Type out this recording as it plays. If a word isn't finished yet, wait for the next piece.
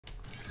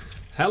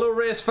Hello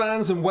race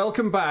fans and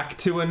welcome back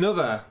to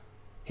another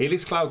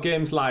Helix Cloud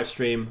Games live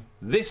stream.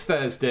 This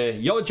Thursday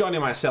you're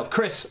joining myself,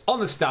 Chris, on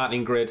the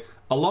starting grid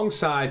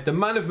alongside the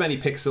man of many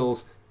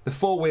pixels, the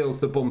four wheels,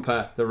 the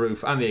bumper, the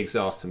roof and the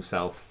exhaust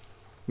himself,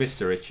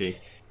 Mr. Richie.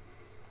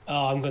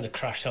 Oh, I'm going to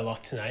crash a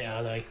lot tonight,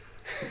 aren't I?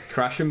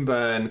 Crash and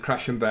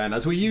burn,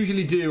 as we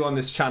usually do on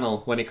this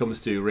channel when it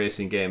comes to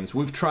racing games.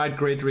 We've tried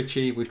Grid,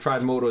 Richie, we've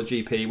tried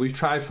MotoGP, we've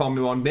tried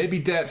Formula 1, maybe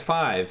Dirt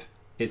 5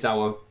 is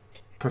our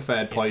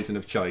preferred poison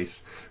of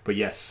choice. But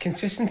yes,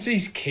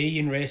 consistency's key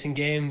in racing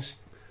games.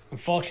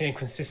 Unfortunately,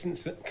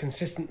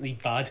 consistently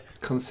bad.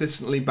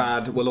 Consistently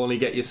bad will only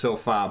get you so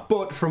far.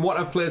 But from what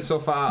I've played so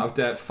far of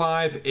Dirt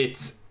 5,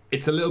 it's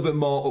a little bit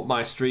more up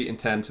my street in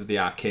terms of the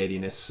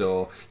arcadiness.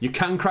 So you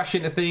can crash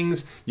into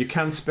things, you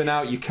can spin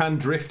out, you can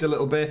drift a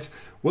little bit.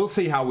 We'll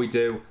see how we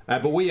do.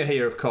 But we are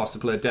here, of course, to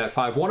play Dirt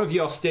 5, one of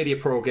your Stadia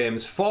Pro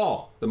games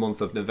for the month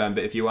of November.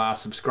 If you are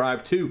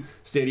subscribed to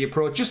Stadia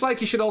Pro, just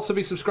like you should also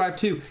be subscribed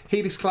to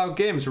Helix Cloud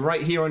Games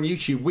right here on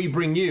YouTube. We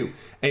bring you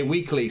a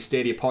weekly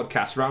Stadia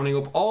podcast, rounding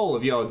up all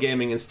of your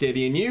gaming and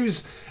Stadia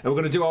news. And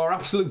we're going to do our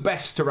absolute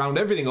best to round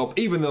everything up,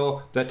 even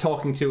though they're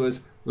talking to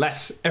us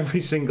less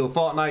every single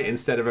fortnight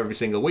instead of every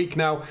single week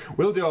now.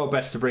 We'll do our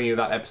best to bring you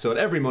that episode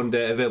every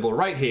Monday, available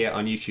right here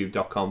on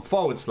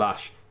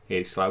youtube.com/Helix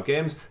Cloud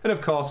Games, and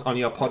of course on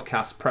your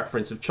podcast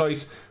preference of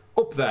choice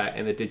up there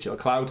in the digital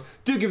cloud.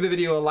 Do give the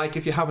video a like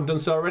if you haven't done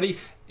so already.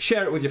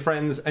 Share it with your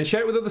friends and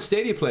share it with other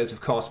Stadia players,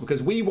 of course,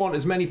 because we want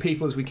as many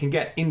people as we can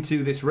get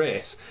into this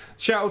race.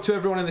 Shout out to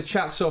everyone in the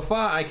chat so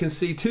far. I can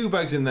see Two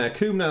Bugs in there,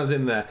 Kumna's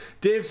in there,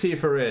 Dave's here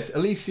for a race,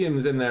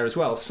 Elysium's in there as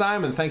well,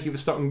 Simon, thank you for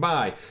stopping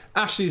by,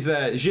 Ashley's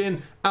there,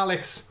 Jin,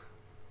 Alex,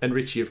 and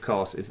Richie, of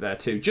course, is there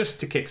too.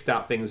 Just to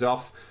kickstart things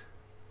off,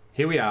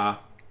 here we are.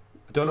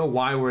 I don't know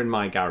why we're in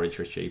my garage,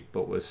 Richie,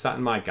 but we're sat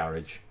in my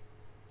garage.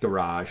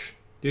 Garage.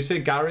 Do you say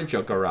garage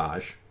or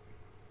garage?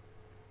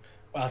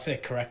 Well, I'll say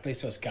it correctly,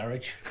 so it's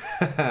garage.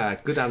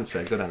 Good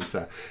answer, good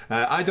answer.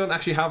 I don't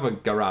actually have a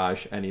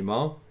garage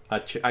anymore.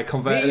 I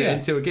converted it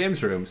into a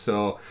games room,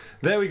 so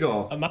there we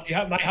go.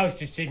 My house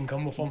just didn't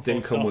come with one.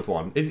 Didn't come with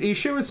one. Are you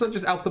sure it's not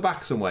just out the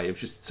back somewhere?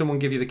 If just someone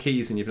give you the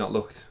keys and you've not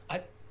looked?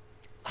 I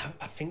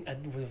think I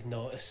would have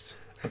noticed.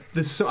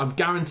 I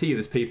guarantee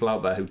there's people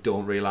out there who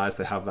don't realise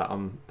they have that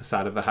on the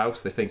side of the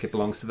house. They think it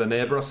belongs to the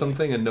neighbour or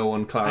something, and no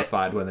one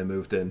clarified when they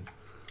moved in.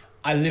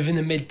 I live in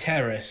a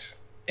mid-terrace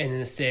in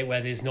an estate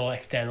where there's no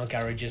external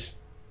garages.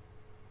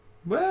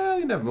 Well,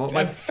 you never know.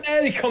 I'm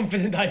fairly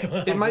confident I don't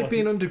have It might one.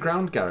 be an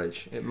underground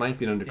garage. It might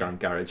be an underground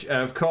garage.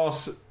 Of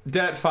course,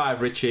 Dirt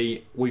 5,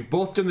 Richie, we've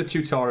both done the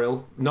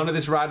tutorial. None of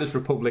this Riders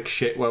Republic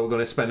shit where we're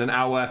going to spend an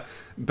hour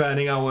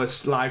burning our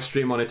live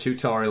stream on a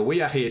tutorial.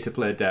 We are here to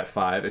play Dirt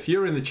 5. If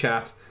you're in the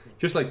chat,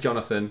 just like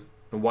Jonathan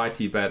and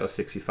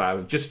YTBet65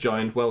 have just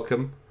joined,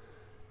 welcome.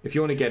 If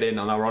you want to get in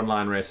on our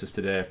online races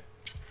today,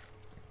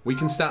 we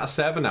can start a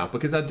server now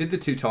because I did the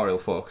tutorial,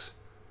 folks.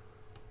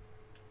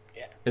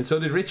 Yeah. And so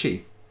did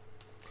Richie.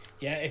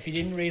 Yeah, if you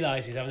didn't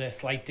realise, he's having a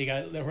slight dig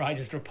out the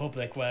Riders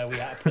Republic where we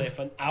had to play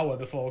for an hour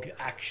before we could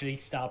actually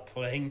start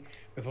playing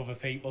with other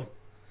people.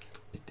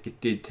 It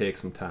did take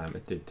some time.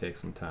 It did take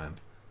some time.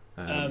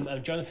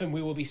 And Jonathan,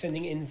 we will be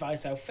sending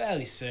invites out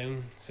fairly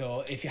soon.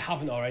 So if you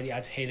haven't already,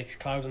 add Helix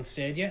Cloud on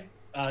Stadia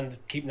and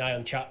keep an eye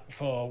on chat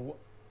for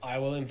I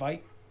will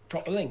invite.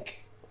 Drop a link.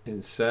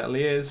 It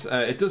certainly is.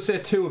 It does say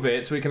 2 of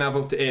 8, so we can have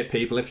up to 8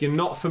 people. If you're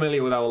not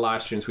familiar with our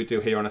live streams we do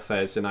here on a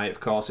Thursday night, of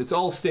course, it's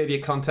all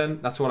Stadia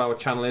content. That's what our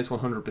channel is,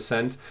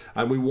 100%.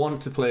 And we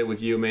want to play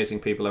with you amazing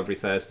people every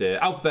Thursday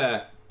out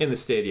there in the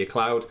Stadia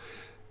cloud.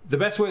 The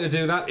best way to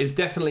do that is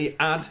definitely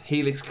add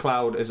Helix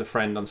Cloud as a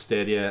friend on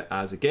Stadia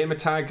as a gamer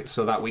tag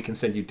so that we can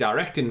send you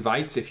direct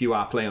invites if you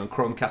are playing on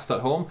Chromecast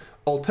at home.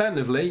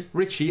 Alternatively,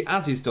 Richie,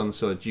 as he's done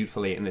so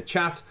dutifully in the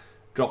chat,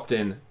 dropped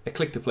in a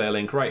click to play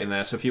link right in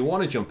there. So if you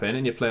want to jump in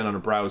and you're playing on a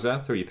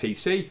browser through your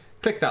PC,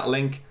 click that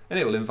link and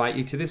it will invite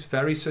you to this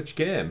very such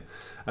game.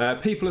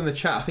 People in the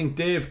chat, I think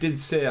Dave did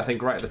say, I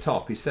think right at the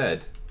top, he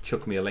said,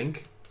 chuck me a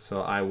link.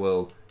 So I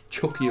will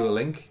chuck you a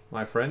link,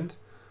 my friend.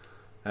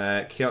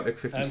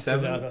 Chaotic57.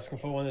 Kumna was asking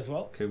for one as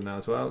well. Kumna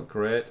as well,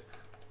 great.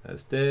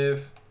 There's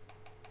Dave.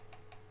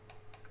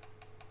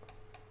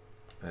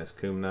 There's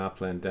Kumna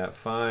playing Dirt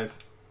 5.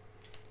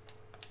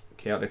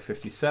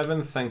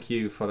 Chaotic57, thank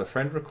you for the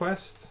friend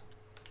request.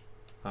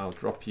 I'll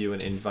drop you an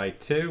invite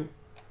too.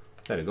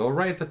 There we go,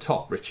 right at the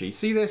top, Richie.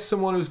 See, there's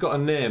someone who's got a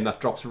name that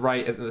drops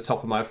right at the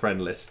top of my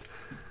friend list.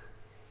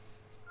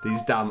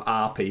 These damn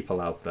R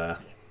people out there.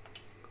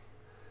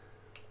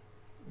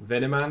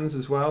 Venomans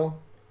as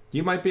well.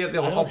 You might be at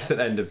the opposite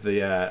end of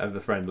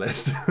the friend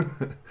list.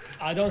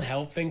 I don't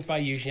help things, but I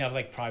usually have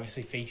like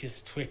privacy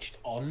features switched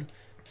on,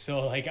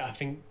 so like I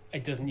think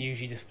it doesn't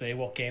usually display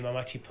what game I'm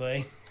actually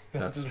playing.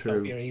 That's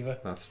true.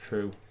 That's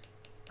true.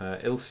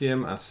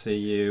 Ilsium, I see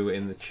you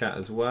in the chat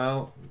as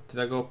well. Did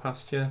I go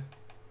past you?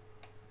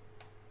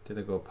 Did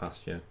I go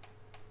past you?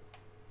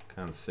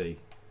 Can't see.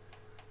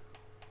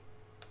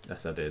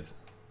 Yes, I did.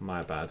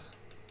 My bad.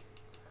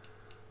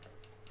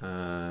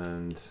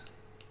 And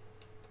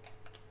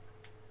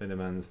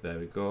Spiderman's, there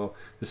we go.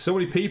 There's so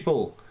many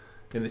people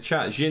in the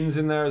chat. Jin's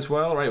in there as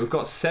well. Right, we've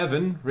got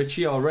 7.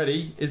 Richie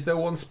already. Is there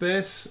one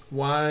space?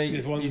 Why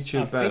There's one.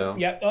 YouTube better?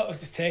 Yeah, oh, it was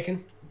just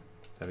taken.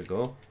 There we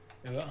go.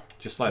 There we go.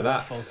 Just like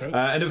that. Full crew.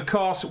 And of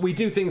course, we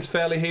do things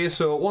fairly here.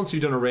 So once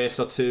we've done a race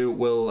or two,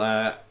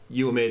 we'll,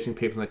 you amazing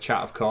people in the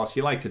chat, of course,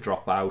 you like to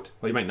drop out.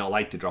 Well, you might not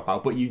like to drop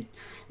out, but you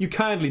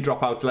kindly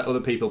drop out to let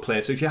other people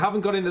play. So if you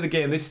haven't got into the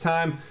game this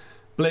time,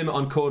 blame it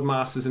on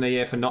Codemasters and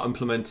EA for not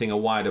implementing a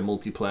wider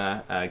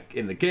multiplayer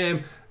in the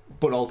game.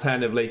 But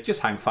alternatively,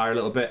 just hang fire a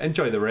little bit,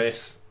 enjoy the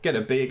race, get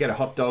a beer, get a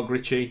hot dog,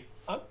 Richie.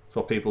 That's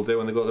what people do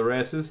when they go to the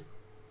races.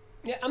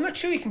 Yeah, I'm not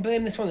sure you can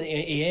blame this one on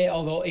EA,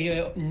 although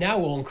EA now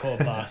own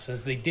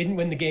Codemasters. They didn't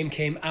when the game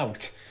came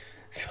out.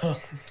 So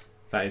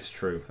that is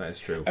true, that is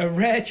true. A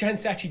rare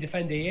chance to actually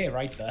defend EA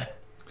right there.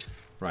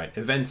 Right,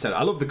 event set.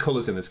 I love the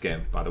colours in this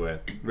game, by the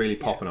way. Really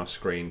popping off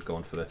screen,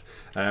 going for that.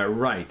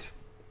 Right,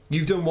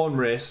 you've done one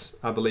race,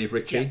 I believe,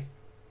 Richie. Yeah.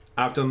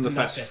 I've done the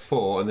first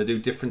 4, and they do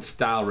different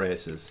style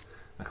races.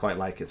 I quite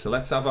like it. So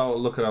let's have a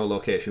look at our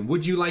location.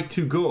 Would you like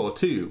to go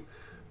to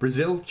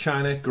Brazil,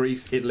 China,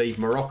 Greece, Italy,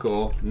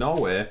 Morocco,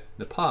 Norway,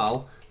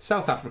 Nepal,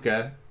 South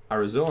Africa,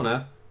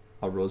 Arizona,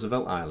 or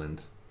Roosevelt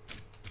Island?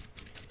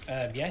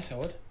 Yes, I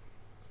would.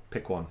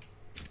 Pick one.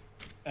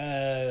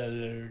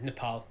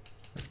 Nepal.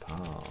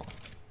 Nepal.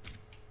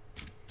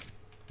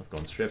 I've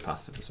gone straight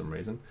past it for some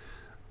reason.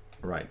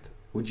 Right.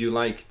 Would you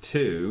like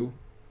to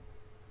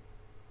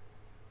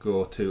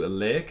go to a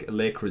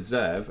lake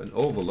reserve, an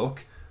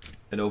overlook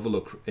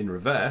in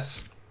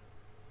reverse,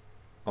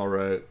 or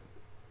a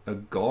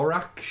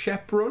Gorak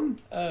Shep-run?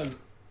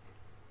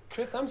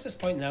 Chris, I'm just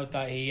pointing out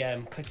that he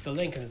clicked the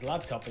link on his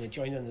laptop and it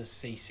joined on the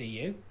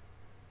CCU.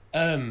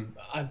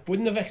 I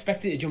wouldn't have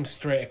expected it to jump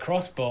straight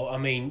across, but I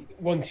mean,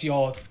 once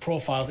your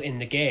profile's in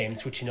the game,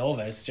 switching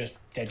over is just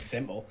dead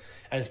simple,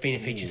 and it's been a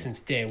feature since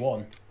day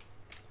 1.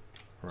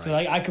 Right. So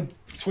like, I could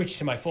switch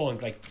to my phone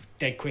like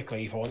dead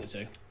quickly if I wanted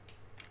to.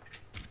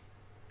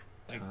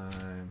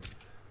 Time.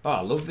 Oh,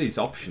 I love these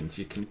options.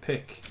 You can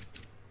pick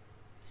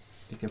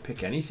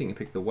anything. You can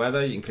pick the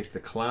weather. You can pick the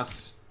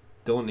class.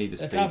 Don't need a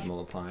speed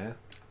multiplier.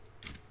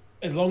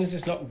 As long as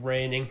it's not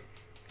raining.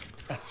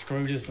 That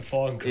screwed us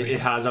before in Crete. It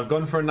has. I've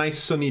gone for a nice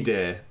sunny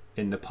day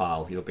in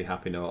Nepal. You'll be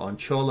happy now. On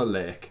Chola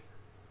Lake.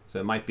 So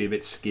it might be a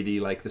bit skiddy,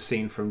 like the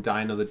scene from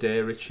Die Another Day,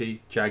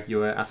 Richie.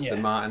 Jaguar,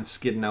 Aston Martin,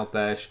 skidding out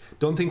there.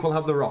 Don't think we'll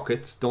have the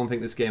rockets. Don't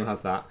think this game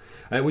has that.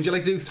 Would you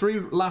like to do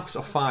 3 laps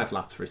or 5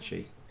 laps,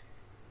 Richie?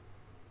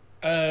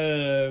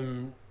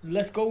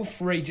 Let's go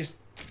 3 just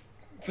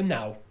for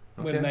now.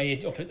 Okay. We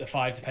may up at the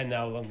 5 depending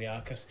how long they are,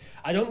 because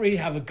I don't really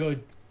have a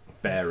good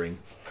bearing.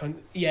 Good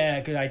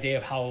idea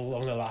of how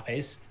long a lap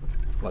is.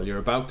 Well, you're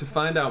about to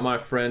find out, my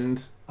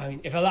friend. I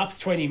mean, if a lap's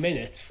 20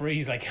 minutes, 3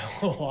 is like a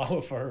whole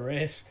hour for a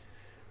race.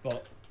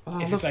 But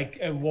if it's like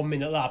a 1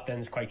 minute lap, then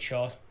it's quite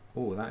short.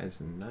 Oh, that is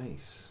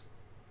nice.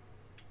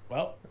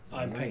 Well,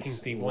 I'm picking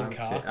the 1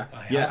 car.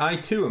 I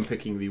too am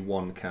picking the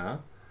 1 car.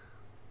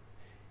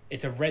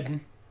 It's a red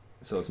one.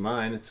 So it's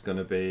mine. It's going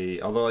to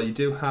be... Although you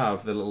do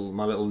have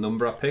my little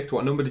number I picked.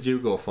 What number did you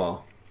go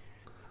for?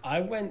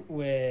 I went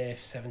with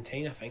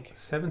 17, I think.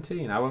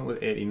 17? I went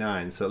with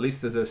 89. So at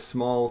least there's a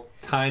small,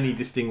 tiny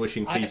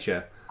distinguishing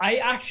feature. I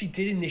actually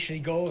did initially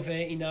go with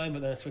 89,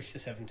 but then I switched to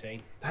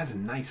 17. That's a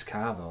nice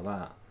car, though,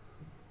 that.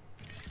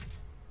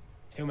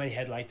 Too many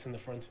headlights on the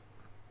front.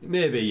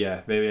 Maybe,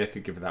 yeah. Maybe I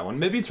could give it that one.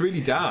 Maybe it's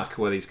really dark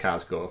where these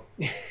cars go.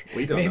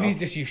 We don't know. Maybe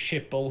just use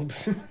shit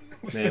bulbs.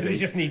 So they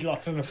just need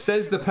lots of them.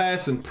 Says the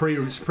person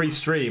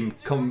pre-stream,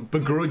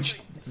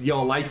 begrudged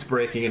your lights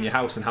breaking in your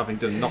house and having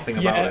done nothing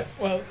about it.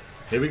 Well,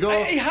 here we go.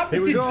 It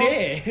happened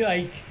today.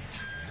 Like,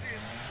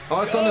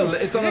 oh, it's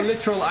on a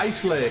literal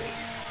ice lake.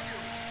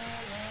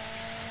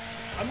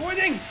 I'm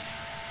winning.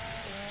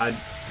 I'm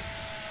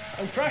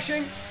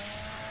crashing.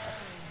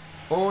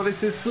 Oh,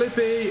 this is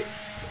slippy.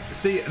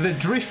 See, the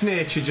drift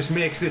nature just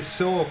makes this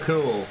so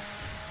cool.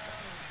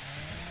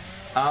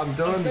 I'm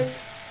done.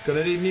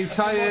 Gonna need new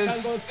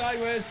tyres.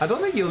 I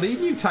don't think you'll need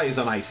new tyres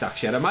on ice,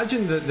 actually. I'd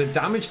imagine the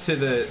damage to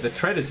the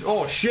tread is...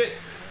 Oh, shit!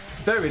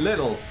 Very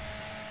little.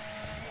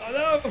 Oh,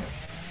 no!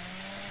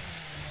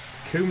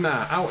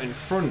 Kumna out in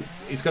front.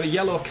 He's got a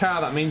yellow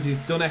car. That means he's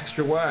done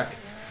extra work.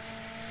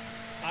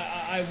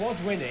 I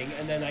was winning,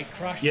 and then I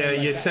crashed. Yeah,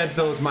 you said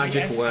those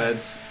magic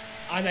words.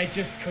 And I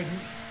just couldn't,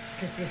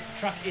 because this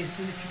track is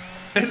literally...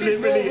 It's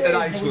literally an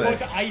ice lake.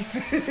 To ice.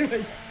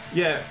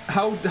 Yeah,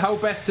 how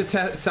best to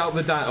test out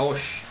the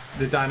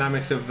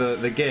dynamics of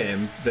the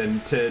game than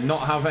to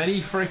not have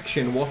any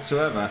friction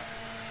whatsoever.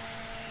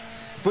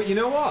 But you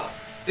know what?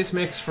 This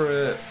makes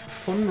for a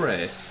fun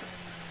race.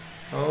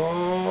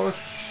 Oh,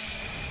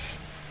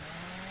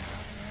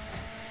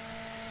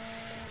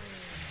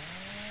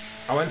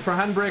 I went for a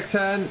handbrake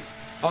turn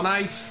on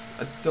ice.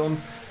 I don't...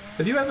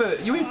 Have you ever...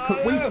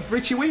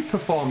 Richie, we've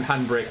performed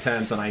handbrake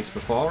turns on ice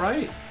before,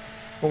 right?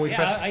 When we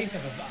I used to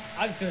have a van.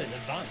 I've done it in a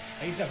van.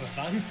 I used to have a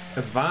van.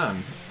 A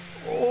van?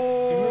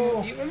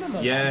 Oh, you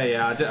remember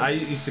yeah. I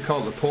used to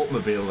call it the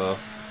Portmobile though.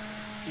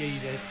 Yeah, you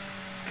did.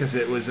 Because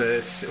it was a...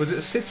 Was it a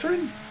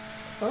Citroen?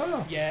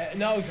 Oh. Yeah,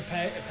 no, it was a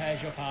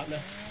Peugeot partner.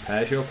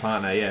 Peugeot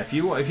partner, yeah. If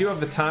you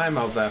have the time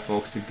out there,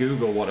 folks, to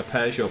Google what a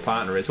Peugeot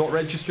partner is, what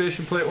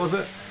registration plate was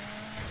it?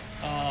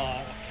 Oh,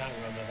 I can't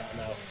remember that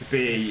now.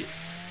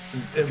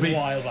 It'd be a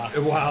while back.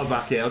 A while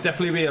back, yeah. It'll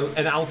definitely be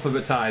an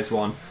alphabetized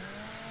one.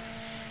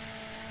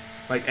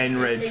 Like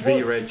N-Reg,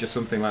 V-Reg, or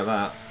something like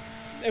that.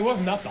 It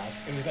wasn't that bad.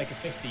 It was like a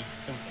 50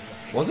 something.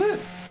 Was it?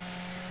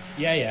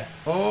 Yeah.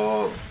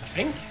 Oh. I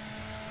think.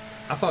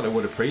 I thought it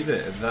would have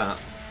predated that.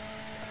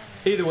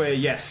 Either way,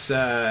 yes,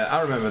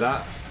 I remember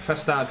that.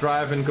 First start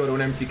driving, go to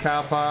an empty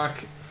car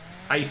park,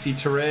 icy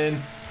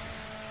terrain.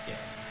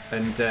 Yeah.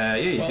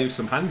 And you do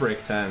some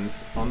handbrake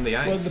turns on the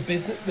ice. Well,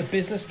 the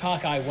business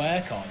park I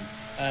work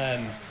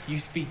on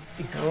used to be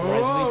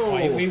incredibly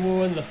quiet. We were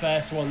one of the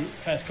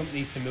first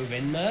companies to move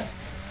in there.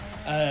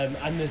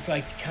 And there's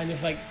kind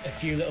of a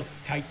few little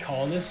tight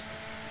corners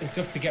and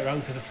stuff to get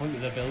around to the front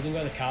of the building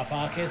where the car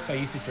park is. So I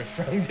used to drift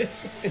around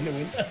it in the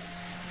winter.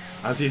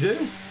 As you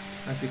do.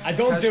 I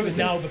don't do it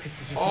now because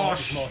there's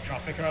just more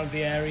traffic around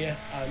the area,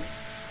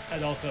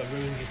 and also it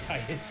ruins your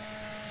tyres.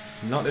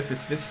 Not if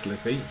it's this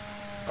slippy.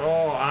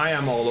 Oh, I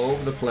am all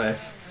over the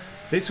place.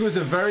 This was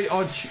a very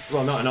odd,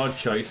 well, not an odd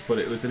choice, but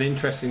it was an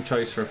interesting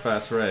choice for a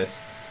first race.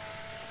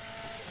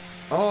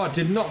 Oh, I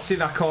did not see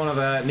that corner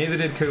there. Neither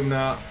did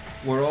Kumnar.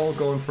 We're all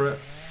going for it.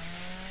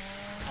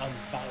 I'm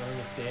battling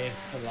with Dave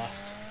for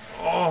last.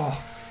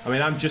 Oh, I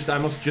mean, I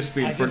must just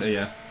be in front of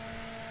you.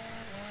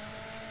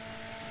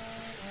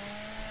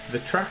 The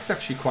track's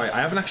actually quite...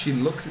 I haven't actually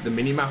looked at the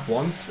mini-map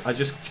once. I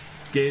just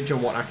gauge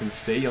on what I can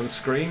see on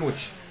screen,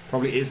 which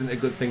probably isn't a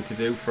good thing to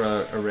do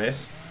for a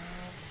race.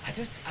 I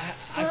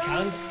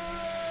can't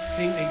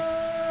seem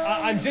to...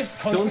 I'm just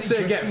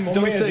constantly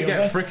Don't say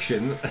get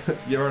friction.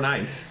 You're on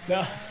ice.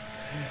 No.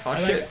 Oh,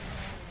 shit.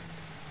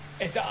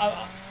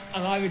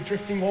 I'm either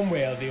drifting one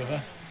way or the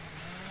other.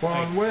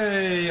 One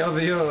way or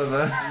the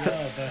other.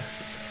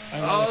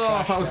 Oh,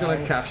 I thought I was going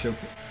to catch him.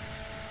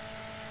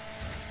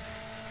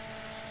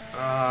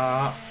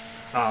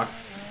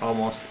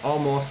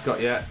 Almost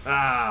got you.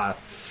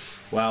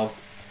 Well,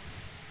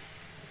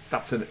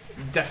 that's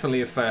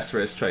definitely a first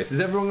race choice. Is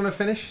everyone going to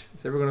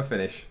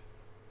finish?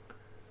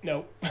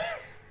 No.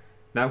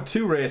 Now,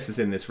 2 racers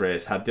in this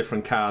race had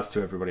different cars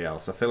to everybody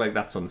else. I feel like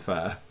that's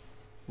unfair.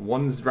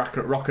 One's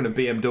rocking a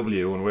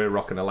BMW and we're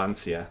rocking a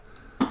Lancia.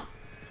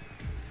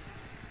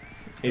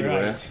 Either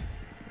way.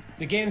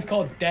 The game's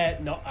called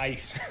Dirt, not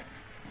Ice.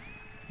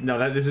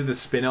 No, this is the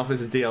spin-off.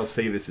 This is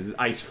DLC. This is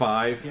Ice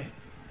 5. Yeah.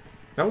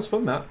 That was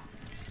fun, that.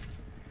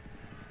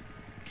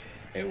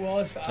 It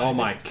was.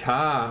 My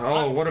car.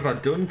 Oh, what have I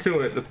done to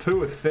it? The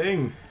poor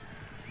thing.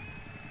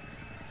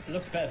 It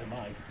looks better than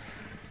mine.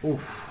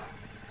 Oof.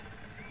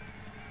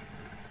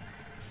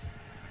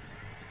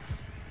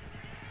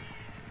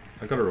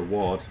 I got a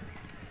reward.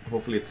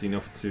 Hopefully it's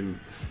enough to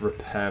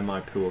repair my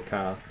poor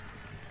car.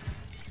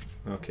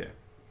 Okay.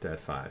 Dead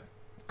 5.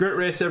 Great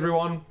race,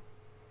 everyone.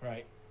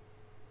 Right.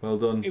 Well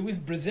done. It was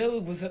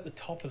Brazil was at the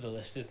top of the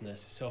list, isn't it?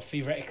 So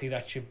theoretically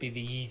that should be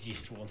the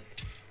easiest one.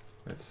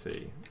 Let's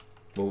see.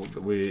 Well,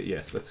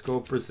 let's go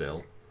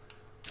Brazil.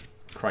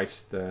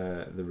 Christ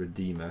the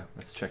Redeemer.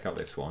 Let's check out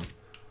this one.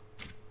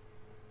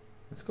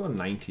 Let's go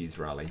 90s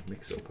rally.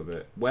 Mix it up a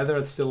bit. Weather,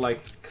 I'd still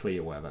like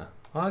clear weather.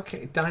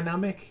 Okay,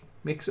 dynamic.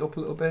 Mix it up a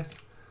little bit.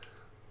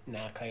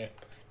 Nah, clear.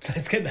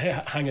 Let's get the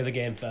hang of the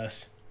game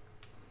first.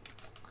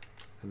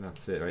 And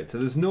that's it, right? So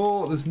there's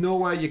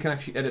nowhere you can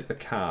actually edit the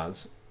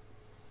cars.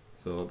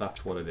 So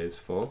that's what it is,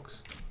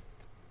 folks.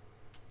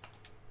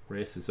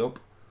 Race is up.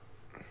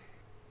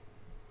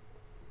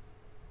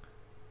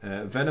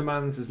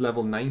 Venomans is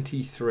level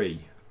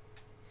 93,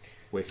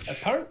 which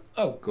goes a long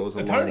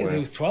way. Apparently there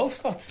was 12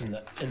 slots in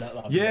that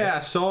lab. Yeah, I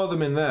saw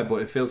them in there,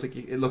 but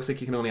it looks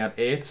like you can only add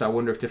 8. So I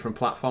wonder if different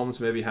platforms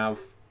maybe have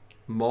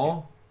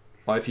more,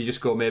 or if you just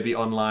go maybe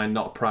online,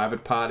 not a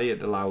private party,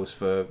 it allows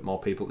for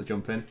more people to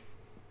jump in.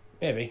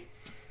 Maybe.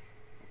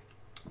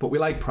 But we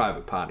like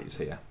private parties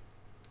here.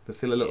 They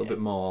feel a little bit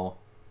more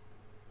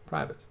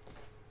private,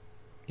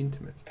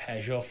 intimate.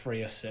 Peugeot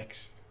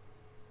 306.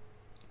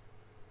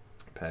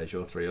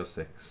 Peugeot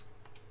 306.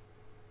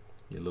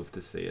 You love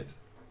to see it.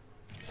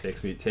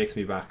 Takes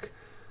me back.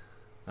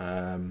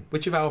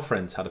 Which of our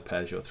friends had a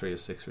Peugeot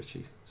 306,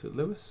 Richie? Was it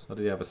Lewis? Or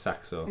did he have a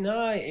Saxo?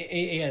 No,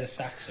 he had a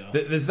Saxo.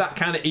 There's that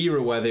kind of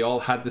era where they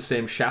all had the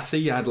same chassis.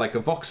 You had like a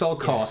Vauxhall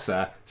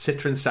Corsa,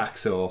 Citroen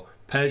Saxo,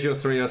 Peugeot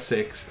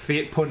 306,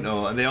 Fiat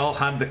Punto, and they all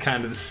had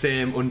the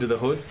same under the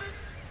hood.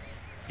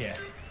 Yeah.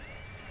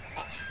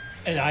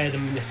 And I had a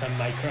Nissan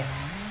Micra.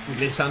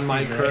 Nissan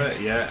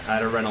Micra, yeah. I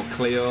had a Renault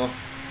Clio.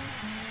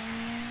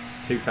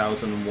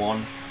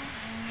 2001.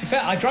 To be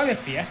fair, I drive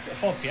a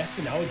Ford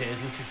Fiesta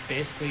nowadays, which is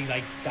basically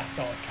like that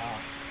sort of car.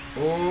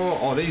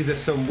 Oh, these are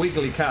some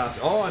wiggly cars.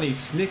 Oh, and he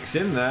sneaks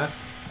in there.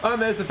 Oh,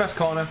 and there's the first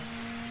corner.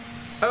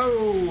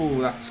 Oh,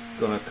 that's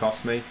gonna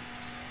cost me.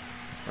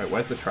 Right,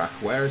 where's the track?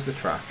 Where is the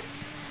track?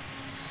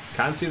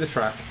 Can't see the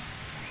track.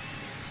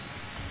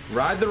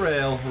 Ride the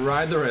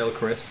rail,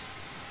 Chris.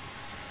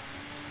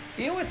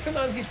 You know what?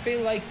 Sometimes you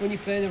feel like when you're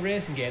playing a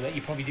racing game that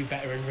you probably do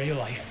better in real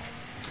life.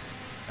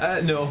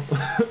 No.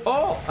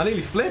 Oh, I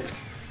nearly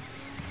flipped.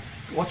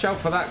 Watch out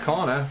for that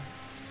corner.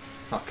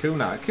 Oh,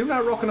 Kumna.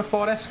 Kumna rocking a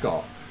Ford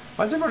Escort.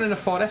 Why is everyone in a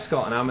Ford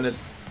Escort and I'm in a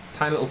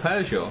tiny little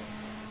Peugeot?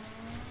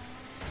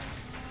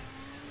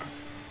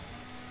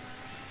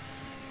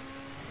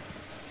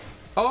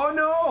 Oh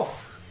no!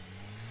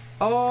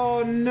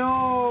 Oh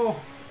no!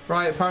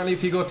 Right, apparently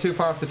if you go too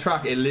far off the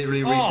track, it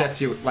literally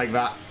resets you like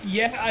that.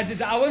 Yeah, I did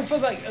that. I went for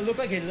like, it looked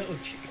like a little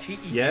cheeky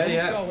jump, so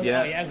I went, oh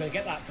yeah, I'm going to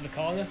get that for the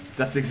corner.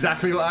 That's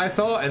exactly what I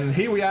thought, and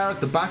here we are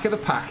at the back of the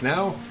pack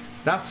now.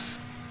 That's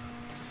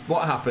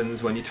what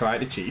happens when you try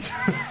to cheat.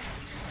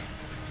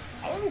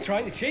 I wasn't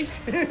trying to cheat.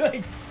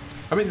 Like,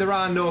 I mean, there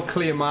are no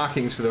clear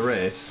markings for the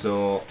race,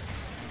 so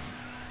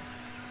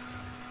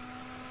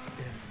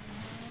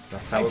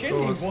that's how it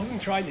goes. I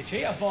wasn't trying to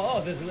cheat. I thought,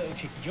 oh, there's a little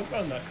cheeky jump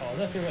around that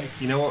corner. Like,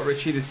 you know what,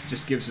 Richie? This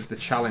just gives us the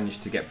challenge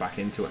to get back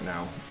into it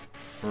now.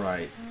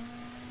 Right.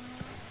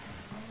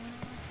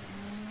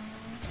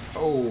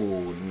 Oh,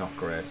 not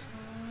great.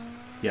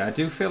 Yeah, I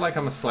do feel like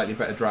I'm a slightly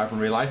better driver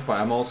in real life, but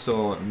I'm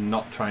also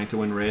not trying to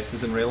win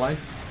races in real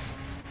life.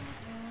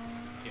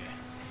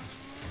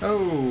 yeah.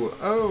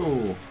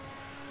 Oh.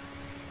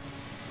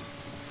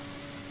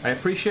 I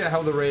appreciate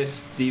how the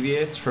race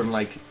deviates from,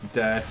 like,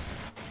 dirt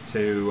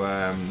to,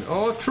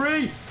 oh,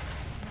 tree!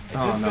 It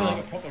does feel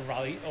like a proper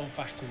rally,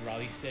 old-fashioned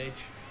rally stage.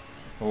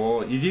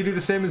 Oh, you do the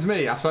same as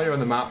me. I saw you on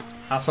the map.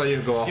 I saw you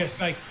go off.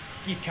 Just like,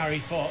 you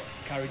carried on.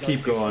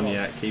 Keep going,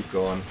 yeah, keep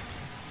going.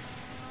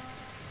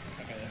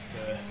 Okay, let's do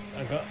this.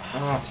 I've got...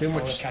 Oh, too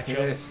much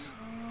space.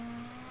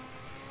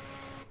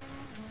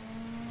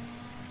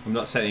 I'm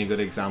not setting a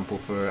good example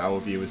for our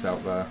viewers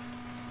out there.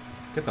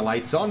 Get the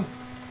lights on.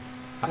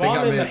 I think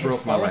I may have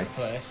broke my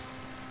lights.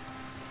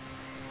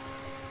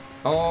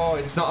 Oh,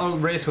 it's not a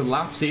race with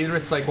laps either.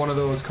 It's like one of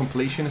those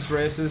completionist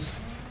races.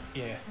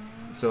 Yeah.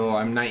 So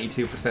I'm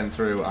 92%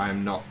 through.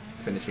 I'm not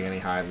finishing any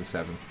higher than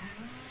 7th.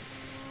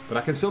 But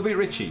I can still beat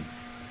Richie.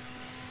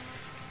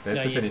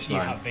 There's the finish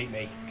line. You have beat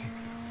me.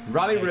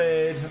 Rally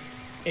raid.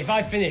 If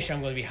I finish,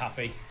 I'm going to be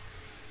happy.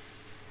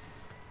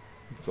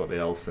 That's what they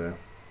all say.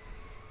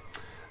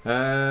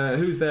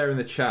 Who's there in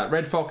the chat?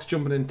 Red Fox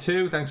jumping in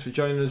too. Thanks for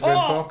joining us, Red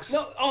Fox.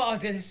 No, I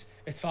did this.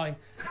 It's fine.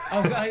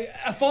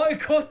 I thought I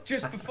cut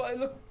just before. It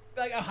looked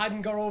like I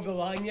hadn't got over the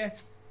line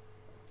yet.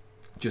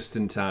 Just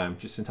in time.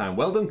 Just in time.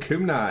 Well done,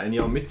 Kumna, and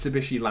your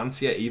Mitsubishi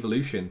Lancia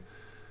Evolution.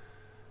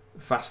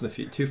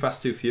 Too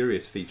Fast, Too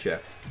Furious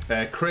feature.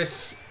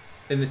 Chris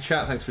in the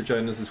chat. Thanks for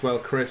joining us as well,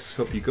 Chris.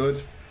 Hope you're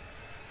good.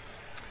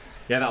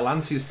 Yeah, that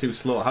Lancia's too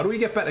slow. How do we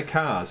get better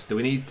cars? Do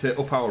we need to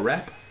up our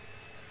rep?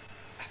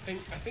 I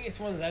think it's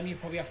one of them. You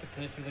probably have to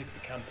play for the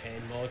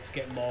campaign mode to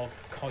get more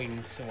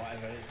coins or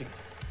whatever it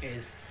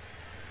is.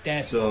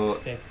 So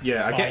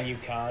yeah, I get new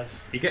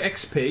cars. You get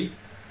XP.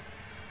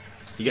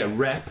 You get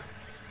rep.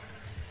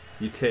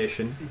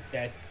 Mutation.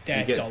 Dead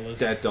dollars.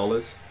 Dead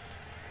dollars.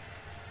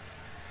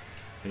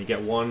 And you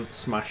get one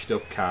smashed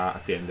up car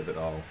at the end of it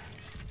all.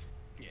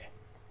 Yeah.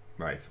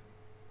 Right.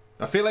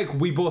 I feel like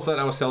we both let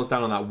ourselves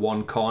down on that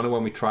one corner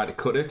when we tried to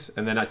cut it,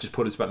 and then I just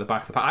put us back at the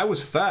back of the pack. I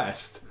was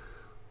first.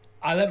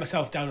 I let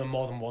myself down on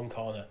more than one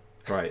corner.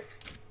 Right.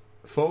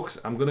 Folks,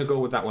 I'm going to go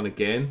with that one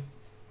again,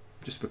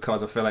 just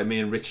because I feel like me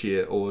and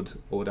Richie owed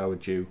our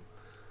due.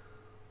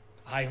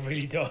 I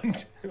really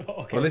don't.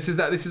 Okay. Well, this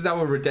is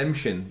our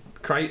redemption.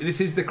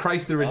 This is the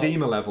Christ the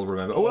Redeemer level,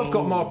 remember? Oh, I've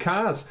got more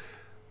cars.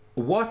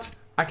 What?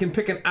 I can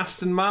pick an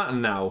Aston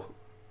Martin now.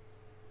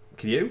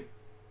 Can you?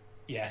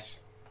 Yes.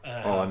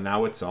 Oh,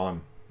 now it's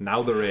on.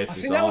 Now the race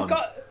is on.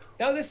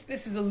 Now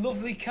this is a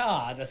lovely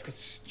car that's got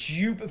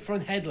stupid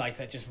front headlights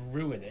that just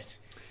ruin it,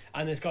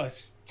 and it's got a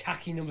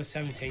tacky number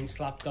 17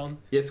 slapped on.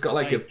 Yeah, it's got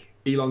like a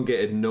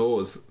elongated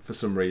nose for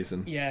some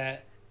reason. Yeah,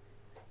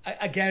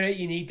 I get it.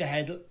 You need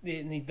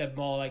the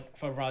more like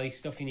for rally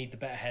stuff. You need the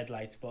better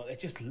headlights, but it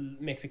just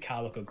makes a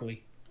car look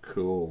ugly.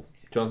 Cool.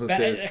 Jonathan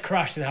better says a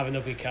crash than have an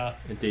ugly car.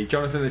 Indeed.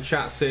 Jonathan in the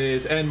chat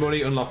says earn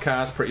money, unlock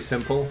cars, pretty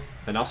simple.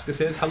 And Oscar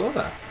says hello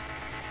there.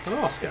 Hello,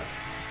 Oscar.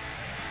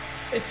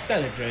 It's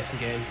standard racing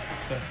game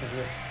stuff, isn't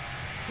it?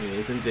 It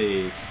is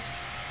indeed.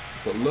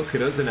 But look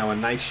at us in our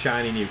nice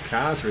shiny new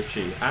cars,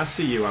 Richie. I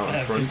see you out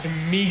in front. Just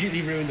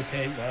immediately ruined the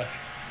paintwork.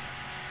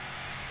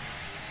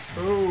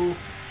 Oh.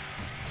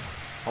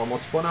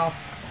 Almost spun off.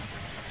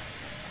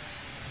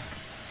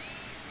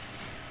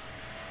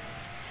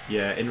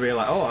 Yeah, in real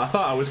life. Oh, I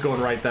thought I was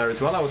going right there as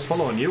well. I was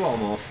following you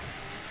almost.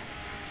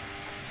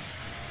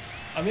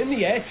 I'm in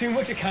the air too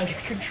much, I can't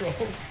get control.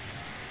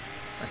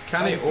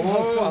 Can it?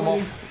 Oh, I'm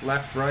off.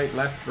 Left, right,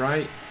 left,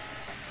 right.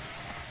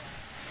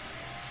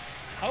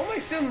 How am I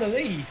still in the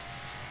lead?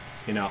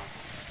 You're not.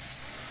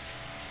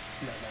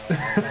 No,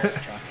 I'm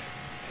off track.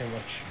 Too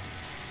much.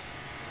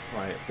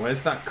 Right,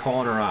 where's that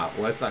corner at?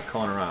 Where's that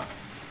corner at?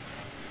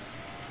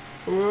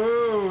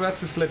 Whoa,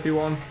 that's a slippy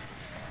one.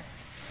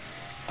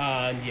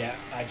 And yeah,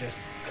 I just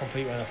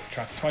completely went off the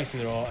track twice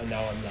in a row, and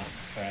now I'm last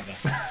forever.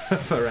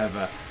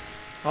 Forever.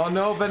 Oh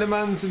no,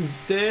 Venomans and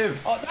Dave.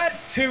 Oh,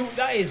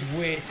 that is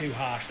way too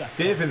harsh. That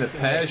Dave in the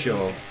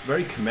Peugeot,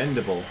 very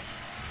commendable.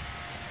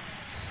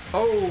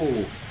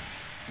 Oh,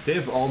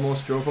 Dave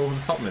almost drove over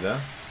the top of me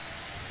there.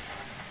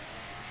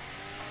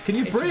 Can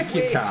you break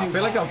your car? I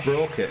feel like I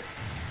broke it.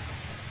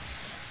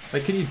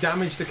 Like, can you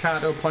damage the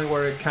car to a point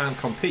where it can't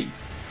compete?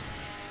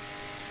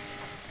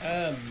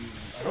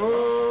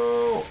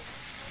 Oh!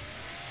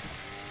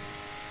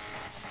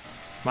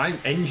 My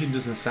engine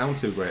doesn't sound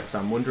too great, so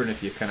I'm wondering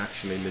if you can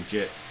actually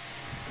legit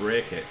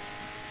break it.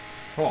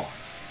 Oh.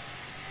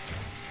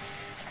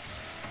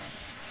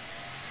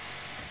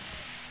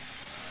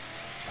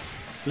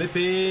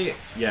 Slippy.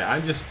 Yeah,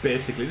 I'm just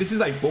basically... This is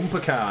like bumper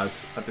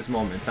cars at this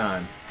moment in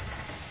time.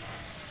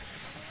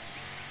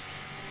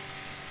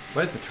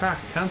 Where's the track?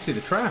 I can't see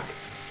the track.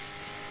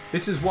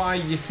 This is why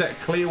you set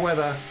clear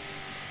weather.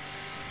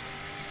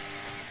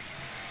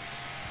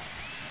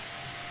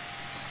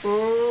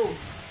 Oh!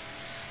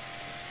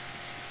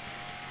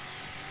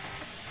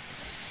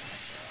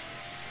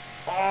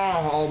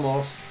 Oh,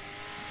 almost.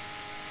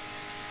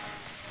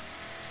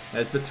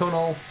 There's the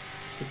tunnel.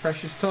 The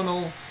precious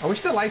tunnel. I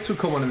wish the lights would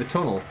come on in the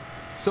tunnel.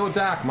 It's so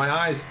dark, my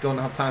eyes don't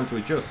have time to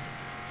adjust.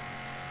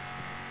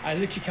 I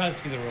literally can't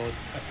see the road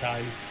at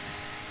times.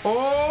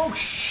 Oh,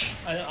 shh!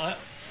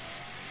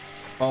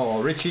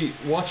 Oh, Richie,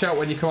 watch out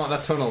when you come out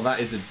that tunnel. That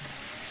is a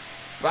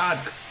bad,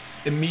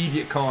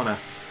 immediate corner.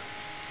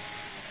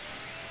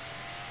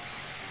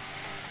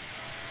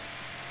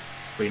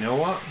 But you know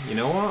what? You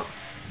know what?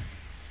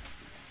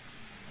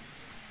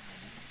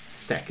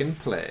 Second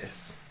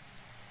place.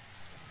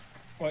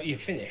 What, you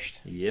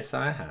finished? Yes,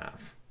 I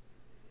have.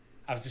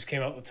 I've just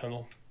came out the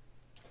tunnel.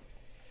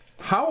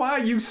 How are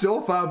you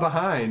so far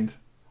behind?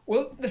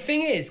 Well, the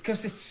thing is,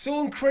 because it's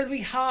so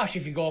incredibly harsh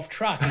if you go off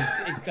track,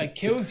 it like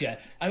kills you.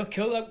 I got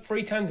killed like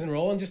 3 times in a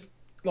row and just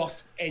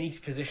lost any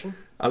position.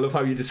 I love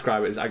how you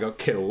describe it as I got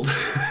killed.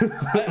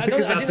 I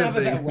didn't have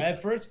a better word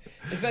for it.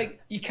 It's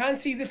like you can't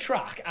see the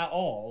track at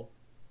all,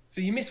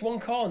 so you miss one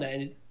corner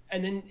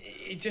and then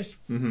it just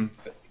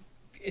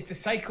it's a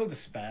cycle to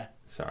spare.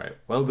 Sorry,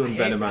 well done,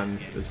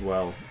 Venomans, as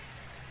well.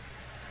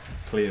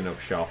 Cleaning up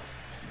shop.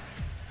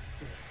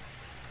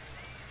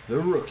 The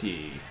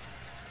rookie.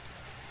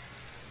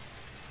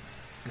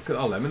 Look at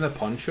all them in their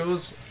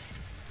ponchos.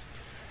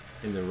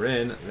 In the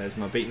rain. There's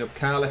my beaten up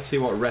car. Let's see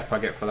what rep I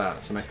get for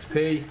that. Some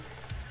XP.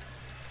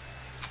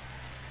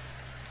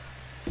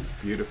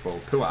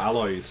 Beautiful. Poor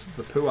alloys.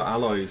 The poor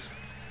alloys.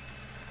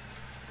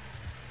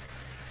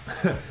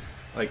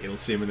 Like, you'll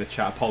see him in the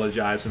chat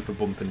apologising for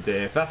bumping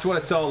Dave. That's what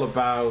it's all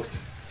about.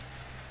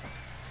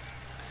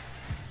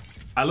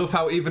 I love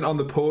how even on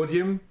the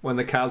podium, when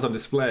the car's on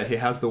display, he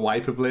has the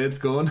wiper blades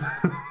going.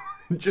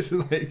 Just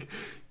like,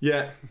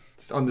 yeah,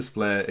 just on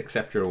display,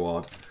 accept your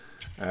award.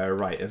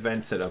 Right,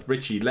 event setup.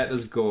 Richie, let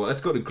us go.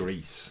 Let's go to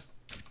Greece.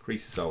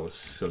 Greece is always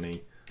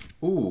sunny.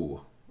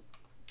 Ooh.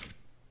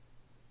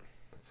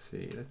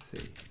 Let's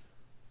see.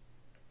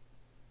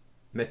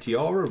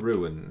 Meteora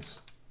Ruins.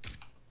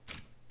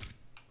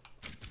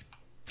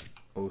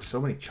 Oh,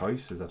 so many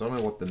choices. I don't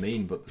know what they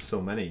mean, but there's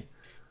so many.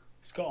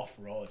 It's got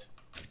off-road.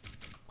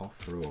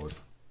 Off-road.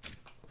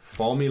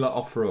 Formula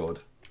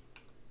off-road.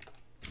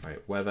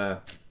 Right,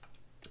 weather.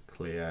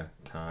 Clear.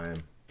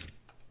 Time.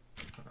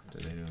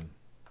 Afternoon.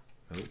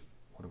 Oh,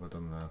 what have I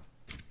done there?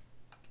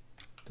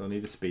 Don't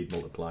need a speed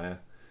multiplier.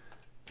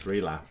 3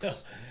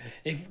 laps.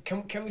 No.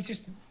 Can we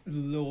just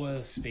lower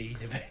the speed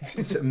a bit?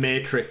 It's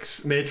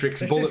Matrix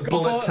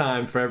bullet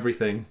time for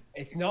everything.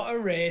 It's not a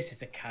race,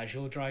 it's a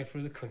casual drive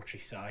through the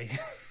countryside.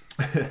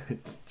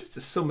 It's just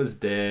a summer's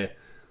day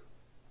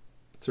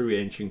through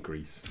ancient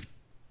Greece.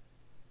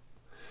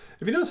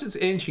 If you notice it's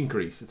ancient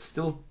Greece,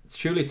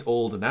 surely it's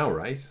older now,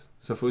 right?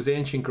 So if it was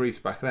ancient Greece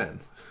back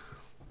then.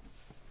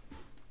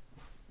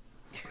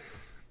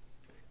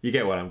 You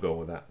get where I'm going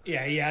with that.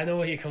 Yeah, I know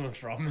where you're coming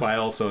from. But I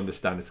also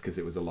understand it's because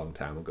it was a long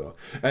time ago.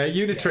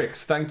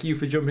 Unitrix, thank you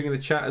for jumping in the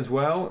chat as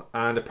well.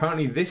 And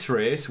apparently this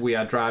race, we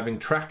are driving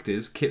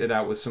tractors kitted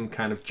out with some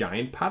kind of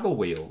giant paddle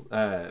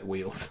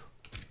wheels.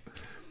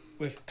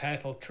 With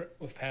purple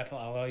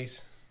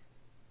alloys.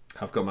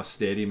 I've got my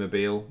Stadia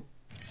Mobile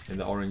in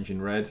the orange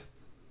and red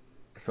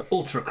for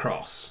Ultra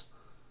Cross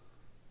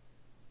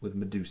with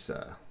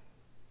Medusa.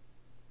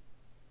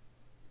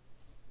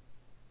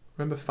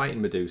 Remember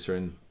fighting Medusa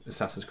in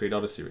Assassin's Creed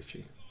Odyssey,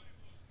 Richie?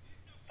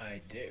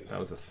 I do. That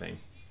was a thing.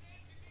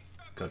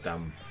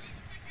 Goddamn.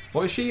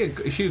 What is she?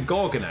 Is she a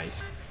Gorgonite?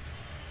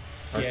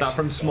 Or is that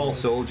from Small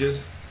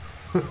Soldiers?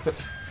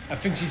 I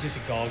think she's just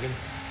a Gorgon.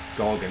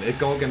 Gorgon. Are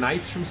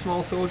Gorgonites from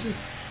Small Soldiers?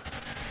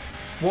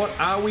 What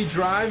are we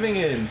driving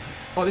in?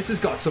 Oh, this has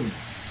got some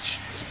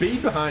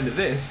speed behind it,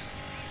 this.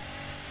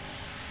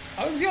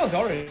 How is yours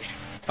orange?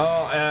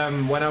 Oh,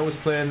 when I was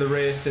playing the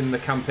race in the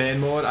campaign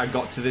mode, I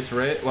got to this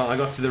race. Well, I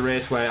got to the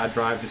race where I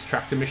drive this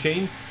tractor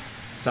machine,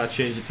 so I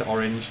changed it to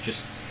orange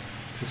just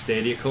for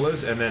Stadia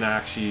colours, and then I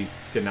actually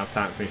didn't have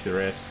time to finish the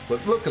race.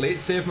 But luckily,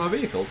 it saved my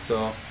vehicle.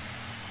 So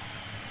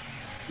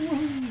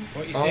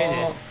what you're saying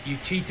is you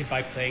cheated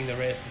by playing the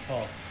race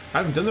before. I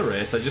haven't done the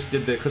race. I just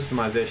did the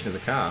customization of the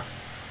car.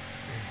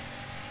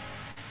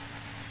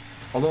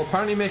 Although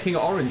apparently making it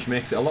orange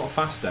makes it a lot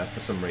faster for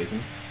some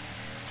reason.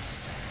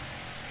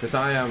 Because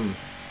I am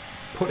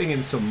putting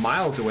in some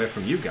miles away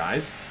from you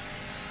guys.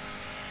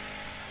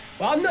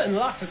 Well, I'm not in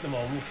last at the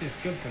moment, which is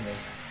good for me.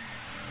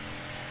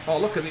 Oh,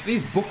 look at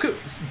these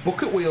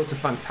bucket wheels are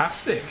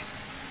fantastic.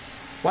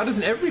 Why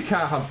doesn't every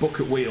car have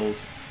bucket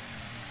wheels?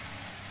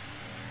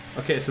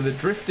 Okay, so the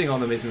drifting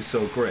on them isn't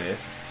so great.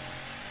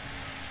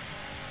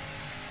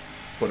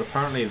 But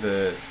apparently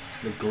the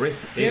grip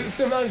is... If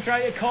sometimes try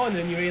a corner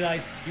and you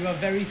realise you are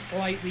very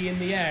slightly in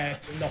the air,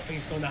 so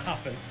nothing's going to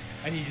happen,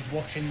 and you're just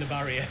watching the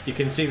barrier. You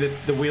can see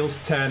the wheels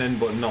turning,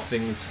 but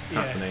nothing's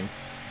happening.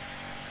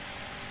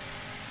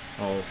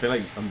 Oh, I feel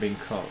like I'm being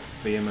caught.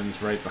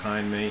 Veerman's right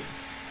behind me.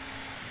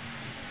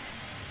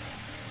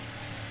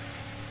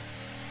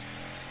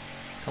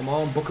 Come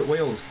on, bucket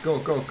wheels. Go,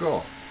 go,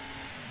 go.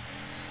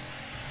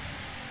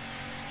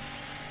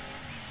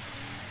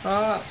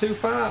 Ah, too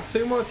far,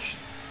 too much.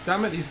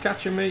 Damn it, he's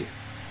catching me.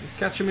 He's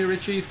catching me,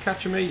 Richie. He's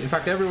catching me. In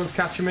fact, everyone's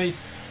catching me.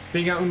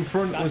 Being out in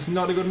front was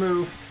not a good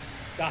move.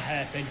 That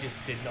hairpin just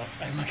did not...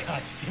 Oh my god,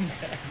 just didn't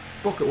turn.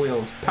 Bucket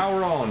wheels,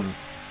 power on.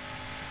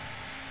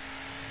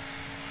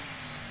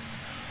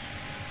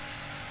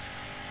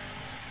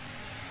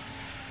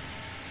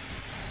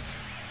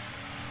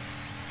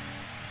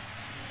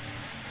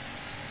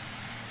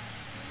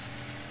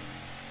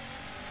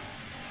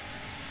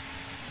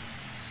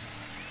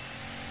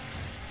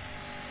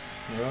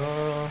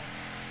 Oh.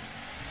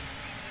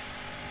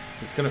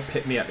 He's going to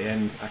pit me at the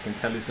end. I can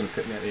tell he's going to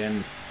pit me at the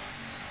end.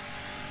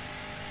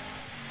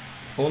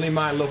 Only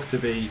my luck to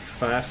be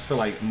first for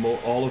like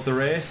all of the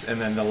race and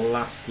then the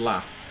last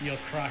lap. You'll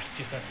crash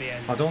just at the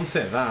end. I don't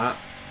say that.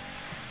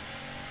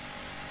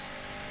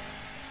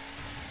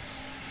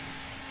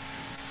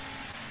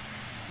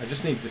 I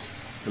just need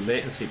the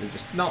latency to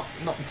just not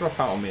drop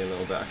out on me a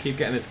little bit. I keep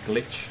getting this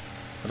glitch.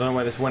 I don't know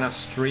whether it's when I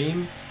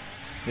stream.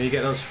 And you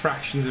get those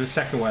fractions of a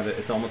second where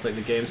it's almost like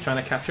the game's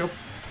trying to catch up.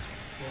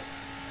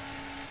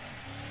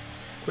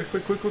 Quick,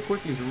 quick, quick, quick,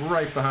 quick. He's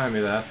right behind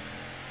me there.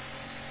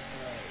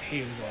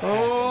 Here we go.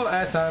 Oh,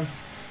 airtime.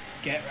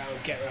 Get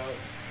round, get round.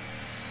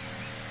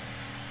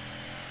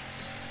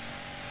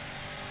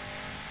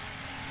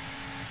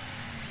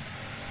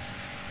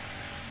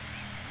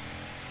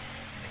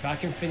 If I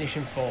can finish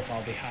in fourth,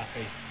 I'll be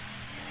happy.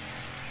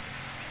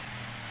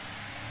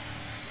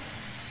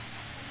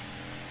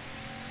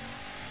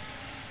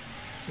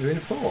 You're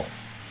in fourth?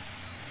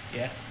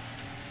 Yeah.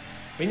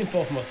 Been in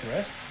fourth most of the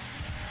rest.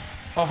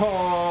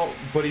 Oh,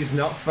 but he's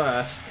not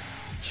first.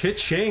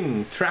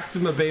 Cha-ching!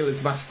 Tractormobile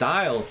is my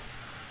style.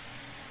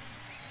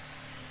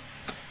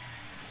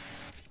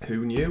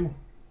 Who knew?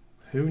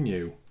 Who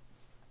knew?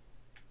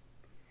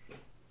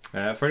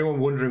 For anyone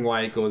wondering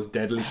why it goes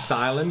deadly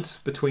silent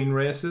between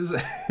races,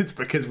 it's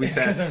because we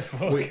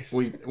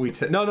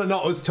no,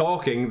 not us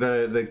talking,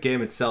 the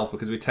game itself,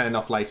 because we turned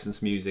off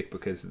licensed music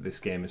because this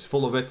game is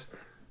full of it,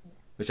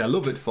 which I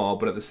love it for,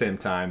 but at the same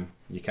time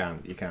you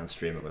can't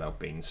stream it without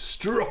being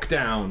struck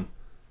down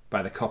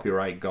by the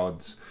copyright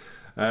gods.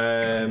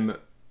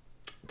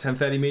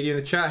 1030 Media in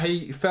the chat.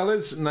 Hey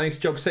fellas, nice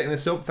job setting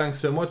this up. Thanks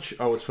so much.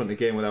 Always fun to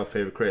game with our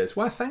favourite creators.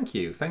 Well, thank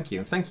you,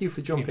 and thank you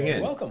for jumping in.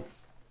 You're welcome.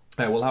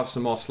 We'll have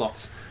some more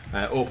slots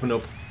open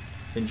up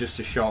in just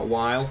a short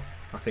while.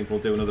 I think we'll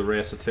do another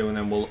race or two, and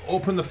then we'll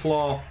open the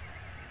floor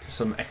to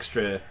some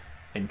extra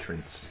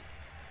entrants.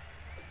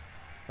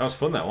 That was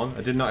fun, that one.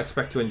 I did not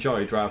expect to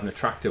enjoy driving a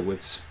tractor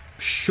with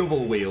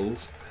shovel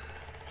wheels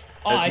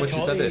as much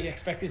as I did.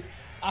 Expected.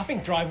 I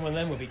think driving one of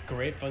them would be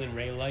great fun in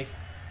real life.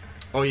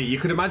 Oh yeah, you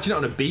could imagine it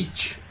on a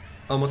beach,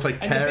 almost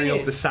like tearing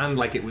up the sand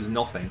like it was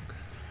nothing.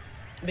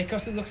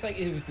 Because it looks like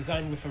it was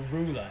designed with a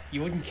ruler,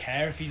 you wouldn't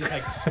care if you just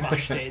like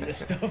smashed it into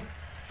stuff.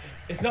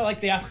 It's not like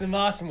the Aston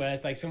Martin where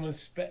it's like someone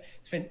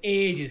spent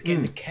ages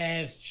getting the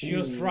curves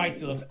just right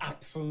so it looks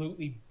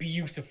absolutely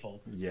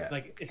beautiful. Yeah.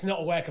 Like, it's not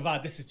a work of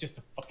art, this is just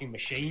a fucking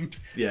machine.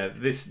 Yeah,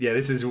 this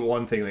is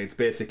one thing. Like, it's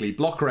basically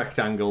block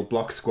rectangle,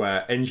 block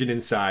square, engine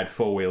inside,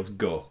 four wheels,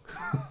 go.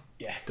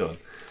 Yeah. Done.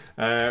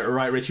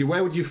 Right, Richie,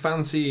 where would you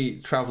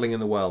fancy travelling in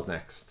the world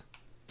next?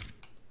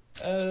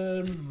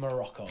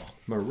 Morocco.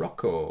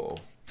 Morocco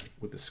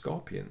with the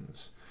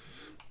Scorpions.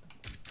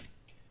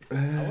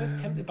 I was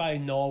tempted by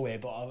Norway,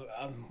 but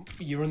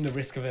you run the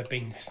risk of it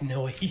being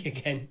snowy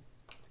again.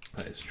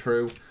 That is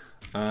true.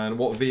 And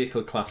what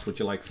vehicle class would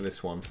you like for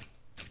this one?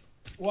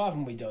 What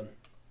haven't we done?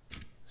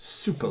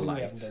 Super light.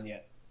 We haven't done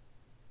yet.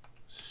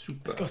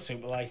 Super. Let's go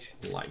super light.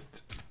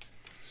 Light.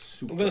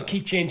 Super. We're gonna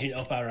keep changing it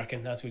up, I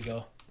reckon, as we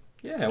go.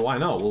 Yeah, why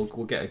not?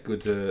 We'll get a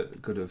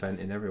good event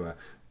in everywhere.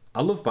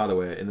 I love, by the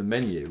way, in the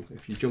menu,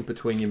 if you jump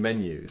between your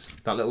menus,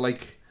 that little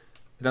it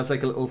has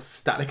like a little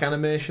static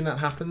animation that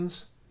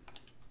happens.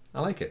 I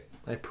like it.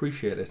 I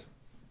appreciate it.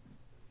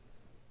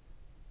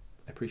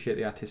 I appreciate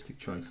the artistic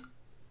choice.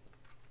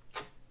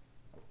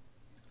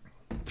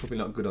 Probably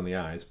not good on the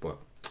eyes, but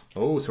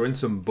oh, so we're in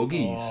some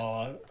buggies.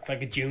 Oh, it's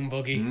like a Dune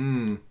buggy.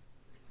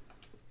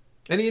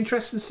 Any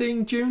interest in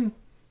seeing Dune?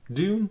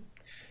 The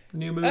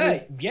new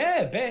movie?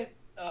 Yeah, a bit.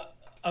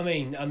 I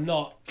mean, I'm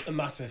not a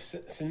massive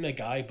cinema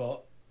guy,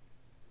 but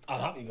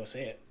I'm happy to go see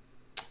it.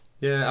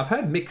 Yeah, I've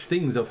heard mixed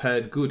things. I've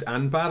heard good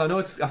and bad.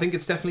 I think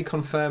it's definitely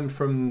confirmed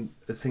from.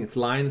 I think it's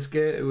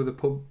Lionsgate who are the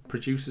pub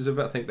producers of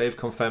it. I think they've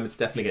confirmed it's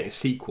definitely getting a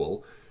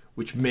sequel,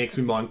 which makes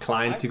me more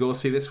inclined to go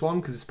see this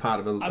one because it's part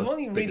of I've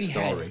only bigger really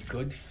story. heard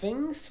good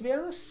things, to be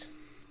honest.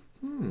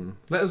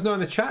 Let us know in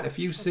the chat if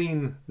you've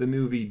seen the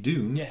movie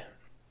Dune. Yeah.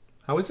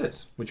 How is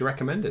it? Would you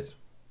recommend it?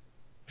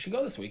 We should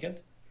go this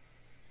weekend.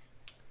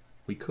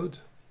 We could,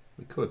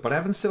 but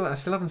I still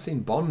haven't seen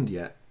Bond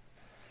yet.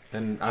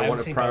 And I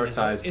want to prioritise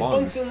Bond. Is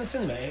Bond still in the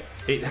cinema?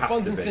 It has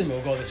Bond's to in be. the cinema,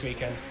 we'll go this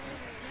weekend.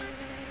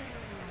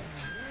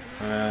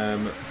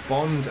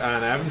 Bond,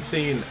 and I haven't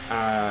seen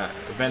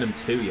Venom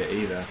 2 yet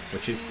either,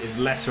 which is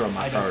lesser on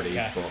my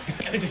priorities. But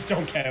I just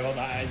don't care about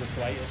that in the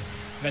slightest.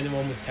 Venom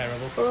 1 was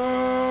terrible.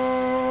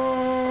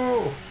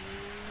 Oh!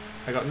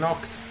 I got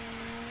knocked.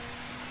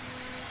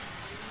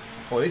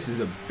 Oh, this is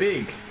a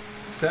big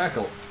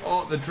circle.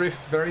 Oh, the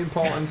drift, very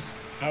important.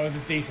 That was a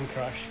decent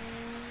crash.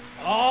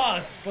 Oh,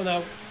 it spun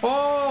out.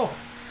 Oh!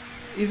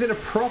 He's in a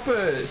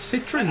proper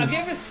Citroen. Have you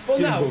ever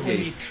spun out buggy.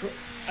 when you?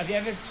 Have you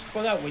ever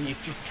spun out when you're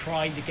just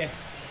trying to get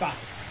back?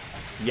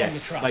 Yes, on the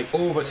track? like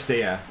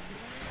oversteer,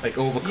 like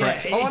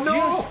overcorrect. Yeah, Oh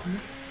no!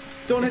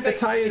 Don't hit the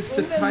tyres. It's The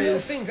one of them little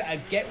tyres. things that I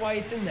get why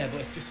it's in there,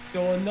 but it's just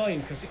so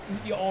annoying because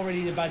you're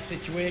already in a bad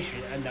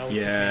situation, and now it's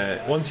just Yeah, making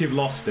it worse. once you've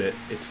lost it,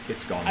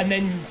 it's gone. And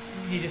then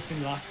you just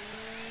didn't last.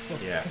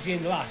 Yeah. Because you're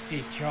in last,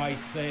 you tried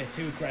to play it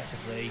too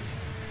aggressively.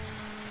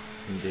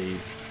 Indeed.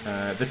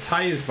 The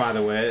tyres, by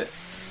the way,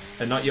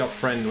 are not your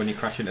friend when you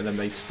crash into them.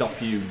 They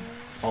stop you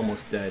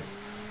almost dead.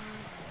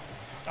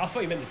 I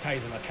thought you meant the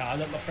tyres in my car,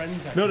 not my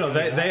friends. No,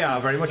 they are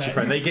very much your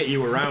friend. They get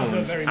you around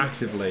Very much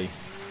actively.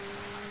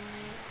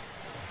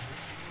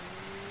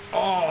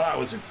 Oh, that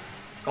was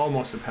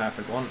almost a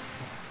perfect one.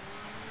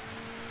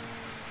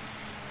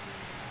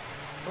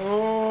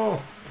 Oh,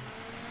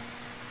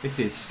 this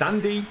is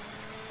Sandy.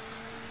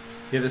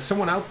 Yeah, there's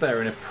someone out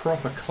there in a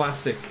proper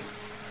classic.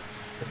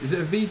 Is it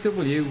a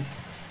VW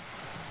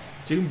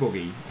Dune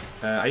buggy?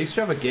 I used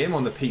to have a game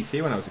on the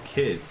PC when I was a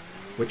kid,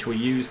 which we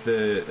used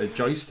a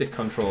joystick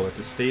controller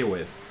to steer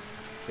with.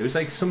 It was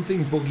like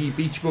something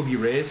beach buggy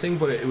racing,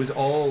 but it was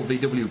all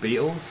VW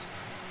Beetles.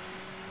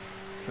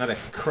 It had a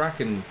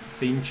cracking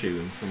theme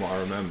tune from what I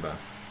remember.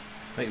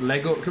 Like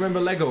Lego, can you remember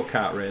Lego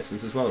kart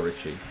races as well,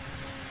 Richie?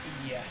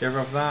 Yes. Did you ever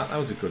have that? That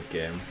was a good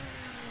game.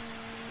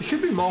 There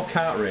should be more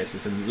kart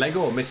races, and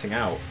Lego are missing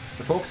out.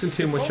 They're focusing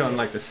too much on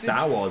like the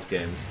Star Wars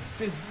games.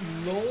 There's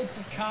loads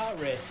of kart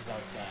races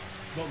out there,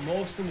 but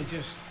most of them are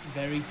just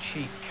very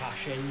cheap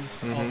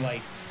cash-ins of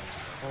like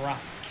crap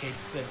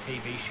kids and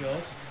TV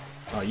shows.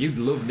 Oh, you'd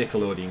love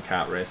Nickelodeon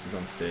kart races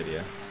on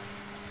Stadia.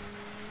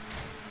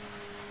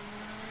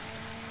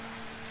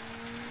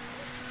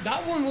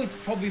 That one would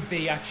probably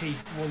be actually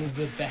one of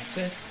the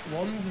better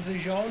ones of the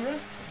genre.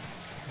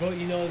 But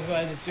you know as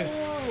well, it's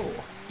just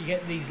you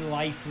get these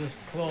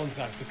lifeless clones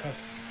out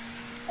because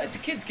it's a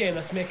kids game.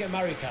 Let's make it a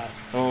Mario Kart.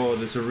 Oh,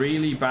 there's a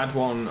really bad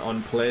one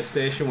on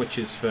PlayStation, which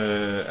is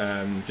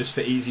for just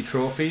for easy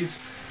trophies.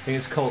 I think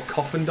it's called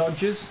Coffin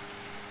Dodgers,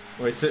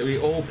 where it's literally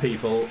old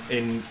people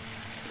in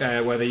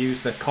where they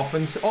use their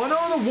coffins. Oh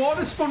no, the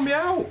water spun me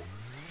out!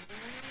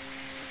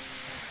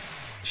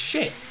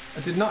 Shit, I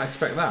did not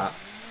expect that.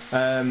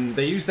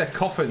 They use their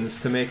coffins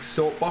to make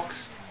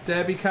soapbox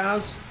derby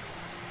cars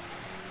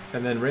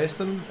and then race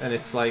them, and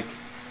it's like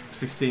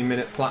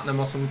 15-minute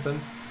platinum or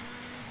something.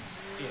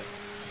 Yeah.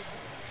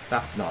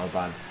 That's not a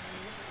bad.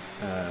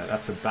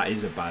 That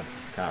is a bad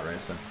kart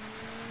racer.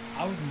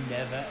 I was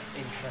never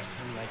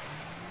interested in like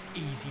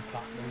easy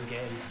platinum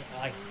games.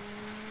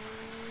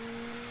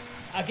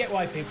 I get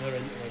why people are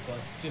into it, but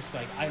it's just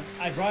like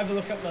I'd rather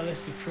look at my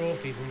list of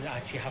trophies and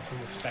actually have some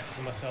respect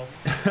for myself.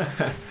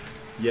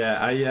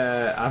 Yeah, I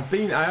have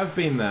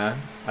been there.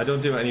 I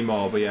don't do it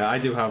anymore, but yeah, I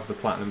do have the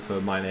platinum for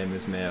My Name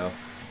Is Mayo.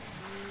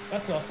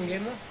 That's an awesome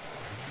game though.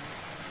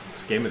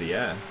 It's game of the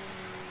year.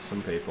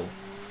 Some people.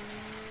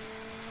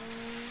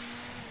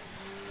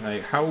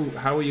 Like,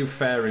 how are you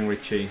faring,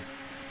 Richie?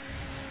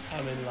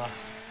 I'm in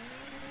last.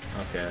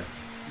 Okay.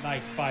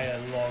 Like by a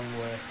long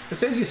way. It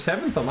says you're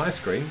 7th on my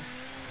screen.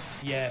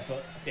 Yeah,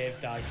 but Dave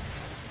died.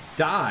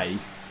 Died?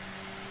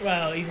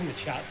 Well, he's in the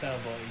chat though,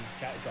 but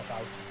he can't drop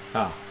out.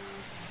 Ah.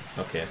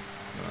 Okay.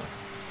 Well,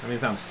 that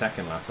means I'm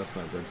second last. That's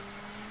not good.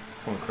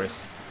 Come on,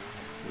 Chris.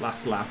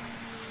 Last lap.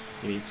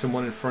 You need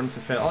someone in front to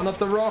fail. Oh, not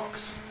the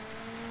rocks!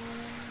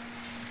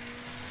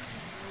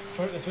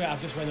 Put it this way,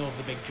 I've just went over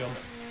the big jump.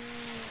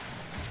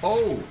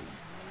 Oh!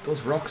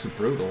 Those rocks are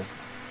brutal.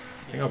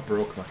 I think I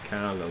broke my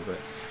car a little bit.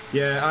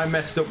 Yeah, I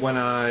messed up when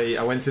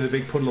I went through the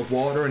big puddle of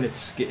water and it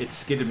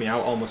skidded me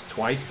out almost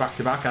twice back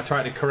to back. I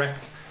tried to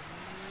correct,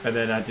 and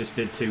then I just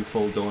did 2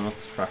 full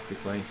donuts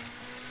practically.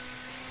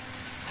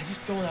 I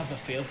just don't have the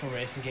feel for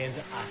racing games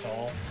at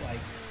all. Like,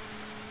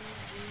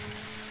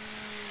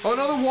 oh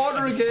no, the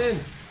water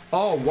again!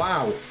 Oh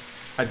wow!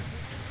 I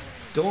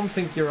don't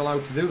think you're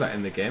allowed to do that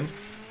in the game.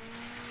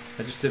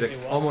 I just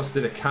almost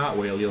did a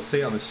cartwheel. You'll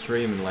see it on the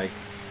stream in like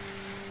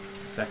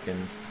a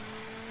second.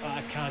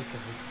 I can't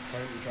because I'm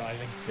currently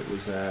driving. It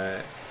was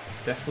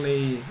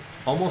Definitely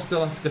almost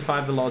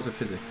defied the laws of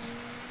physics.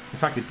 In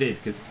fact, it did,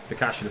 because the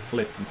car should have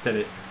flipped.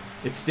 Instead,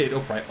 it stayed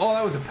upright. Oh,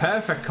 that was a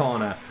perfect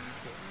corner.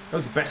 That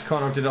was the best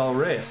corner I did all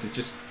race. It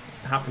just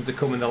happened to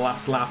come in the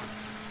last lap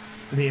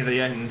near the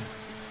end.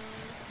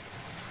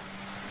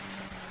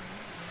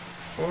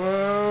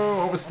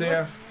 Whoa,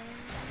 oversteer.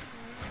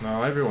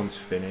 No, everyone's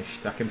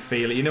finished. I can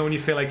feel it. You know when you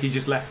feel like you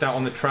just left out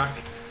on the track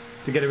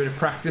to get a bit of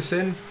practice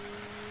in?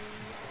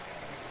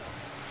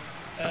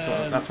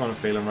 That's what I'm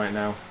feeling right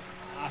now.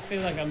 I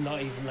feel like I'm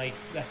not even like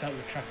left out on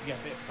the track to get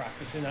a bit of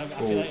practice in. I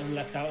feel like I'm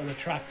left out on the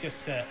track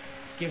just to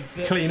give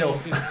the clean up.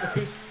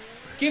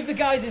 Give the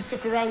guys who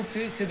stuck around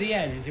to the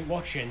end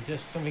watching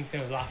just something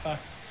to laugh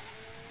at.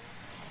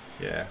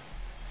 Yeah.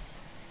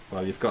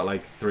 Well, you've got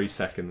like 3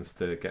 seconds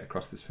to get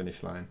across this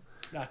finish line.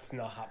 That's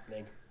not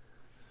happening.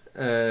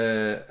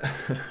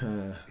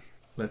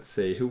 Let's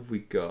see, who have we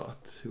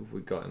got? Who have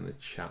we got in the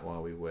chat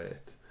while we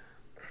wait?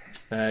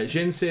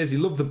 Jin says he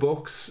loved the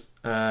books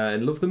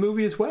and loved the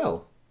movie as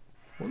well.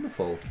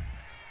 Wonderful.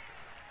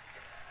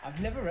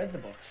 I've never read the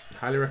books.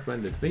 Highly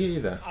recommended. Me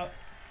either.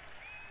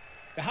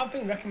 They have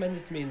been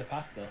recommended to me in the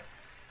past though.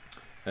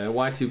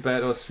 Y2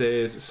 Beto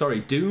says, sorry,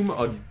 Doom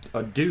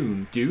or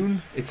Dune?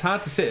 Dune? It's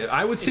hard to say.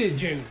 I would say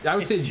June. I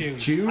would say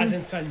June. As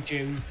in San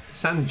June.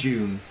 San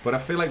June. But I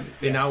feel like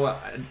in our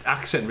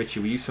accent, Richie,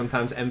 we use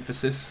sometimes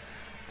emphasis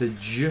the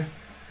J.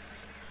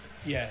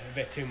 Yeah, a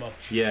bit too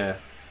much. Yeah.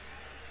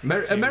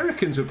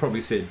 Americans would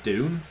probably say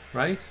Dune,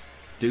 right?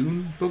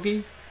 Dune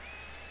buggy?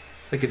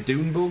 Like a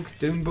Dune bug?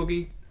 Dune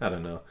buggy? I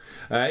don't know.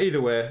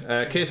 Either way,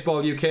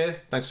 Caseball UK,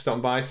 thanks for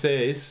stopping by,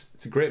 says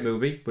it's a great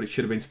movie, but it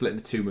should have been split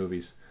into 2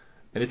 movies.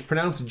 And it's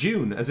pronounced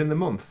June, as in the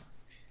month.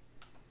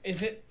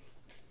 Is it?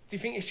 Do you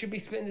think it should be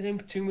split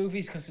into 2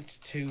 movies because it's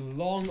too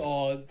long,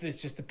 or there's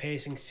just the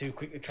pacing's too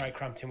quick to try to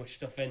cram too much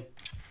stuff in?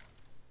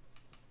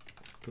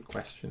 Good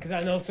question. Because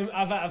I know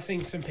I've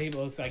seen some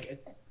people. It's like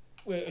it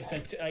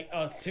said like,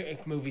 oh, it's 2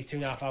 movies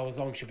 2.5 hours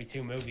long, should be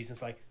 2 movies. And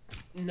it's like,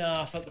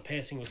 no, I felt the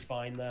pacing was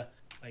fine there.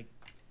 Like,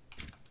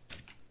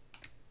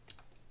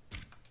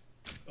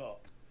 but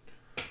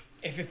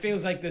if it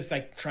feels like there's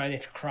like trying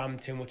to cram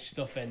too much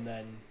stuff in,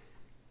 then.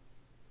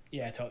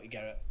 Yeah, I totally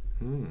get it.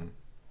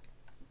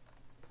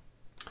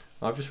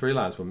 I've just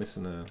realised we're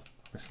missing a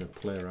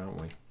player, aren't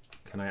we?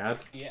 Can I add?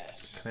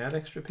 Yes. Can I add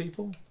extra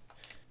people?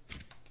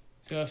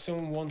 So if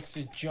someone wants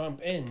to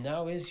jump in,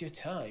 now is your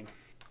time.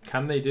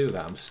 Can they do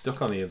that? I'm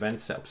stuck on the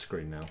event setup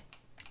screen now.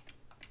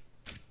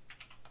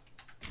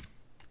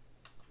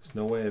 There's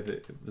no way of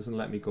it. It doesn't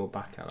let me go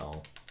back at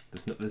all.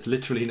 There's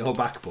literally no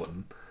back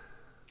button.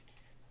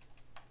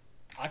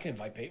 I can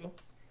invite people,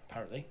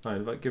 apparently.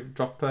 Right,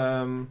 drop.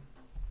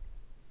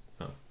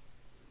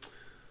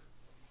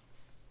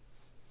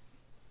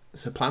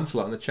 So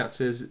Plancelot in the chat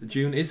says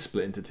June is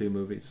split into 2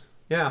 movies.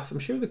 Yeah, I'm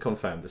sure they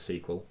confirmed the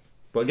sequel.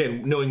 But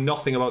again, knowing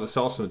nothing about the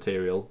source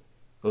material,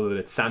 other than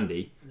it's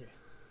Sandy,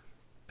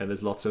 and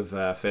there's lots of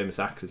famous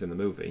actors in the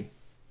movie,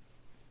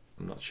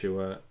 I'm not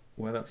sure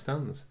where that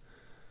stands.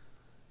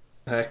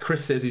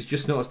 Chris says he's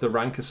just noticed the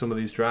rank of some of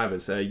these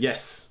drivers.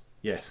 Yes,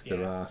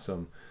 there are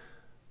some.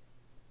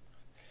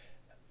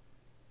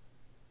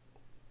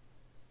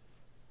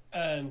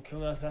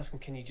 Codemasters asking,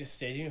 can you just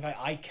stay? If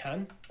I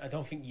can. I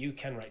don't think you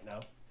can right now.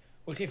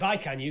 Well, if I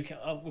can, you can.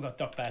 Oh, we've got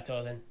Doc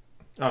Berto then.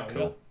 Oh,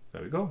 cool.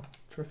 There we go.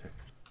 Terrific.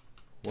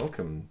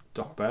 Welcome,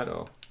 Doc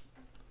Berto,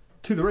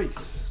 to the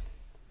race.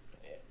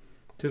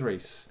 To the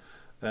race.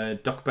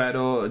 Doc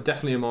Berto,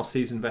 definitely a more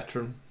seasoned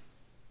veteran,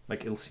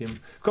 like Ilsium.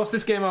 Of course,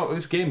 this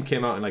game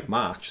came out in like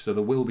March, so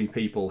there will be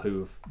people who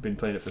have been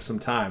playing it for some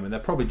time, and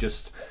they're probably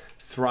just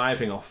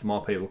thriving off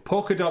more people.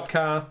 Polka Dot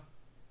Car.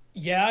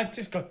 Yeah, I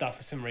just got that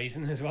for some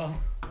reason as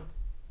well.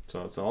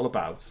 So it's all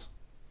about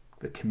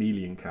the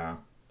chameleon car.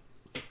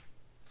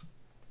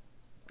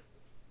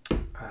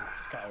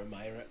 Just gotta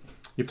admire it.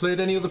 You played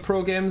any other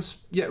pro games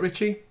yet,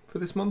 Richie, for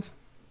this month?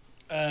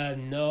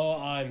 No,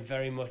 I'm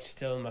very much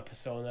still in my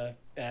Persona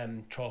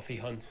trophy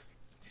hunt.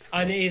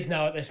 And it is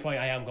now at this point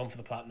I am going for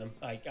the platinum.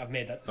 I've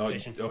made that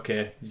decision. Oh,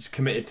 okay, you just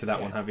committed to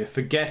that one, have you?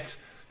 Forget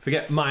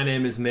My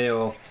Name is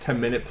Mayo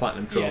 10-minute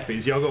platinum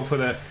trophies. You're going for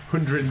the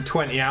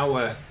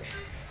 120-hour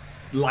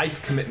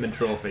life commitment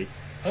trophy.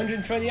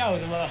 120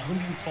 hours, I'm at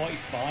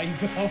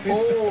 145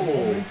 hours.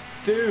 Oh,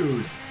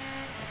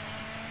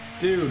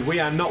 dude, we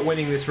are not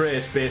winning this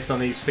race based on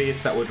these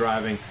Fiats that we're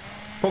driving.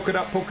 Polka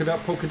dot, polka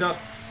dot, polka dot.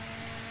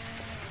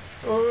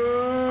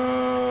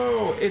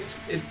 Oh, it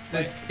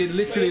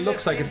literally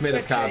looks like it's made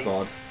of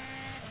cardboard.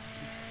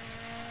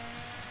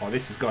 Oh,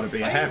 this has got to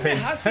be a hairpin.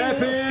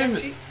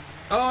 Hairpin!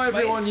 Oh,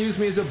 everyone use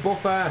me as a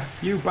buffer,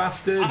 you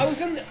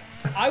bastards.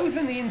 I was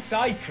on the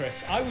inside,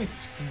 Chris. I was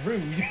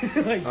screwed.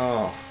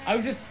 I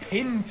was just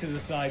pinned to the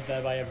side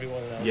there by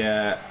everyone else.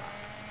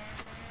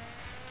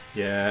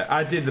 Yeah,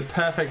 I did the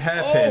perfect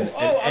hairpin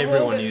and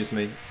everyone used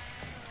me.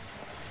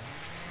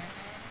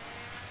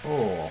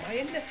 Oh. My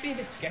internet's being a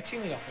bit sketchy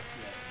in the office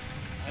today.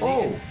 I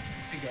need to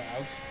figure it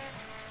out.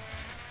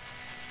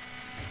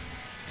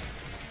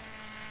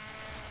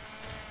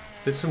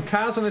 There's some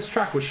cars on this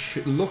track which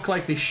look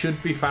like they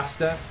should be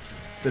faster,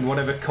 than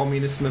whatever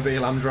communist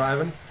mobile I'm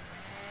driving.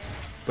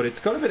 But it's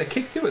got a bit of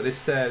kick to it,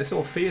 this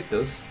old Fiat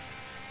does.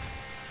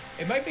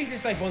 It might be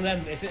just like one of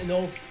them. Is it an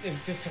old? It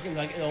was just something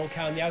like an old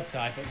car on the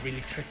outside, but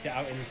really tricked it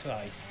out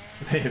inside.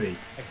 Maybe.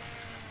 Like,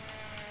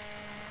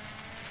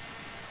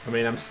 I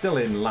mean, I'm still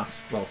in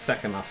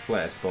second last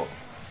place, but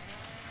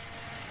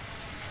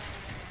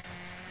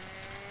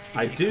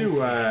I do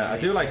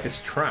like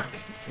this track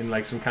in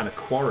like some kind of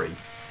quarry.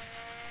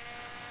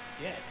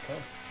 Yeah, it's cool.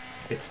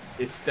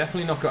 It's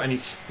definitely not got any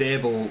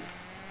stable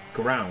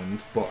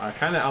ground, but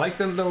I like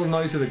the little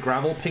noise of the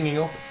gravel pinging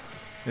up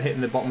and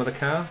hitting the bottom of the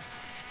car.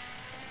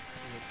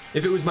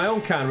 If it was my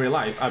own car in real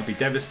life, I'd be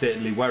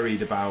devastatedly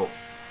worried about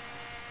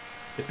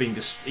it being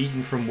just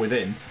eaten from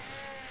within.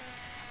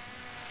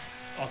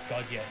 Oh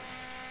god, yeah.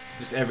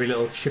 Just every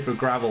little chip of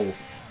gravel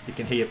you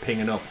can hear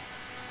pinging up.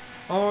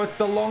 Oh, it's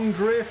the long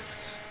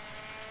drift.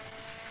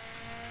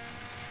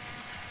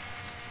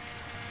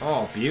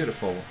 Oh,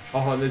 beautiful.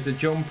 Oh, there's a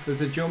jump.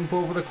 There's a jump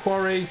over the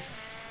quarry.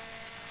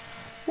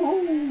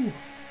 Woohoo!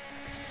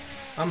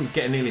 I'm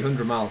getting nearly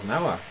 100 miles an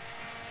hour.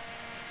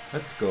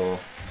 Let's go.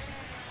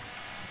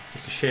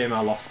 It's a shame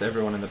I lost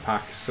everyone in the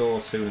pack so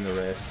soon in the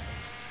race.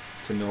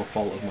 To no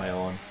fault of my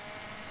own.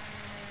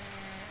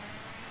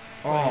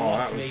 Oh,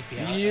 that was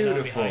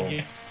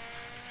beautiful.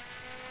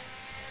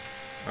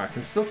 I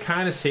can still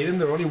kind of see them.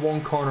 They're only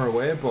one corner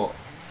away, but...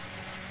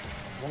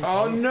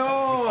 Oh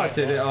no! I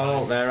did it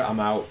all. There, I'm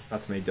out.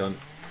 That's me done.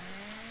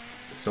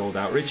 Sold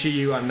out. Richie,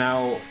 you are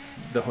now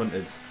the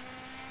hunted.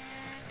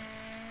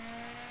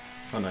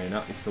 Oh no, you're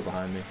not. You're still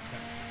behind me.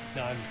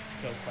 No, I'm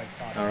still quite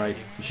far. Alright.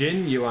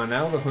 Jin, you are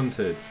now the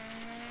hunted.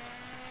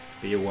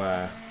 Be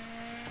aware.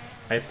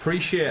 I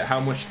appreciate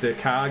how much the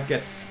car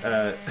gets,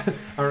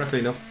 ironically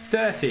enough,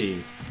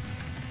 dirty.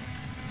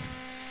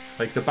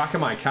 Like, the back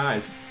of my car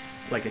is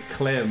like a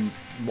clear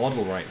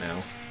model right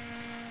now.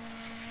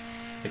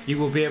 Like, you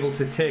will be able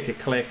to take a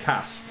clear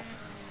cast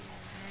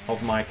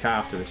of my car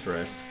after this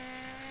race.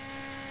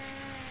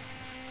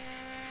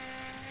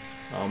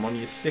 Oh, I'm on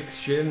your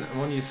 6, Jin. I'm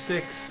on your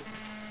 6.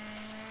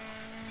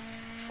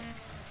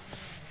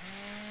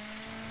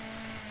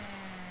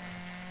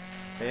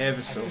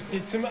 Ever so.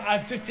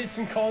 I've just did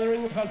some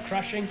cornering without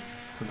crashing.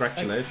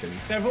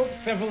 Congratulations. Like,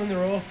 several in a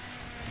row.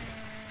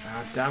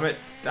 Ah, damn it.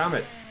 Damn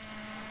it.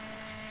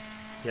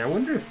 Yeah, I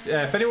wonder if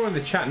anyone in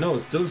the chat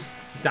knows, does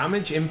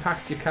damage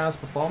impact your car's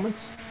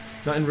performance?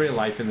 Not in real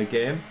life, in the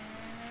game.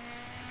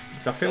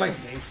 Because I feel like...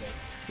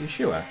 You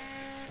sure? Yeah.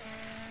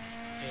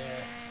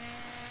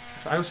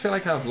 I always feel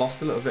like I've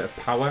lost a little bit of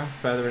power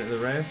further into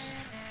the race.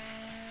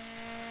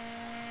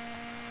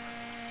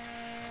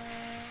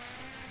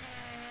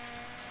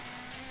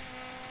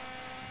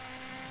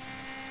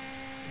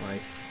 My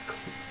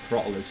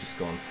throttle has just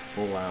gone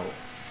full out.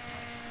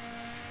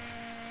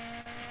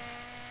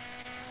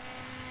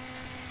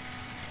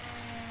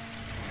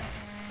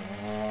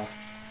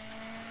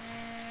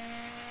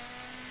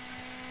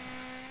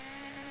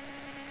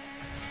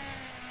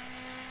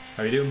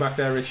 How are you doing back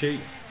there, Richie?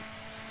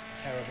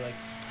 Terribly.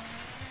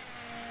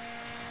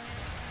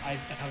 I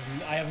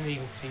haven't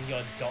even seen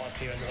your dot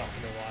appear in the map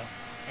in a while.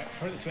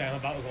 Put it this way, I'm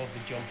about to go over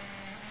the jump.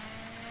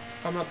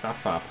 I'm not that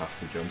far past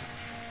the jump.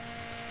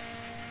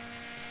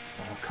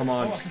 Oh, come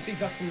on. Oh, I can see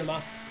dots in the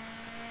map.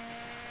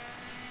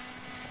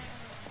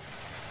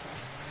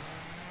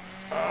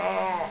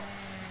 Oh!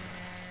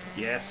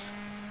 Yes.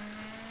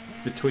 It's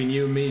between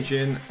you and me,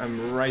 Jin.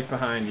 I'm right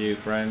behind you,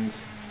 friends.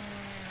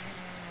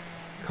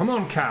 Come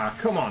on, car.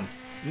 Come on.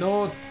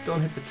 No,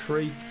 don't hit the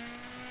tree.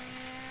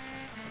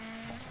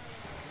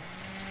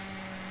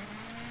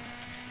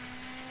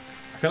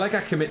 I feel like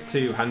I commit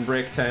to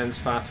handbrake turns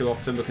far too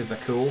often because they're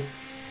cool.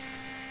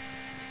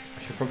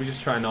 I should probably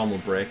just try normal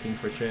braking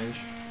for a change.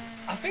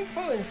 I think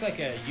probably it's like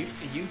a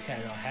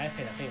U-turn or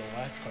hairpin. I think it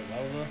works quite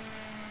well though.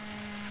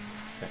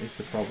 That is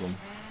the problem.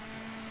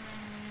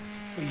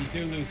 Well, you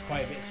do lose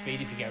quite a bit of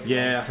speed if you get it right.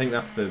 Yeah, I think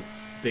that's the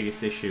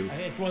biggest issue. I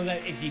think it's one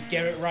that if you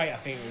get it right, I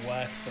think it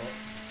works, but...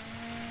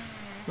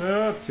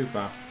 Too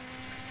far.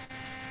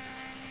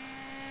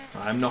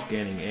 I'm not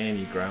gaining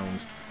any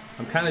ground.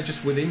 I'm kind of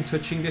just within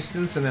touching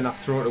distance and then I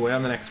throw it away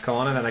on the next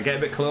corner, then I get a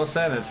bit closer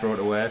and then throw it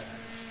away.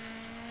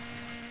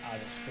 I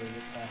just screwed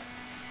it there.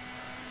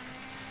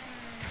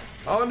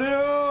 Oh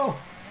no!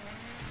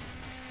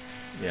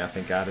 Yeah, I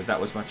think I did.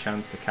 That was my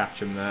chance to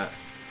catch him there.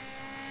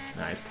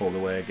 Nah, he's pulled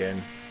away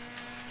again.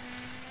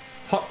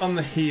 Hot on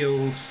the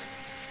heels.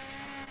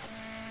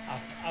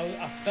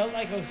 I felt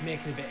like I was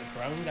making a bit of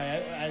ground. I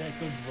had a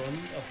good run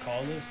of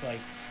corners,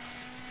 like,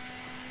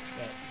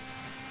 but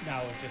now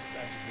I just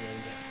ruined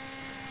it.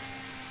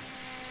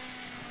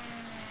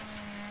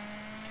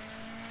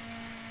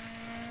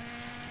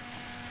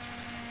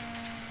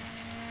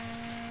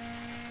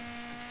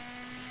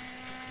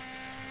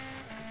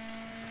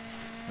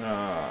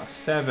 Ah,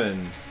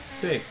 7,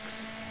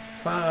 6,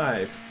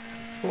 5,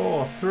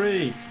 4,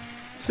 3,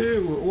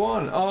 2,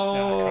 1. Oh,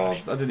 No,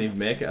 I didn't even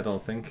make it, I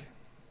don't think.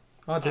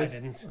 Oh, I did. I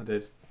didn't. I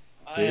did.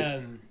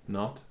 Did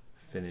not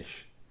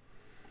finish.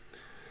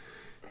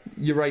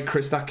 You're right,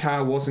 Chris. That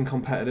car wasn't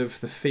competitive.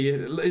 The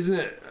Fiat, isn't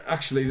it?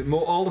 Actually,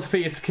 all the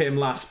Fiats came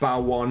last,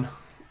 bar one.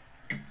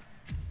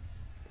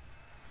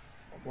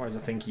 Whereas I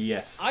think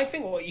yes. I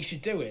think what you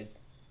should do is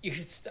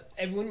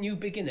everyone new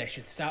beginner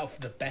should start off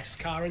with the best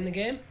car in the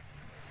game.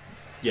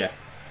 Yeah.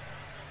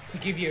 To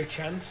give you a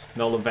chance.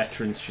 And all the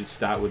veterans should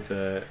start with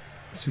the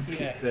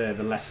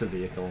the lesser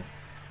vehicle.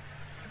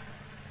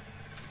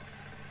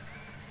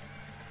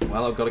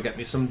 Well, I've got to get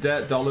me some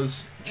dirt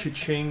dollars.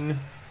 Cha-ching.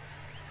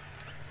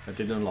 I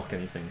didn't unlock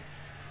anything.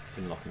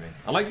 Didn't unlock anything.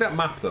 I like that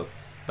map though.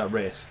 That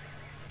race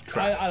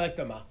track. I like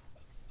the map.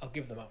 I'll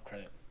give the map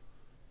credit.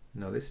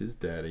 No, this is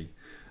dirty.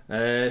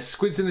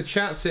 Squids in the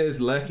chat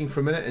says lurking for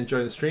a minute,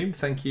 enjoying the stream.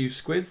 Thank you,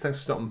 Squids. Thanks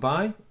for stopping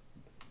by.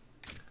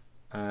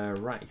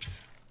 Right.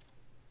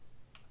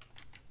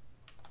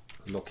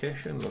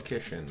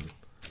 Location.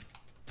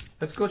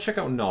 Let's go check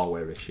out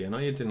Norway, Richie. I know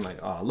you didn't like.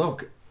 Oh,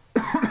 look.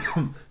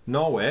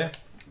 Norway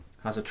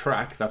has a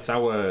track. That's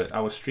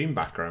our stream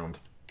background.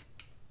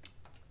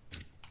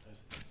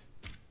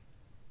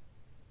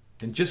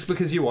 And just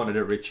because you wanted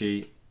it,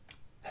 Richie,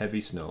 heavy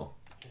snow.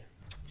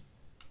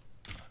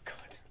 Oh God.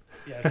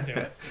 Yeah, let's do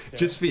it.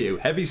 Just for you,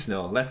 heavy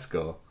snow. Let's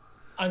go.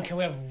 And can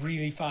we have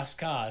really fast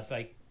cars,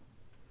 like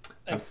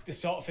the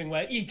sort of thing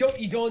where you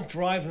don't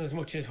drive them as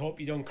much as hope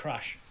you don't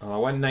crash. Oh, I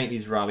went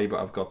 90s rally, but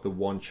I've got the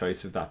one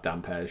choice of that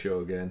damn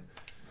Peugeot again.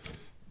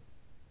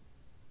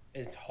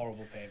 It's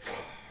horrible paintwork.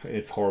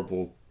 It's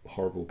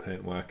horrible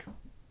paintwork.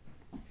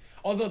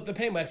 Although the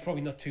paintwork's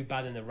probably not too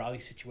bad in a rally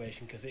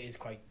situation because it is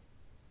quite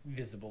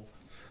visible.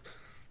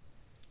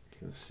 You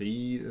can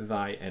see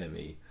thy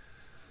enemy.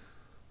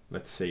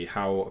 Let's see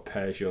how a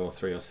Peugeot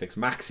 306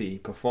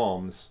 Maxi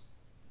performs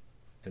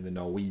in the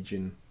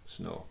Norwegian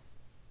snow.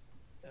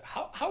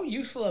 How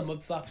useful are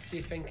mud flaps, do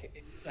you think?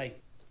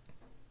 Like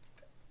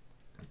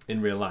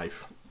in real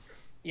life?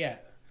 Yeah.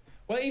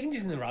 Well, even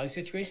just in the rally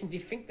situation, do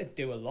you think they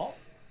do a lot?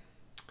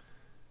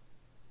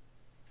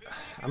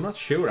 I'm not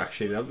sure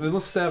actually. They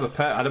must serve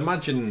a I'd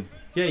imagine.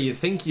 Yeah, you'd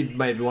think you'd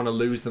maybe want to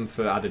lose them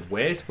for added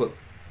weight, but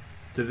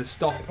do they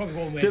stop?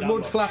 Do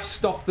mud flaps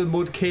stop the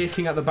mud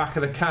caking at the back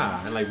of the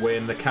car and like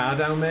weighing the car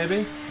down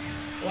maybe?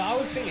 Well, I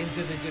was thinking,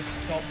 do they just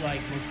stop like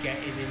mud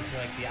getting into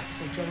like the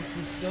axle joints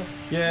and stuff?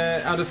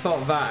 Yeah, I'd have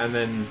thought that, and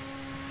then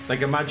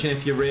like imagine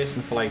if you're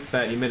racing for like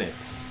 30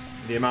 minutes,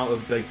 the amount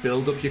of like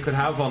build up you could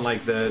have on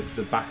like the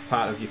back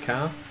part of your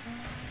car.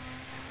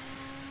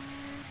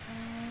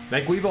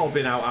 Like we've all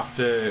been out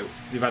after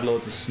you've had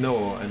loads of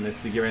snow, and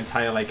it's your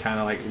entire like kind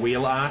of like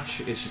wheel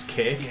arch is just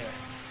caked. Yeah.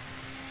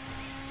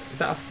 Is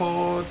that a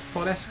Ford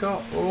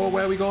Escort? Oh,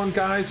 where are we going,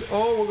 guys?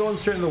 Oh, we're going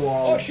straight in the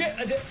wall. Oh shit!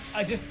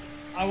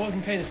 I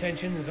wasn't paying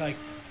attention. There's like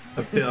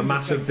a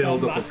massive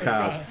build up of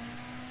cars, car.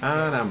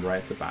 And I'm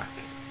right at the back.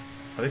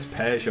 Oh, this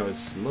Peugeot is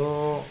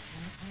slow.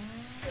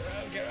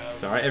 Get around.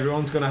 It's alright.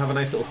 Everyone's gonna have a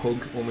nice little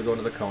hug when we go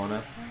into the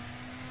corner.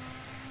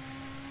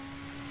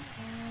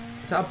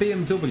 Is that a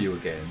BMW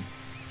again?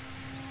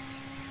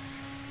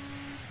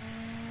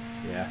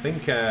 Yeah, I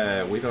think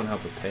we don't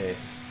have the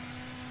pace.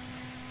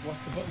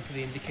 What's the button for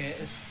the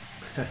indicators?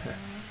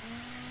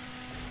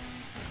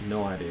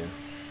 No idea.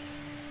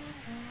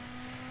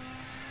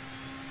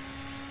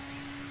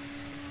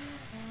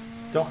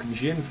 Doc and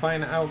Jin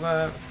out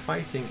there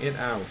fighting it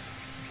out.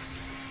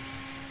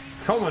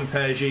 Come on,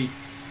 Pergy.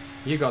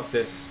 You got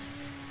this.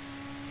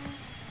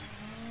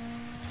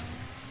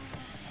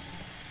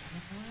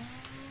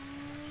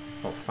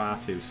 Oh, far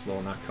too slow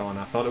in that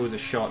corner. I thought it was a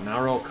short,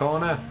 narrow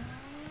corner.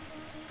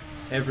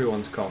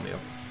 Everyone's caught me up.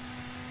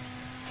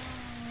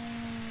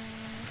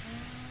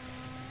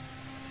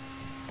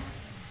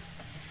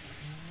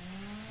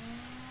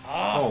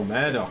 Oh,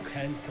 Murdoch.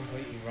 10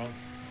 completely wrong.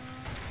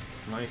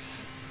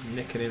 Nice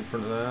nicking in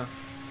front of there.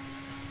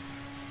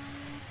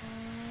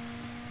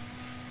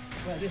 I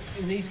swear,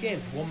 in these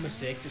games, one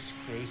mistake just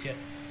screws you.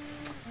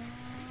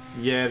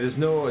 Yeah, there's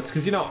no. It's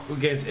because you're not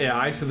against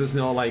AI, so there's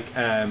no like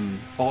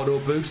auto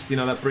boost. You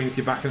know that brings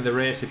you back into the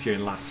race if you're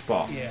in last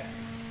spot. Yeah.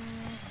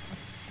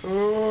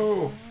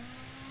 Oh.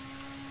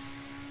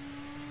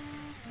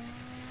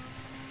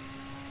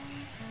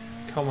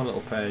 Come on,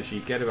 little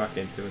Pergy, get it back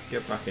into it.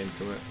 Get back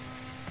into it.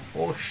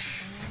 Oh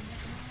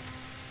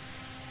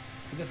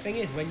The thing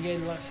is, when you're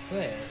in last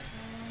place,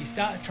 you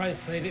start trying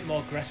to play a bit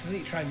more aggressively,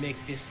 you try and make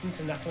distance,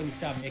 and that's when you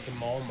start making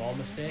more and more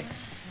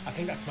mistakes. I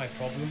think that's my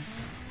problem.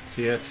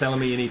 So you're telling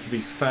me you need to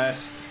be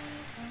first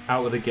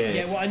out of the gate?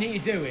 Yeah, what I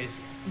need to do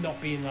is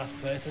not be in last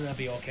place, and I'll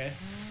be okay.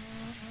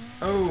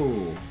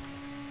 Oh.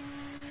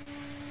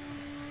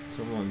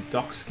 Someone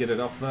Doc skidded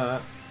off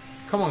there.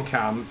 Come on,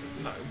 Cam.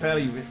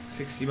 Barely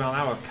 60 mile an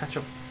hour. Catch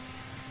up.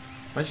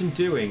 Imagine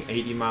doing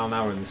 80 mile an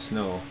hour in the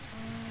snow.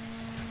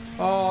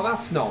 Oh,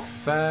 that's not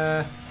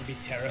fair. That'd be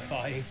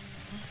terrifying.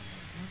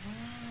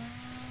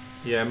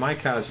 Yeah, my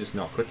car's just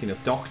not quick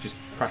enough. Doc just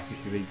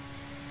practically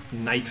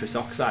nitrous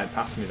oxide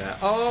past me there.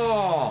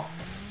 Oh!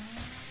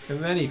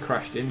 And then he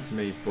crashed into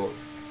me, but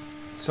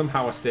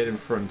somehow I stayed in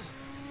front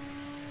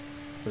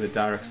with a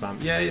direct slam.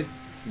 Yeah,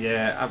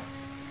 I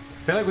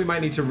feel like we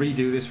might need to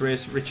redo this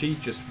race, Richie,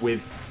 just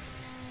with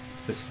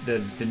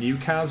the new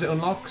cars it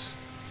unlocks.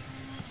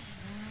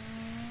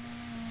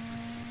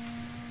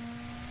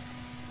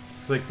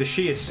 It's like the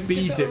sheer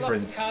speed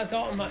difference. The cars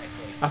automatically.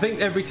 I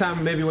think every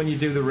time, maybe when you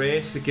do the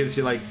race, it gives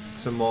you like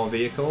some more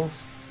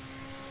vehicles.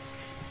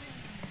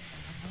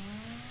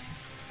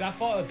 So I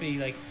thought it'd be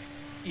like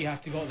you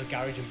have to go to the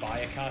garage and buy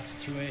a car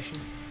situation.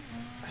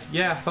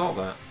 Yeah, I thought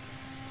that.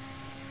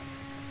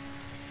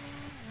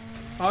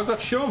 Oh, I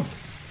got shoved.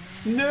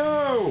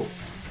 No.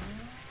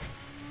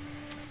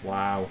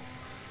 Wow.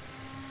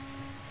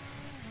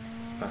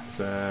 That's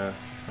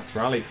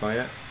rally for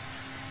you.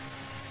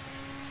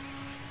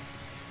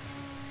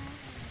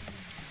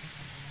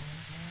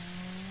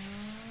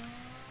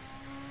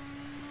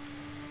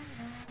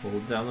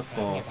 Hold down the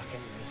fort.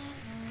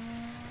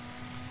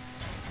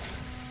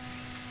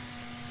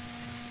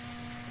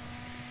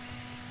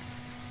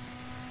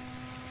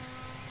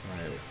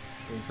 Right,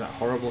 who's that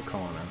horrible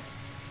corner?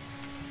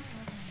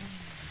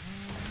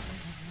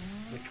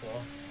 Which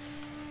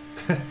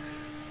one?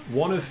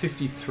 1 of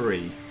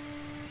 53.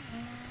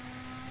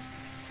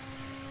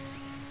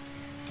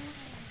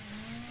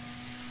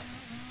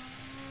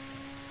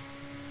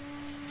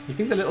 You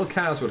think the little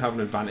cars would have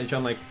an advantage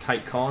on like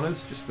tight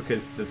corners just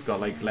because they've got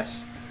like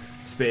less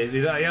space?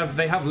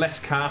 They have less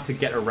car to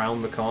get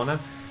around the corner.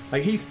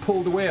 Like he's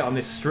pulled away on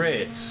this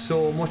straight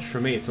so much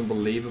for me, it's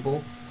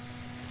unbelievable.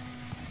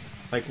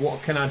 Like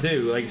what can I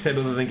do? Like I said,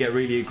 other than get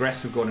really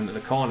aggressive going into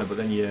the corner, but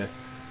then you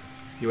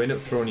end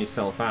up throwing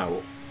yourself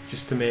out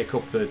just to make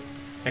up the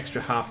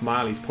extra half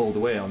mile he's pulled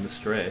away on the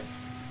straight.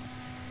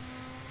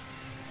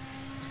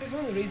 This is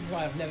one of the reasons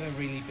why I've never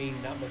really been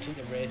that much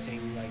into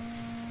racing, like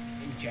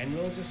in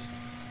general. Just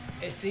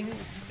it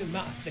seems to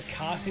matter. The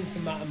car seems to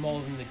matter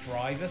more than the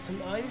driver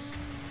sometimes.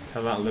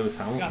 Tell that Lewis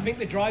Hamilton. I think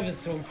the driver's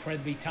so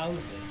incredibly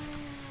talented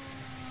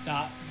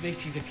that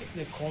literally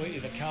the quality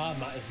of the car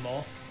matters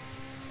more,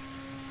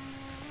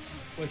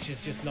 which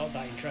is just not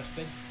that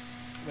interesting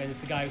when it's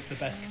the guy with the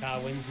best car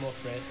wins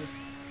most races.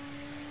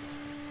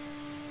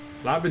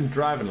 Well, I've been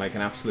driving like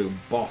an absolute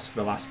boss for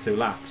the last 2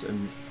 laps,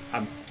 and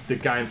the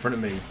guy in front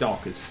of me,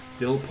 Doc, is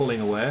still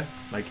pulling away.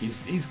 Like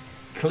he's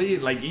clear,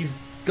 like he's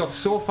got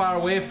so far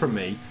away from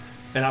me,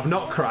 and I've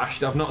not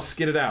crashed, I've not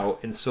skidded out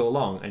in so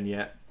long, and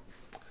yet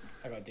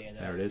I got DNF.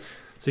 There it is.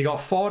 So you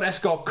got Ford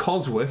Escort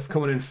Cosworth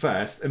coming in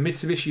first, a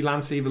Mitsubishi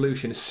Lancer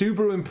Evolution,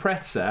 Subaru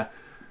Impreza,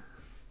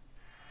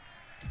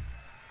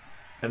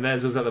 and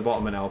there's us at the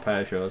bottom in our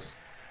pair shows.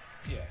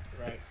 Yeah,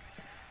 right.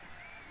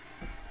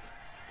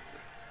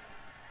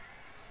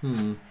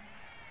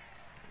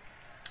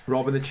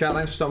 Rob in the chat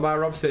line, stop by.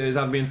 Rob says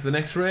admin for the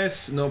next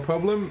race, no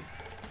problem.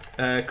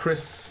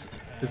 Chris,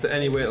 is there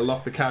any way to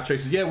lock the car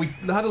choices? Yeah, we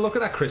had a look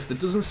at that, Chris. There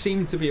doesn't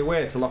seem to be a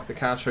way to lock the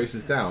car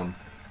choices down.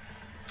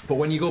 But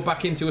when you go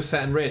back into a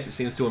certain race, it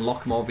seems to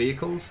unlock more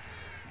vehicles.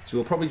 So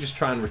we'll probably just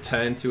try and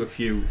return to a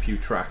few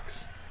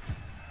tracks.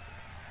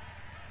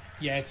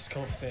 Yeah, it's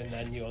comforting and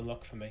then you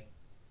unlock for me.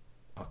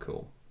 Oh,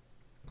 cool.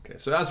 Okay,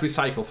 so as we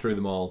cycle through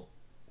them all,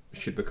 it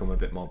should become a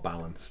bit more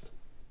balanced.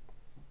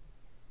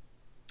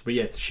 But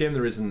yeah, it's a shame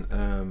there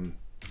isn't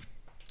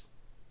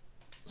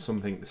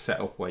something set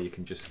up where you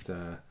can just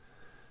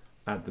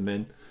add them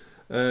in.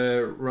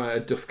 Right, a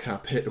Duff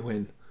Cap, hit to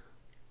win.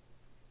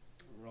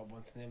 Rob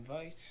wants an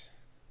invite.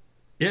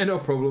 Yeah, no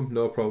problem,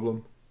 no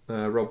problem.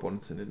 Rob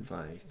wants an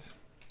invite.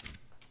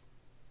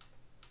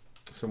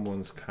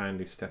 Someone's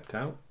kindly stepped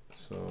out,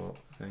 so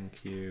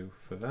thank you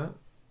for that.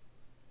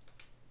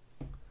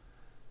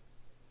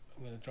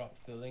 I'm going to drop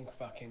the link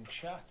back in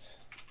chat.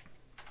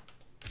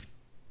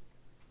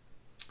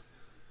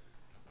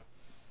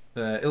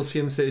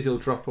 Ilsium says he'll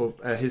drop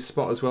up his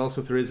spot as well,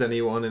 so if there is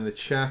anyone in the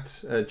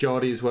chat.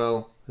 Geordie as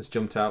well has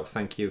jumped out,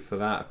 thank you for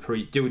that.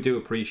 Do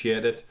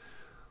appreciate it.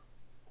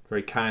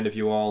 Very kind of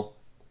you all.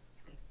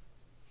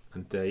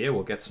 And yeah,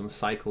 we'll get some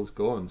cycles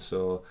going.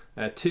 So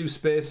 2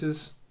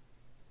 spaces.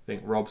 I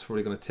think Rob's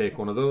probably going to take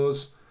one of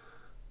those.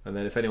 And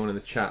then if anyone in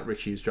the chat,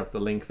 Richie's dropped the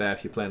link there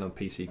if you're playing on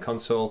PC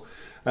console.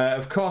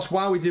 Of course,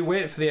 while we do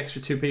wait for the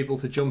extra 2 people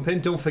to jump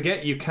in, don't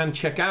forget you can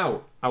check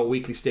out our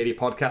weekly Stadia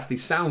podcast, the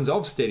Sounds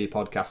of Stadia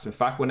podcast. In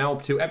fact, we're now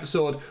up to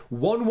episode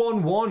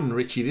 111,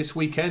 Richie. This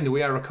weekend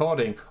we are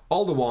recording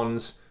All the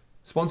Ones,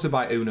 sponsored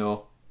by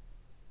Uno.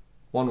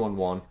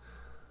 111.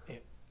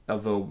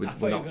 Although we're I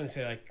thought you not were going to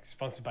say like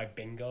sponsored by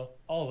Bingo.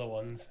 All the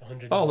ones,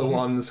 101. All the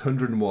Ones,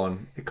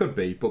 101. It could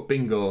be, but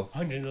Bingo.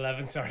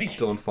 111, sorry.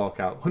 Don't fork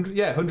out. 100,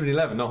 yeah,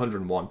 111, not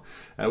 101.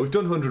 We've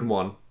done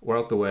 101. We're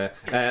out the way.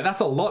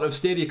 That's a lot of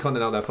Stadia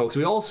content out there, folks.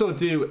 We also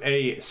do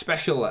a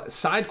special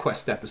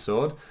SideQuest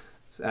episode,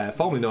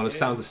 formerly known as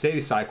Sounds of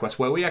Stadia SideQuest,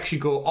 where we actually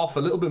go off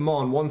a little bit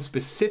more on one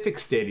specific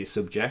Stadia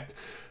subject.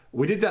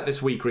 We did that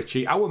this week,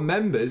 Richie. Our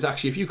members,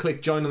 actually, if you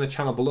click join on the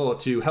channel below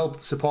to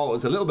help support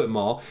us a little bit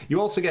more,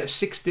 you also get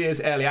 6 days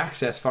early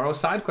access for our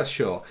SideQuest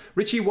show.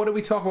 Richie, what did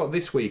we talk about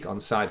this week on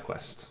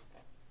SideQuest?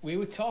 We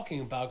were talking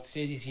about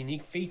Stadia's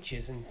unique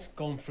features and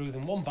going through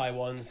them one by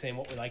one, saying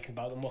what we like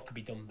about them, what could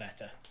be done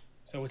better.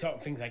 So we're talking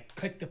things like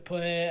click to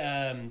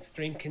play,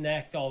 stream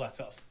connect, all that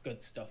sort of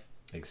good stuff.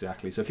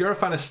 Exactly. So if you're a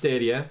fan of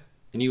Stadia,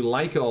 and you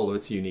like all of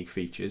its unique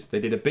features, they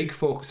did a big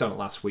focus on it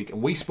last week,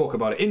 and we spoke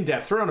about it in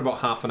depth around about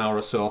half an hour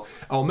or so.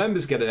 Our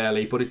members get it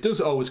early, but it does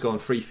always go on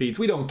free feeds.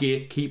 We don't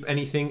gatekeep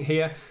anything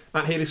here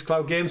at Helix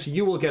Cloud Games.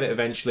 You will get it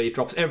eventually. It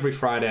drops every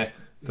Friday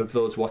for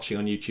those watching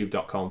on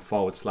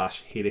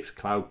youtube.com/Helix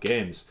Cloud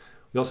Games.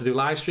 We also do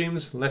live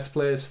streams, let's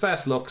plays,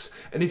 first looks,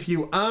 and if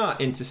you are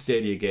into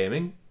Stadia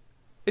gaming,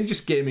 and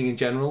just gaming in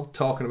general,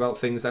 talking about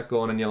things that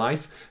go on in your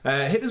life,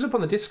 hit us up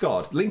on the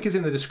Discord. Link is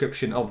in the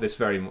description of this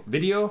very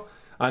video.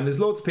 And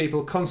there's loads of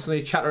people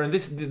constantly chattering.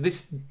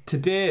 This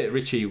today,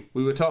 Richie,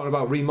 we were talking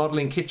about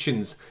remodeling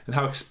kitchens and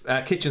how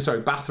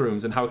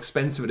bathrooms and how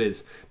expensive it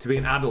is to be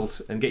an adult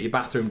and get your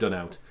bathroom done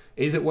out.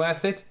 Is it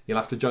worth it? You'll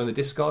have to join the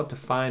Discord to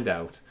find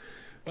out.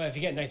 Well, if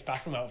you get a nice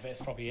bathroom out of it,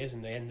 it probably is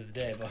in the end of the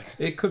day. But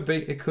it could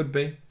be. It could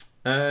be.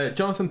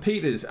 Jonathan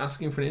Peters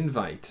asking for an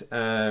invite.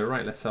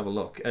 Right, let's have a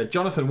look.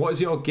 Jonathan, what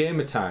is your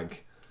gamer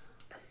tag?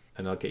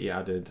 And I'll get you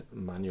added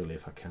manually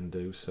if I can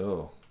do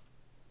so.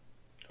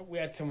 We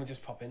had someone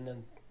just pop in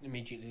and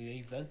immediately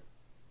leave then.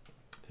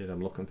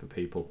 I'm looking for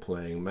people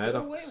playing Still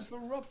Murdoch. waiting for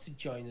Rob to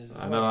join us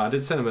as I well. know, I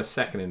did send him a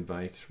second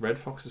invite. Red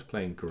Fox is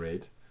playing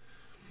Grid.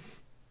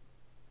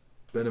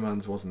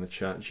 Benamans was in the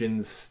chat.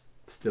 Jin's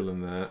still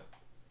in there.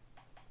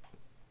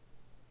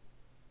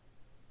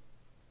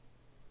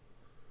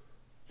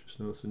 Just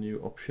noticed a new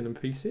option in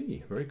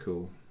PC. Very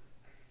cool.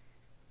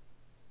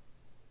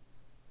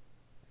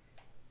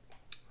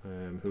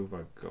 Who have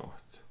I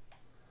got?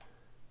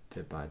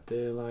 Dead by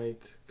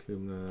Daylight,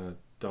 Kumna,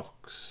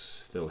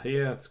 Docs still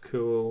here, that's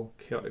cool.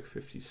 Chaotic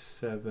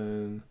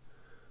 57.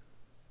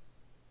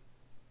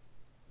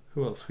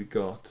 Who else we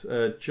got?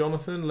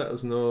 Jonathan, let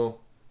us know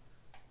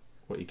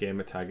what your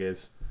gamer tag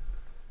is.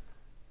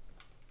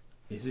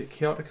 Is it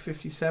Chaotic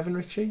 57,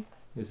 Richie?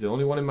 Is the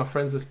only one in my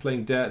friends that's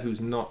playing Dirt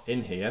who's not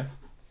in here.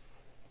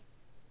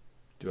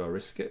 Do I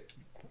risk it?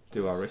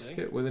 Do I risk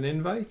it with an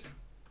invite?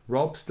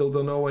 Rob, still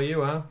don't know where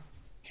you are.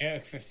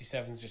 Chaotic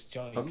 57 just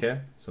joined. Okay,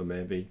 so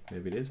maybe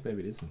it is,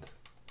 maybe it isn't.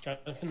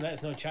 Jonathan, let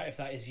us know in chat if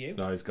that is you.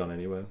 No, he's gone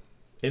anywhere.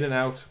 In and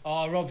out.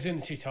 Oh, Rob's in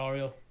the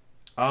tutorial.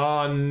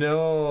 Oh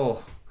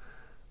no!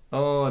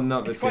 Oh,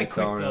 not the It's quite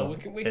tutorial.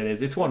 quick, though. It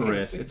is. It's one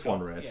race. we It's can one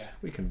talk, race. yeah.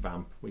 We can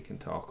vamp. We can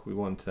talk. We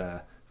want,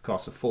 of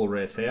course, a full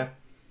race here.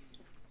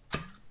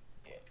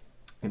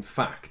 In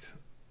fact,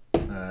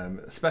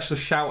 a special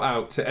shout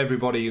out to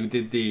everybody who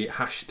did the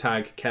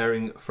hashtag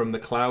Caring from the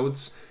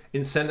Clouds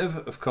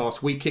incentive. Of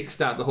course, we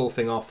kickstarted the whole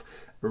thing off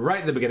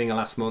right at the beginning of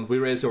last month. We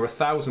raised over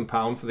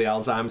 £1,000 for the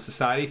Alzheimer's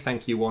Society.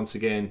 Thank you once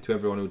again to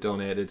everyone who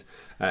donated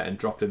and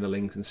dropped in the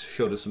links and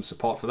showed us some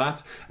support for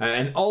that.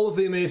 And all of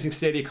the amazing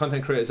Stadia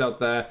content creators out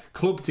there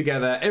clubbed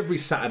together every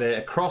Saturday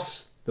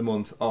across the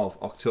month of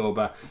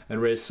October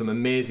and raised some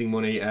amazing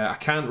money. I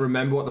can't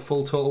remember what the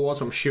full total was,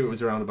 but I'm sure it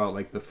was around about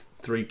like the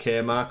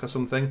 3k mark or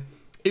something.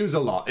 It was a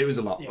lot. It was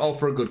a lot. Yeah. All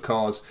for a good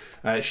cause.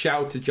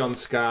 Shout out to John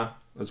Scar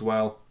as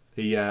well.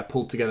 He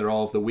pulled together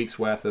all of the week's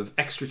worth of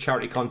extra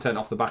charity content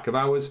off the back of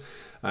ours,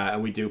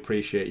 and we do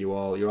appreciate you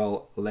all. You're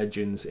all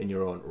legends in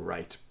your own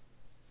right.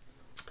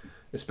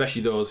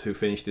 Especially those who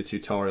finished the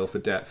tutorial for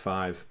Dirt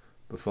 5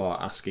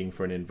 before asking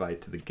for an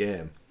invite to the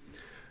game.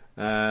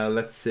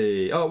 Let's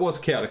see. Oh, it was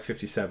Chaotic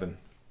 57.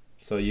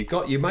 So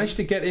you managed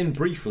to get in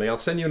briefly. I'll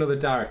send you another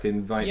direct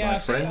invite, my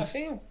friend. I've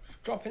seen him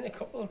drop in a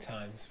couple of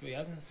times, but he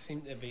hasn't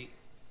seemed to be...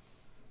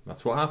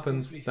 That's what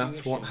happens.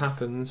 That's what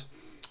happens.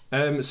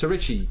 So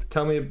Richie,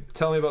 tell me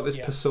about this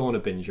Persona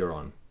binge you're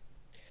on.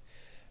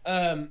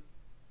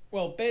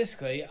 Well,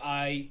 basically,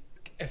 a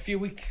few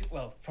weeks,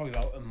 well, probably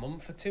about a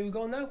month or two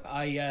ago now,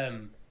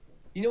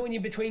 you know when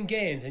you're between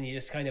games and you're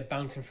just kind of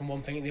bouncing from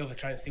one thing to the other,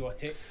 trying to see what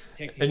takes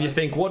you. And you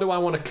think, what do I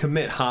want to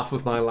commit half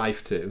of my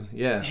life to?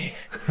 Yeah.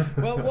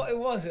 Well, what it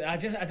was, I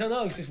don't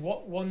know. It's just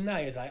one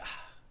night. It was like,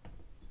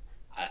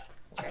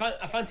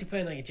 I fancy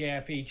playing like a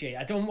JRPG.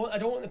 I don't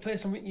want to play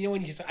something. You know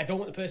when you just, I don't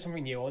want to play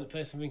something new. I want to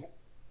play something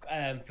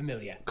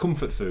familiar.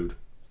 Comfort food.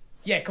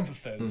 Yeah, comfort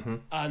food. Mm-hmm.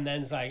 And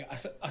then it's like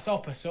I saw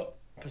Persona,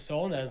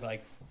 and I was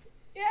like,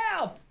 yeah,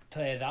 I'll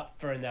play that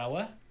for an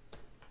hour.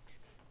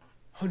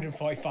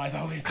 145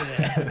 hours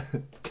today.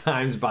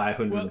 Times by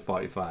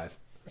 145. Well,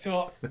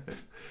 so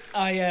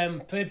I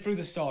played through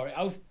the story.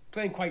 I was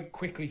playing quite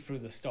quickly through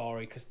the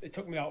story because it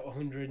took me about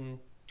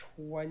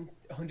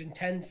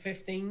 110,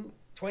 15,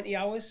 20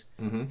 hours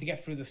to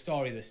get through the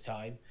story this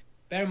time.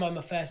 Bear in mind,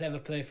 my first ever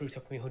playthrough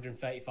took me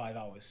 135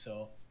 hours,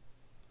 so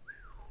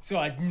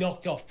I'd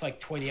knocked off like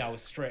 20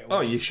 hours straight away.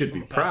 Oh, you should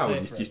be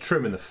proud. You're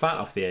trimming the fat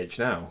off the edge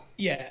now.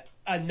 Yeah,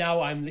 and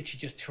now I'm literally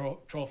just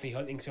trophy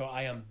hunting, so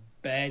I am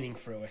burning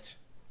through it.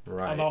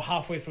 Right. I'm about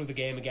halfway through the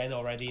game again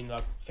already in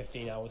like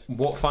 15 hours.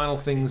 What final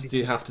things do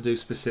you have to do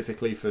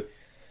specifically for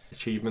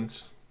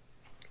achievements?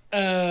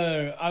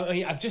 I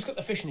mean, I've just got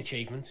the fishing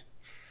achievement.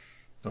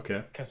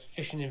 Okay. Because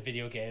fishing in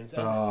video games,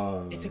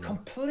 it's a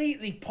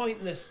completely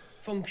pointless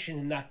function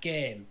in that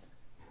game.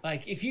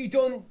 Like, if you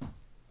don't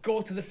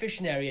go to the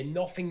fishing area,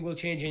 nothing will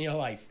change in your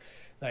life.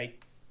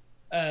 Like,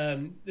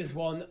 there's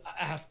one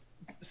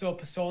so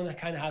Persona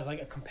kind of has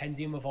like a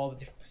compendium of all the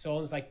different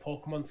Personas, like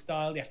Pokemon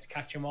style. You have to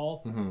catch them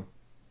all.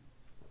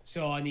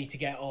 So I need to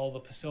get all the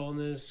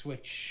personas,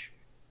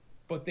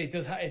 but it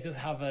does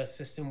have a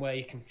system where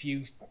you can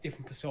fuse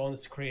different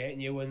personas to create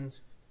new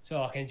ones.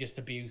 So I can just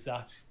abuse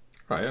that.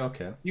 Right.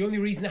 Okay. The only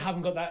reason I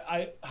haven't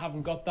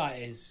got that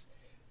is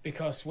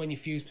because when you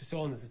fuse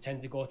personas, they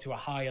tend to go to a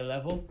higher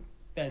level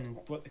than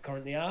what they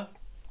currently are,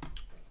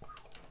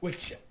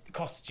 which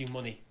costs you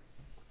money.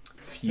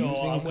 Fusing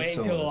so I'm waiting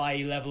personas. till I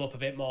level up a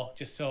bit more,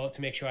 just to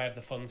make sure I have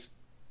the funds.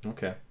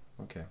 Okay.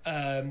 Okay.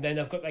 Then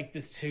I've got like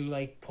there's 2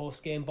 like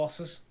post game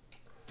bosses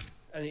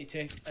I need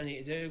to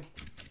do.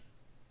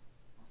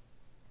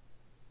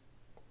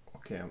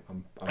 Okay.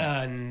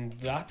 And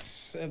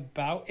that's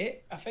about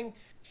it. I think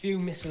a few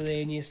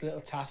miscellaneous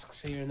little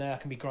tasks here and there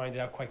can be grinded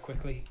out quite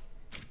quickly.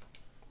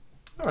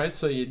 All right.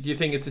 So do you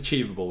think it's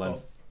achievable then?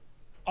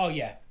 Oh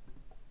yeah,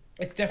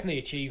 it's definitely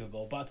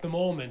achievable. But at the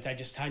moment, I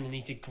just kind of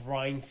need to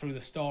grind through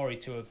the story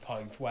to a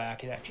point where I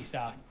can actually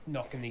start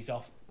knocking these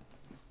off.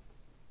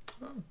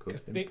 Oh, good.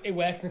 It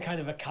works in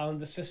kind of a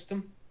calendar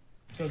system.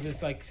 So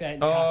there's like certain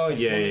tasks. One of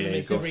them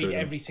is to read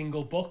every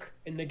single book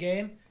in the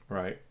game.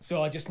 Right.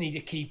 So I just need to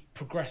keep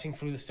progressing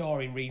through the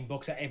story and reading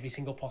books at every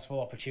single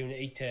possible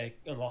opportunity to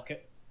unlock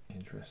it.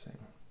 Interesting.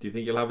 Do you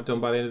think you'll have it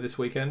done by the end of this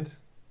weekend?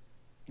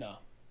 No.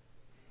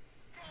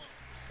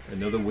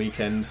 Another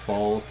weekend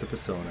falls to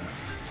Persona.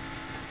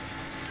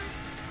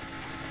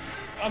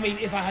 I mean,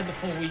 if I had the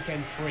full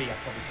weekend free, I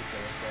probably could do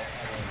it, but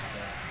I don't.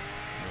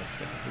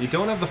 You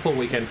don't have the full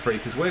weekend free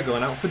because we're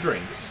going out for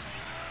drinks.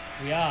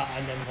 We are,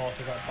 and then we've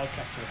also got a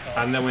podcast to record.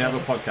 And then we have a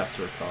podcast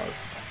to record.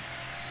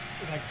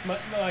 It's like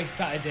my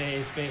Saturday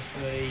is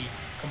basically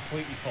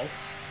completely full.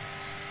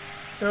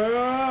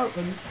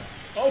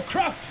 Oh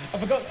crap! I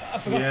forgot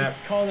to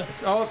corner.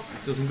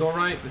 It doesn't go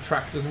right. The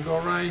track doesn't go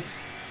right.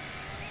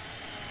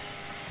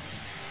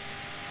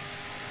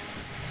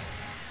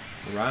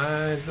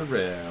 Ride the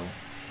rail.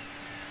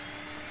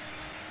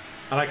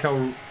 I like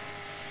how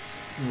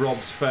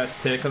Rob's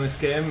first take on this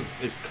game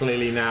is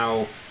clearly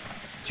now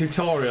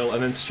tutorial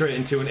and then straight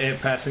into an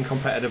 8-person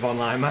competitive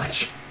online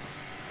match.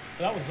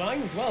 That was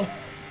mine as well.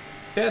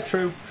 Yeah,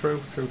 true.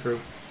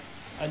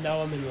 And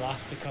now I'm in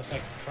last because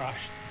I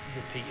crashed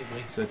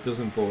repeatedly. So it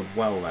doesn't bode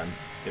well then,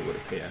 it would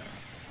appear.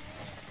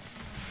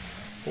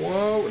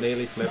 Whoa,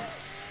 nearly flipped.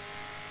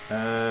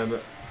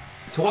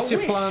 So what's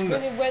your plan?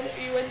 When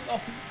you went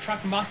off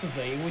track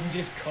massively, it wouldn't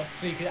just cut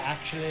so you could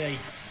actually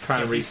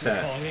try and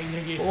reset.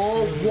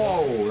 Oh,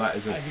 whoa, that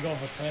is a as you go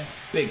over there.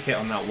 Big hit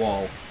on that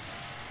wall.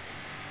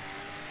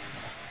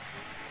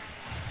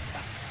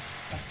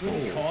 That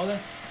bloody corner.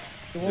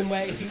 The one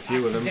where if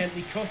you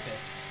accidentally cut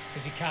it,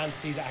 because you can't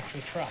see the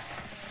actual track.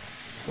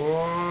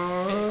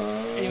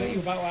 Are you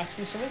about to ask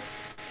me something?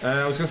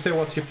 I was going to say,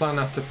 what's your plan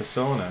after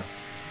Persona?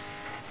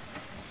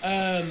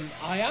 I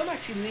am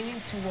actually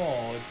leaning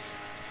towards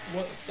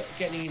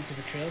getting into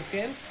the Trails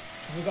games,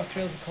 because we've got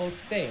Trails of Cold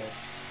Steel.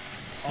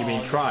 You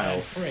mean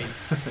Trials? Free.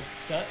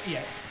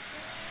 Yeah.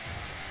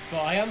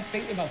 But I am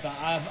thinking about that.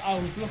 I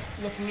was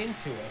looking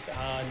into it,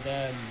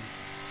 and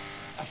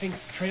I think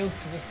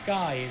Trails to the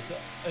Sky is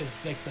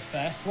like the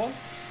first one.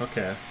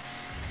 Okay.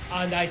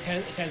 And it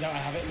turns out I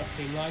have it in my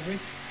Steam library.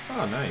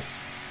 Oh, nice.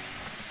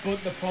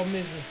 But the problem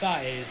is with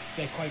that is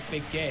they're quite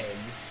big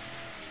games,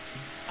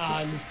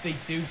 and they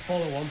do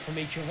follow on from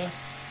each other.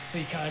 So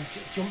you can't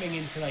jumping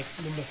into like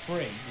number 3,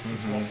 which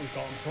is what we've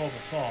got on Pro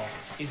before,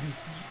 isn't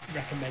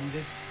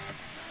recommended.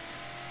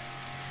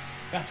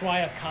 That's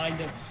why I've kind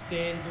of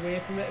stayed away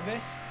from it a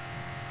bit.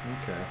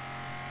 Okay.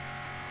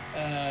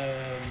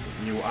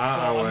 You are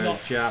our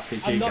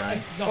JRPG guy.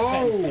 It's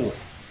not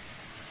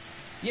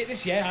yeah,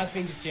 this year has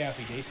been just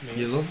JRPGs for me.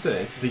 You loved it.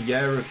 It's the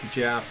year of the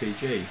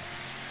JRPG.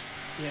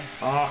 Yeah.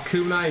 Oh,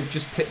 Kunai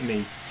just picked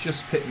me.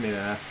 Just picked me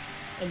there.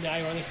 And the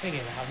ironic thing is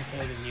I haven't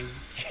played a new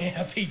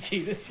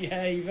JRPG this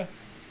year either.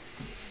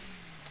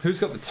 Who's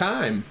got the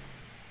time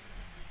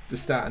to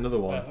start another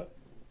one?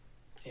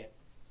 Yeah.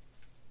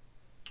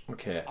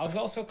 Okay. I was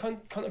also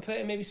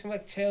contemplating maybe some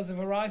like Tales of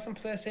Arise on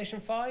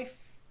PlayStation 5.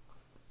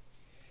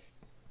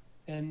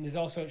 And there's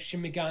also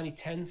Shin Megami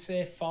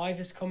Tensei 5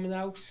 is coming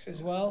out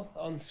as well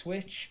on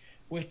Switch,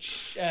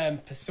 which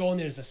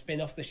Persona is a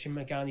spin-off of the Shin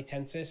Megami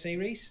Tensei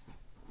series.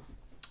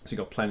 So you've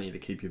got plenty to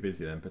keep you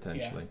busy then,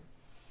 potentially.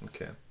 Yeah.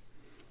 Okay.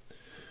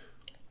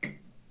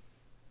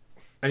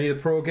 Any of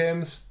the pro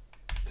games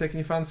taking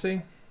your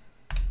fancy?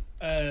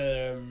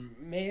 I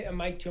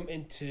might jump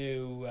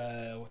into,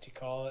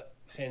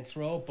 Saints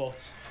Row,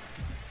 but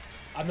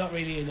I'm not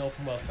really an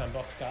open world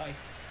sandbox guy.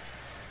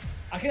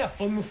 I can have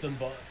fun with them,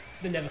 but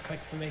they never click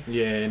for me.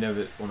 Yeah, you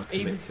never want to commit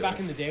Even to back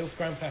it. in the day with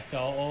Grand Theft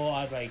Auto,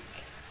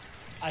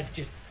 I'd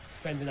just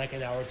spend like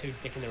an hour or two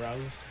dicking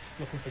around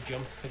looking for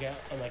jumps to get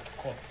on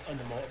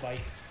the motorbike.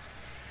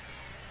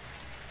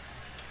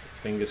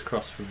 Fingers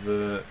crossed for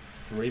the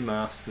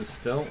remasters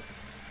still.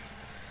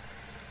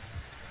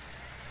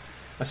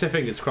 I say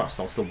fingers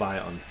crossed, I'll still buy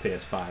it on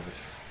PS5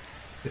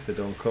 if they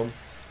don't come.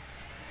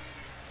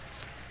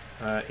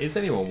 Is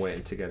anyone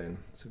waiting to get in?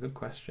 It's a good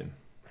question.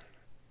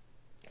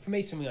 For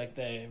me, something like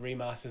the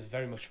remasters is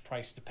very much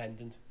price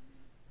dependent.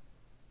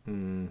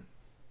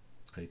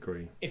 I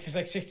agree. If it's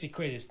like 60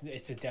 quid,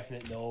 it's a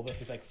definite no. But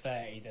if it's like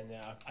 30, then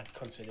I'd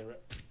consider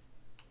it.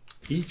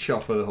 Each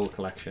offer the whole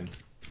collection.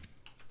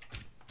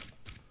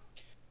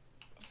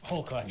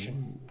 Whole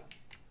collection. Ooh.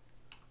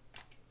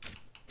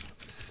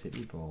 That's a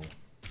city ball.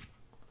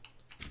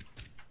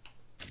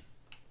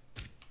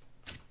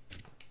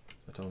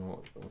 I don't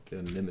know what the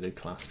unlimited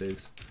class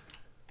is.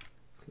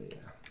 Clear.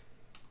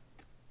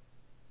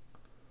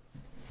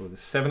 Well,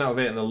 there's 7 out of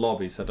 8 in the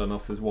lobby, so I don't know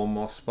if there's one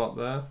more spot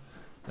there.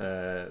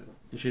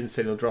 You shouldn't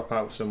say it'll drop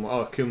out somewhere.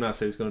 Oh, Kumnar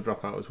said it's going to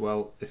drop out as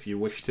well if you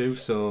wish to.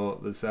 So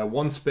there's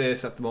one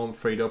space at the moment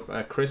freed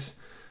up. Chris,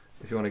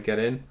 if you want to get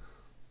in.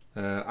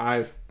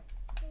 I've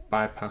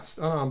bypassed.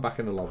 Oh no, I'm back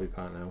in the lobby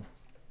part now.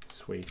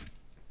 Sweet.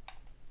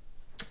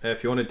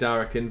 If you want a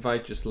direct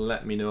invite, just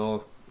let me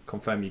know.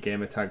 Confirm your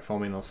gamer tag for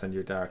me and I'll send you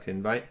a direct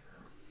invite.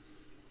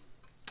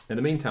 In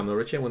the meantime though,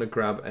 Richie, I'm going to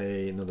grab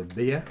another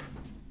beer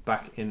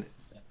back in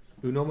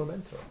Uno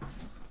Momento.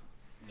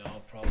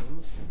 No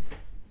problems.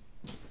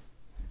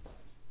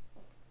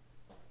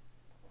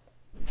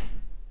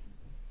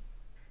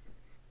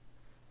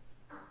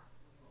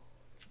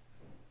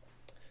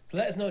 So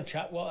let us know in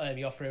chat what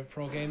your favourite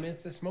pro game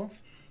is this month.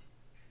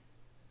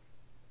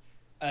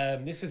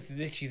 This is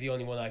literally the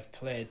only one I've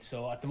played,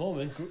 so at the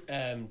moment,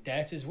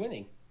 Dirt is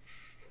winning.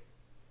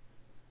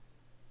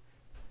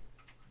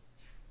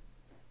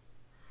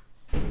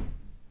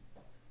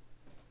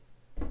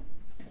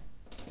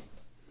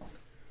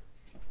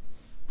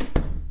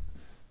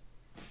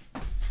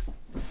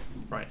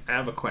 Right, I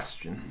have a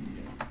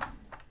question.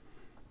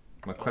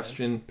 My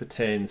question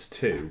pertains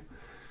to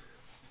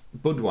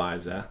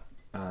Budweiser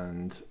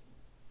and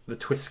the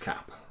twist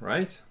cap,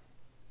 right?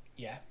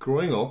 Yeah.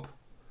 Growing up,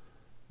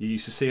 you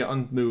used to see it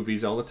on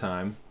movies all the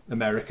time.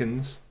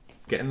 Americans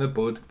getting the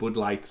Bud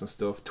Lights and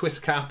stuff.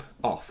 Twist cap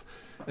off.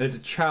 And as a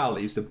child,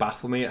 it used to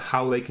baffle me at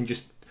how they can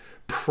just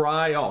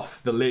pry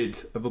off the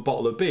lid of a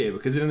bottle of beer,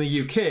 because in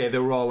the UK they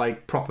were all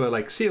like proper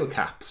like seal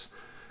caps.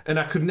 And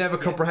I could never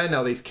comprehend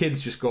how these kids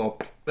just go,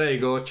 there you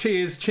go,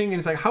 cheers, ching. And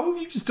it's like, how have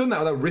you just done that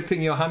without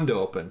ripping your hand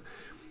open?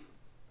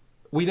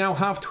 We now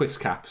have twist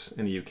caps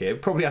in the UK.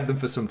 We've probably had them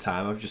for some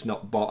time. I've just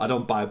not bought. I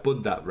don't buy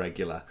Bud that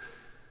regular.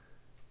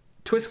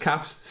 Twist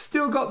caps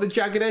still got the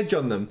jagged edge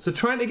on them. So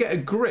trying to get a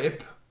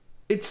grip,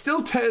 it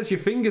still tears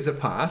your fingers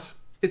apart.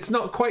 It's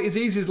not quite as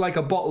easy as like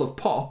a bottle of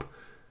pop.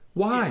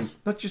 Why? Yeah.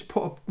 Not just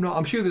put up... No,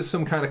 I'm sure there's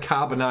some kind of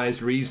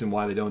carbonized reason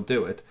why they don't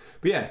do it.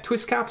 But yeah,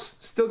 twist caps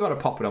still got to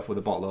pop it off with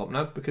a bottle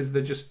opener because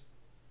they're just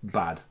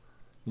bad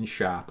and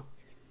sharp.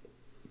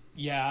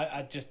 Yeah,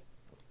 I just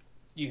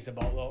use the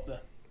bottle opener.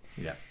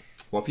 Yeah.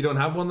 Well, if you don't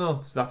have one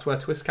though, that's where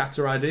twist caps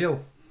are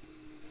ideal.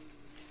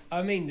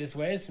 I mean, there's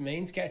ways,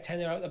 means get a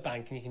tenner out of the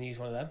bank and you can use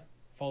one of them.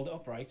 Fold it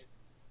upright.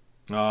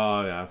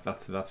 Oh yeah,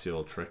 that's the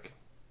old trick.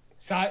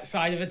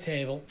 Side of a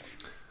table.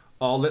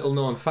 Or little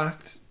known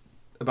fact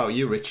about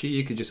you, Richie,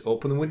 you could just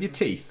open them with your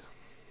teeth.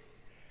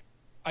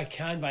 I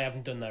can, but I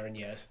haven't done that in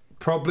years.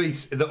 Probably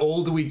the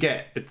older we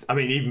get, I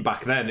mean, even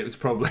back then, it's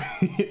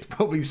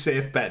probably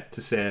safe bet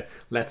to say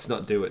let's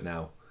not do it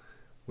now.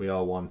 We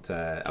all want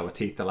our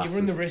teeth to last. You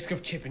run the risk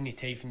of chipping your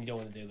teeth, and you don't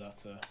want to do that.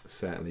 So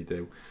certainly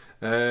do.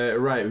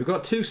 Right, we've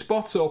got 2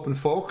 spots open,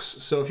 folks.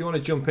 So if you want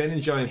to jump in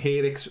and join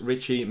Helix,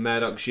 Richie,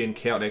 Murdoch, Jin,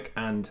 Chaotic,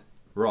 and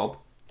Rob,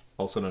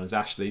 also known as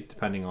Ashley,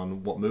 depending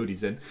on what mood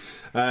he's in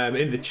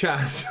the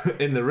chat,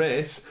 in the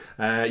race,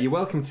 you're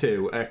welcome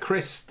to.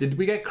 Chris, did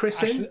we get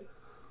Chris in?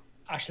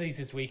 Ashley's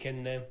his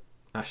weekend name.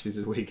 Ashley's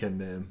his weekend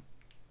name.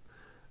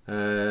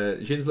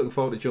 Jin's looking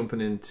forward to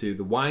jumping into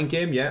the wine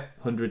game. Yeah,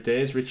 100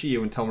 Days. Richie,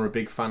 you and Tom are a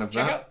big fan of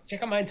that.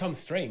 Check out mine and Tom's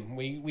stream.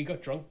 We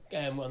got drunk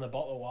on a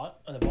bottle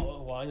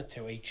of wine or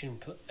 2 each and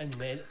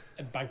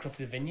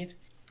bankrupted the vineyard.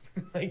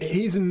 Like,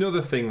 here's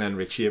another thing then,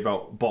 Richie,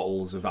 about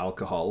bottles of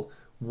alcohol.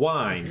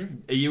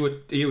 Wine.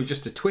 Mm-hmm. Are you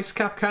just a twist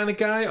cap kind of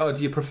guy, or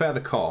do you prefer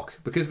the cork?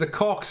 Because the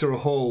corks are a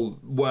whole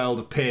world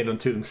of pain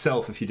unto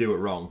themselves if you do it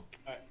wrong.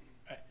 Right.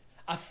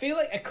 I feel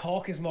like a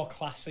cork is more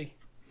classy.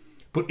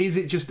 But is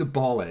it just a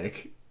ball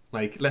ache?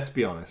 Like, let's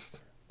be honest.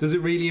 Does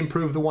it really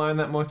improve the wine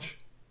that much?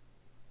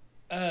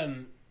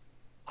 I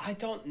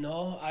don't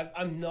know.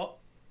 I'm not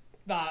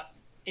that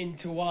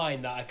into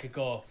wine that I could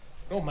go,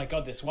 oh my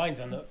god, this wine's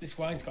got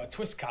a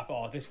twist cap,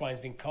 or this wine's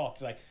been corked.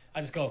 It's like,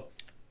 I just go,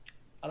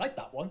 I like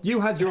that one.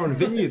 You had your own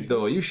vineyard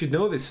though. You should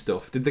know this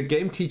stuff. Did the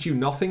game teach you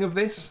nothing of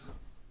this?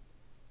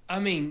 I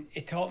mean,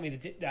 it taught me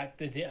that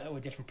they were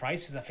different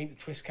prices. I think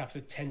the twist caps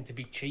tend to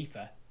be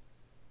cheaper.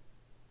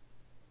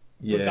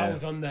 Yeah. But that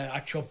was on the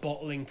actual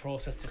bottling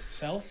process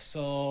itself,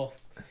 so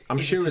I'm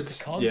sure it's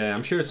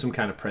some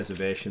kind of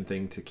preservation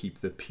thing to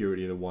keep the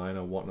purity of the wine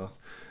or whatnot.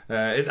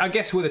 I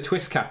guess with a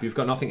twist cap, you've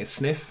got nothing to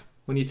sniff.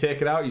 When you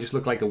take it out, you just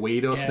look like a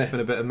weirdo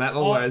sniffing a bit of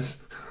metal. Whereas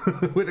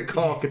with a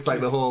cork, it's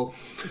like the whole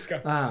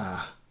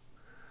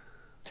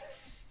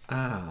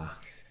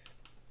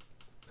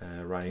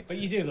right. But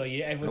you do though.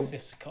 Everyone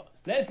sniffs the cork.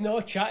 Let us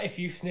know, chat, if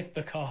you sniff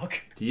the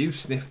cork. Do you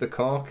sniff the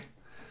cork?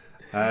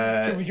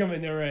 Should we jump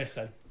in the race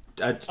then?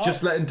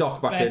 Just letting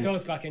Doc back in.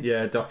 Doc's back in.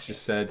 Yeah, Doc's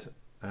just said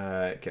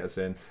get us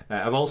in.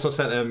 I've also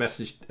sent a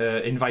message,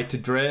 invite to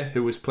Dre,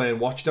 who was playing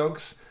Watch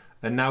Dogs,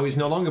 and now he's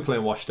no longer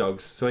playing Watch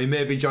Dogs, so he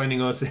may be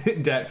joining us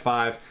in Det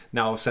 5.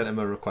 Now I've sent him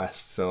a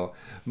request, so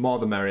more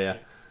the merrier.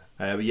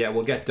 But yeah,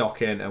 we'll get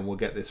Doc in and we'll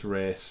get this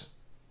race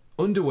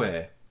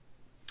underway.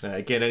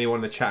 Again, anyone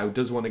in the chat who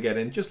does want to get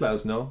in, just let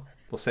us know.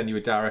 We'll send you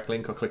a direct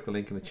link or click the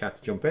link in the chat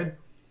to jump in.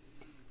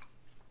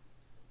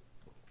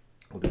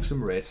 We'll do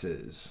some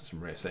races,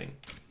 some racing.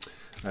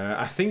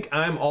 I think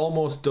I'm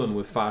almost done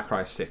with Far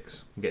Cry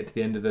 6. I'm getting to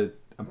the end of the...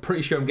 I'm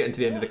pretty sure I'm getting to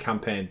the end of the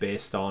campaign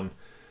based on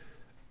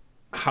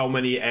how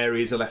many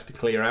areas are left to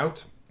clear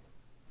out.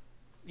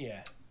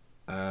 Yeah.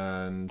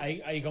 And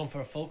are you going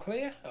for a full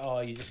clear, or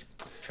are you just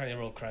trying to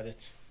roll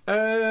credits?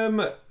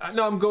 No,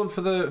 I'm going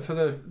for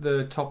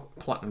the top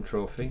platinum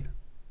trophy,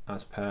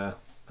 as per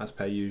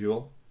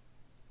usual.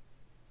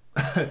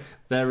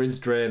 There is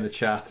Dre in the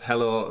chat.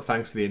 Hello,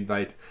 thanks for the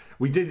invite.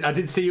 I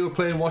did see you were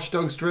playing Watch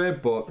Dogs, Dre,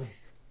 but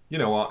you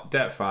know what?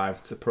 Det 5,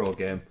 it's a pro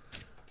game.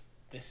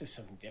 This is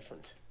something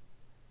different.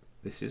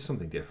 This is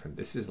something different.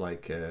 This is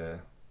like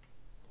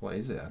what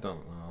is it? I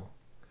don't know.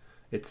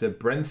 It's a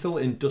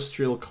Brenthal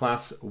Industrial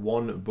Class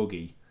 1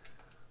 buggy.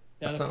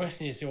 Now the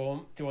question is, do you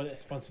want it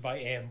sponsored by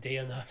AMD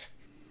or not?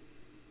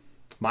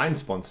 Mine's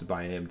sponsored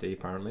by AMD,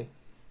 apparently.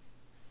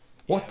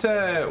 What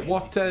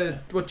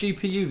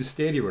GPU does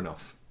Stadia run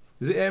off?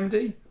 Is it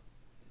AMD?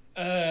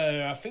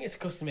 I think it's a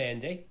custom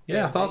AMD.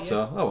 Yeah, I thought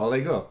so. Oh well, there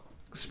you go.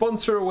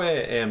 Sponsor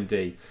away,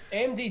 AMD.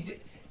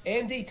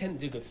 AMD tend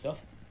to do good stuff.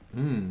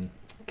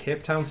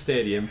 Cape Town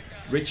Stadium.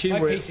 Richie, My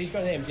PC's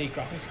got an AMD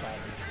graphics card.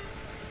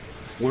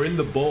 We're in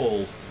the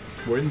bowl.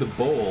 We're in the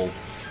bowl.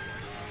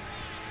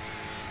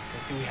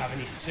 Do we have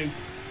any soup?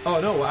 Oh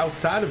no, we're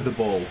outside of the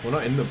bowl. We're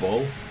not in the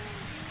bowl.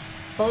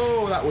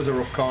 Oh, that was a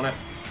rough corner.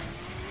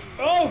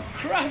 Oh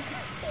crap!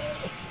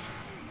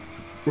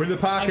 We're in the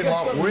parking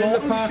lot. We're in the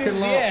parking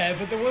lot. Yeah,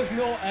 but there was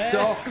no air.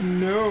 Doc,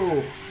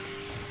 no.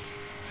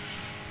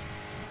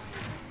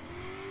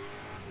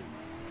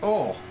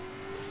 Oh.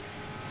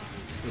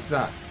 Is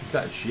that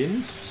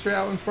Jin's straight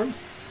out in front?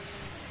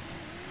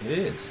 It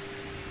is.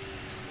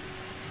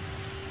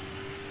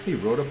 He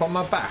rode up on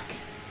my back.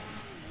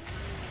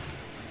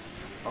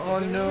 Oh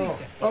no.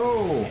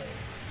 Oh.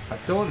 I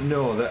don't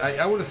know. That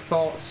I would have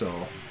thought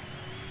so.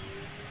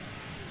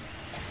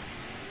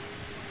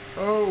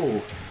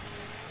 Oh.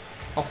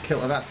 Off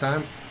kilter that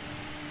time.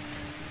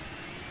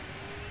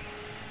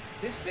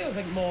 This feels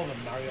like more of a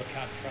Mario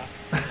Kart track.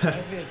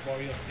 Especially at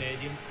Wario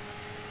Stadium.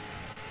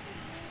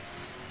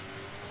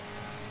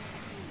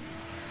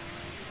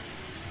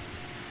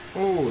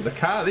 Oh,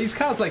 these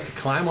cars like to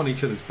climb on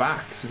each other's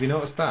backs. Have you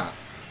noticed that?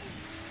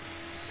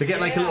 They get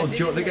like a little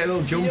jump. They get a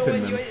little jump in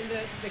them. When you went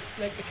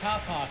in the car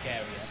park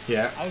area,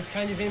 yeah, I was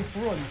kind of in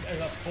front, and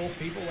like 4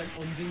 people went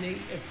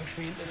underneath and pushed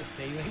me into the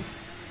ceiling.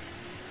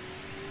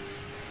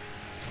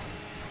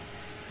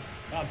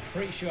 But I'm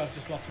pretty sure I've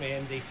just lost my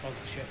AMD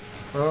sponsorship.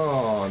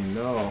 Oh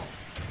no.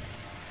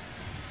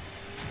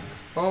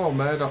 Oh,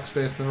 Murdoch's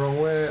facing the wrong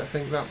way. I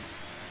think that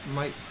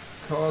might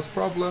cause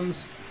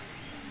problems.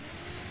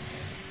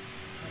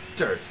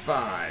 Dirt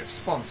 5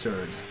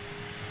 sponsored.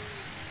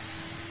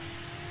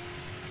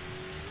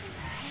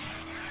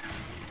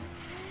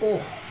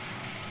 Oh,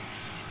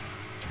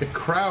 the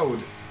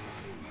crowd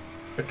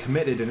are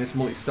committed in this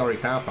multi-story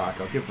car park.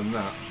 I'll give them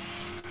that.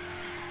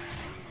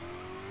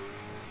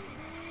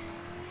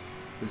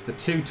 There's the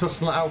 2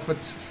 tussling out for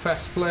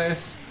first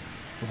place.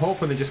 I'm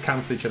hoping they just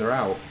cancel each other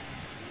out.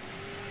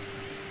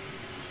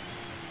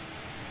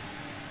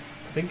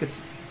 I think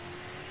it's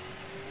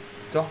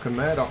Doc and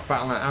Murdoch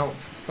battling it out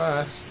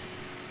first.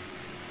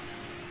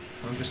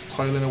 I'm just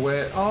toiling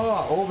away.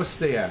 Oh,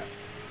 oversteer.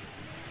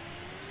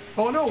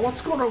 Oh no,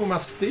 what's going on with my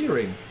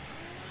steering?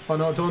 Oh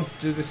no, don't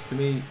do this to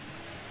me.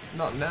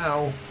 Not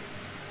now.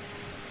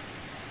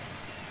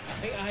 I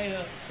think I ended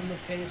up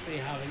simultaneously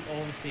having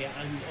oversteer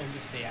and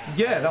understeer.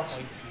 Yeah,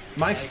 that's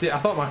my steer. I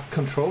thought my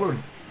controller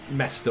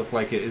messed up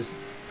like it is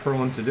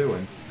prone to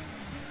doing.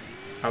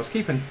 I was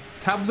keeping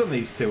tabs on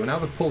these two and now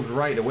they've pulled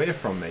right away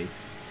from me.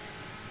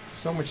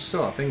 So much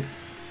so, I think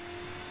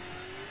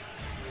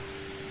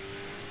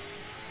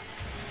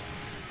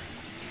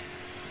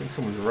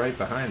someone's right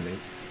behind me.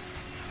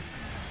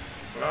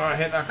 Oh, I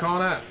hit that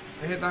corner.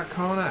 I hit that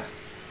corner.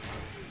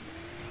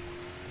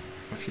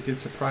 Actually did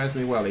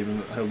surprisingly well,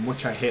 even how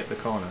much I hit the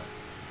corner.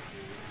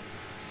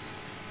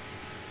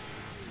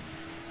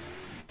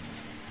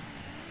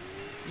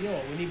 You know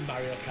what, we need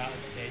Mario Kart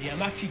instead. Yeah,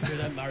 I'm actually good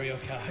at Mario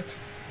Kart.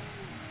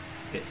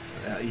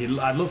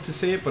 I'd love to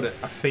see it, but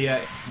I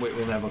fear it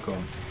will never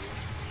come.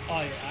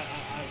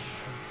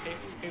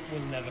 It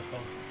will never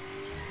come.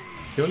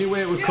 The only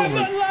way it would come I'm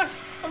not in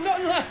last! I'm not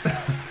in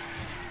last!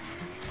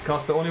 Of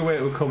course, the only way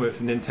it would come if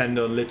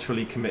Nintendo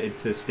literally committed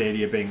to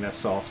Stadia being their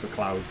source for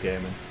cloud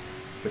gaming.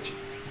 Which,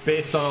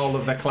 based on all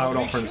of their cloud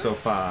offerings so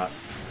far,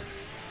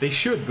 they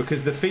should,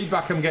 because the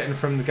feedback I'm getting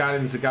from the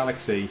Guardians of the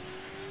Galaxy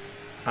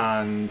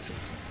and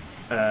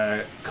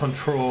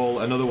Control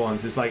and other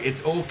ones is like,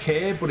 it's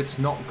okay, but it's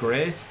not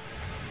great.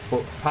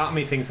 But part of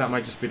me thinks that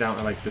might just be down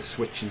to like the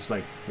Switch's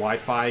like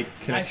Wi-Fi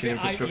connection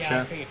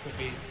infrastructure. I think it could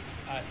be.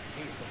 I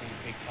think it could be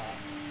a big part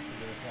to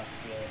do with that, to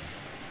be honest.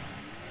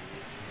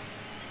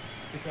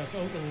 Because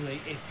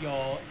ultimately, if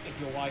your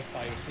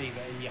Wi-Fi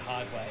receiver in your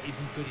hardware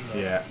isn't good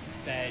enough,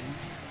 then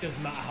it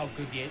doesn't matter how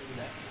good the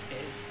internet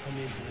is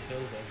coming into the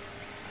building.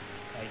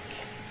 Like,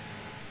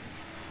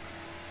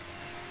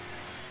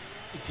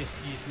 you're just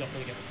not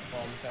going to get the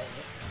performance out of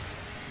it.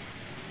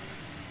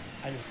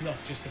 And it's not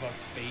just about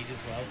speed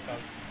as well; it's about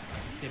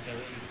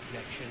stability,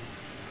 connection,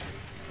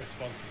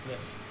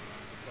 responsiveness.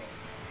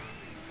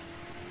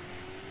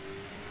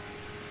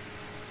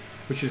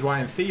 Which is why,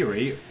 in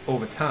theory,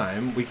 over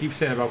time, we keep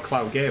saying about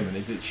cloud gaming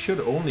is it should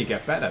only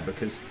get better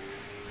because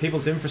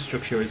people's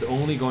infrastructure is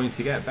only going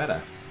to get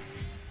better.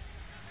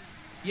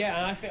 Yeah,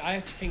 and I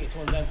actually think it's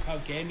one of them.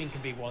 Cloud gaming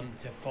can be one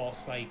to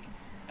force like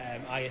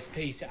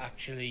ISPs to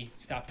actually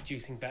start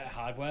producing better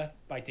hardware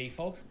by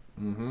default.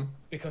 Mm-hmm.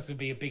 Because there'll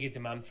be a bigger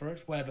demand for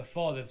it, where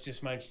before they've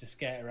just managed to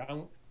skate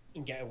around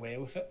and get away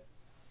with it.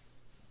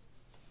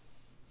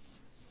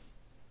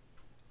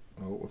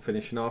 Oh, we're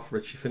finishing off.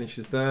 Richie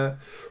finishes there.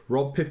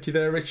 Rob pipped you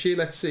there, Richie.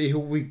 Let's see who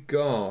we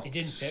got. He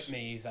didn't pip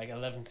me. He's like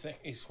 11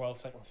 he's 12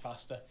 seconds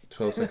faster.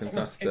 12 seconds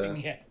faster.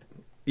 Yet.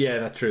 Yeah,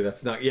 that's true.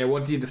 That's not. Yeah,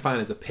 what do you define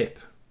as a pip?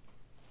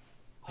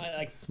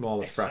 Like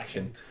smallest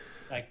fraction.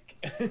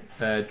 Second.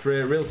 Like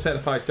Dre, real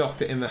certified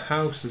doctor in the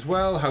house as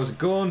well. How's it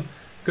going?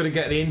 Got to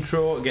get the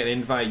intro, get an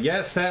invite.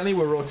 Yeah, certainly.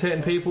 We're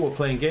rotating people. We're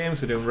playing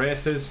games. We're doing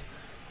races.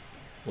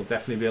 We'll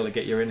definitely be able to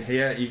get you in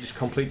here. You just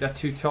complete that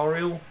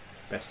tutorial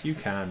best you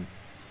can.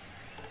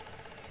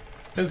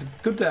 It was a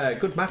good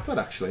map, that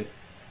actually.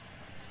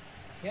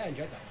 Yeah, I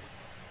enjoyed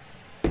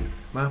that one.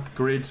 Map,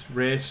 grid,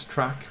 race,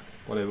 track,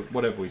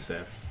 whatever we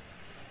say.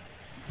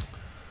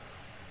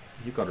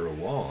 You got a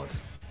reward.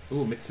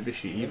 Ooh,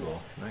 Mitsubishi Evo.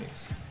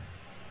 Nice.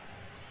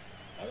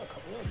 I got a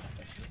couple of those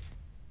actually.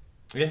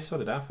 Yeah, so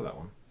did I for that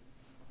one.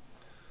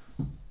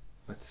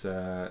 Let's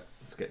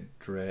get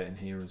Dre in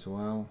here as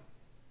well.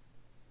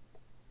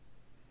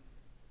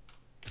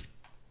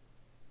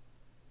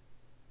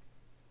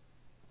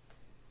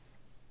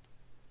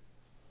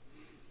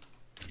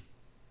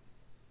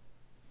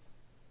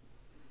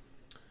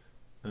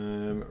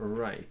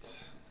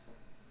 Right.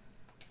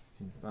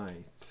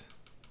 Invite.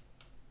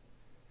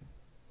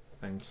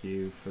 Thank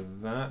you for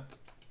that.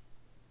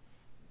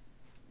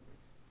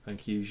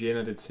 Thank you, Jin.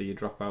 I did see you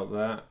drop out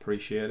there.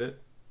 Appreciate it.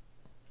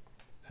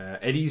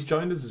 Eddie's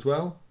joined us as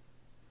well.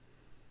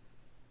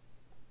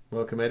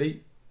 Welcome,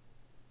 Eddie.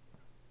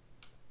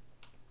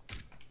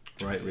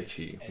 Right,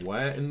 Richie. Eddie.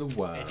 Where in the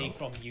world? Eddie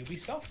from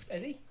Ubisoft,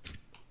 Eddie?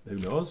 Who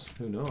knows?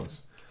 Who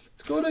knows?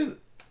 Let's go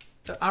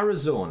to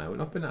Arizona. We've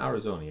not been to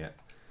Arizona yet.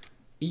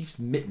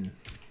 East Mitten.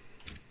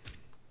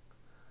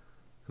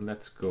 And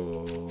let's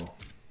go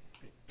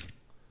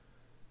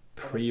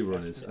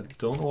pre-runners. I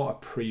don't know what a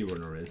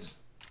pre-runner is.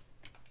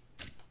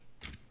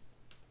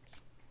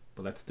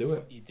 But let's do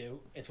it.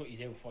 It's what you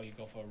do before you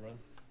go for a run.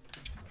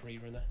 It's a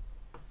pre-runner.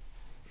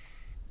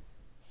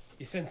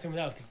 You send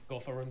someone out to go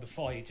for a run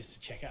before you just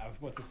to check it out.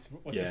 What's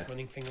this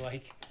running thing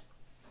like?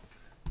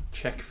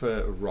 Check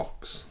for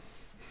rocks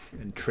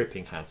and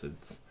tripping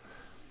hazards.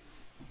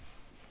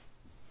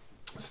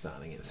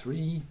 Starting in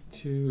 3,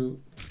 2.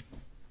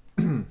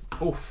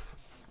 Oof,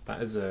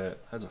 that's a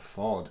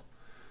Ford,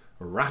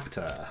 a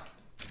Raptor.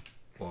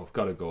 Well, I've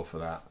got to go for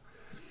that.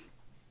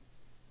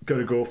 Got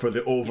to go for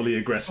the overly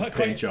aggressive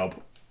paint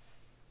job.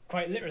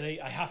 Quite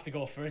literally, I have to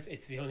go for it.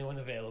 It's the only one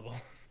available.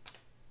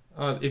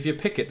 If you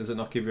pick it, does it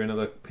not give you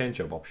another paint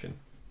job option?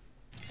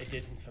 It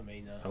didn't for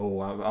me, no.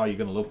 Oh, you're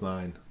gonna love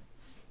mine.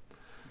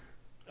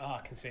 Oh,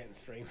 I can see it in the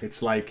stream.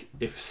 It's like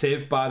if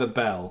Saved by the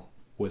Bell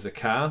was a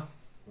car,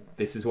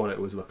 this is what it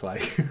would look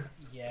like.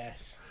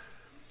 Yes.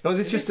 Oh,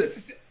 is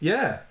this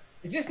yeah.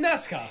 Is this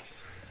NASCAR?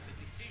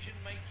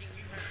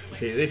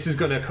 Okay, this is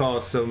gonna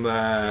cause some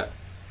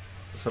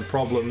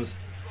problems.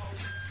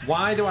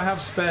 Why do I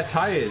have spare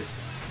tyres?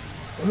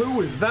 Who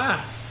was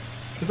that?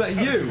 Is that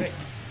you?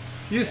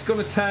 You're just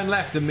gonna turn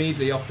left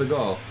immediately off the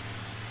go.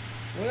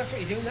 Well, that's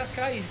what you do in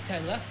NASCAR. You just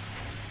turn left.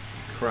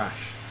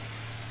 Crash.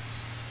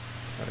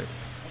 Sorry.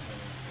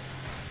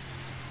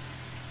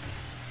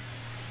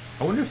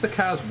 I wonder if the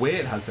car's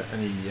weight has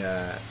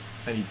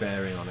any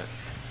bearing on it.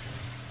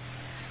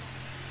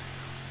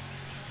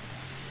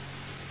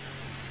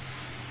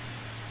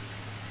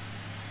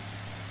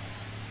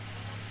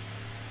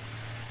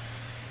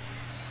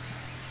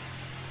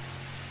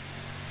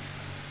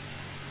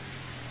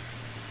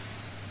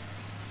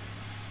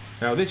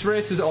 Now this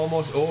race is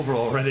almost over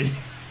already.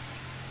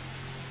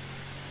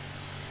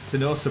 To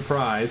no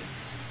surprise.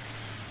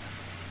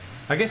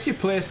 I guess your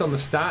place on the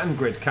starting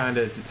grid kind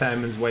of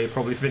determines where you're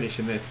probably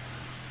finishing this.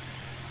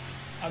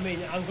 I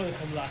mean, I'm going to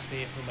come last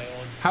here for my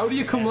own. How do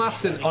you come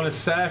last on a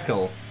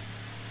circle?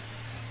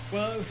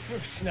 Well, it was for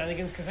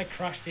shenanigans because I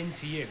crashed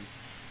into you.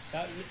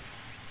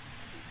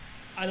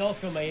 And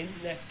also my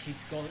internet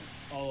keeps going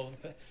all over the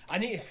place. I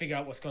need to figure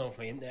out what's going on with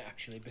my internet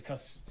actually,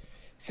 because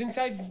since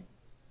I've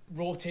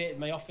rotated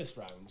my office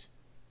round,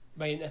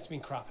 my internet's been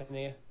crap in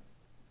here.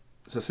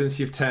 So since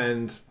you've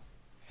turned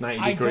 90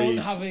 I degrees...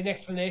 don't have an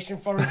explanation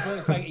for it, but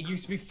it's like it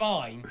used to be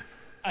fine,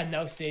 and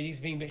now Stadia's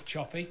being a bit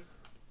choppy.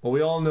 Well,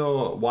 we all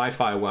know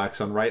Wi-Fi works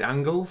on right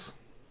angles,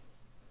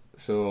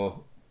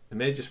 so it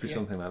may just be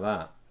something like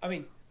that. I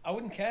mean, I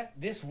wouldn't care.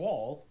 This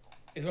wall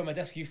is where my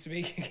desk used to be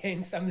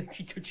against. I'm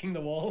literally touching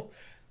the wall.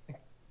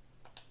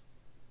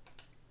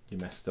 You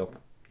messed up.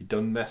 You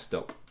done messed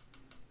up.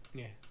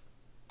 Yeah.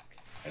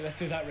 Right, let's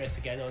do that race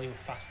again, only with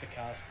faster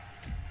cars.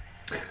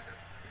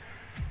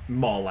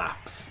 More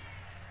laps.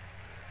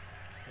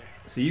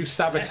 So you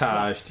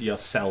sabotaged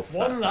yourself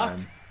One that lap,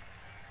 time.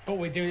 but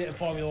we're doing it in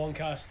Formula 1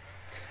 cars.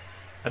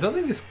 I don't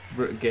think this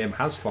game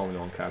has Formula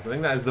 1 cars. I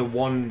think that is the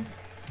one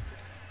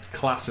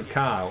class of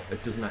car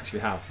it doesn't actually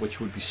have, which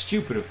would be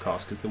stupid, of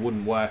course, because they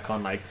wouldn't work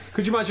on, like...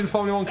 Could you imagine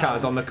Formula 1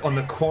 cars on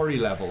the quarry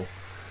level?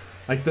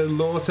 Like the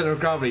low centre of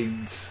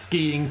gravity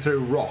skiing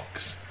through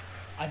rocks.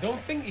 I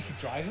don't think you could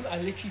drive them. I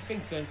literally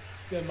think the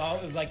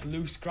amount of like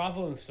loose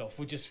gravel and stuff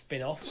would just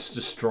spin off. Just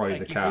destroy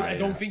like, the car. I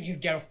don't think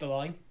you'd get off the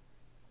line.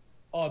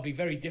 Oh, it'd be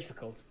very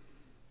difficult.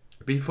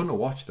 It'd be fun to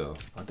watch, though.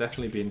 I'd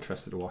definitely be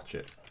interested to watch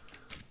it.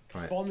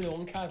 Right. Formula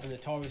 1 cars are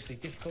notoriously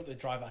difficult to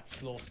drive at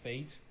slow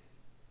speeds.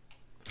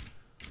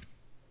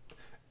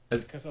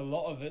 Because a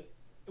lot of it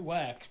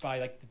works by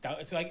like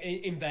it's like an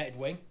inverted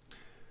wing.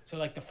 So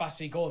like the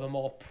faster you go, the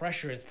more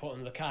pressure is put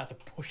on the car to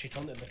push it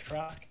onto the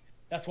track.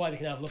 That's why they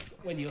can have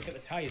when you look at the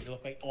tyres, they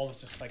look like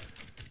almost just like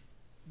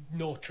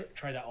no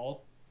tread at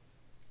all.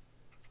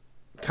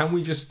 Can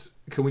we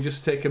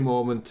just take a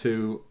moment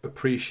to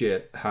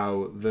appreciate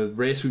how the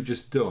race we've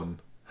just done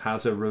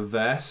has a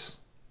reverse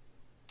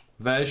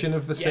version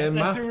of the same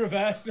map? Let's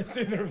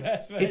do the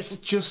reverse version. It's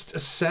just a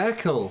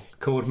circle,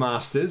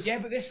 Codemasters. Yeah,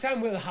 but this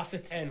time we'll have to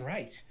turn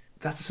right.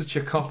 That's such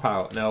a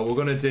cop-out. Now, we're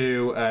going to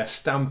do a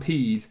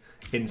Stampede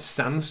in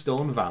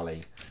Sandstone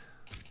Valley.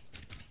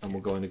 And we're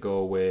going to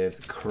go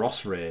with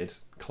Crossraid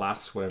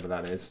class, whatever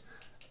that is.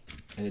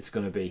 And it's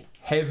going to be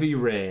heavy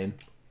rain.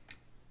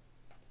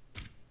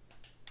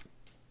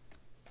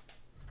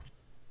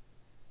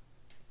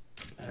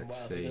 And what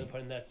else are we going to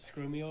put in there to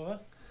screw me over?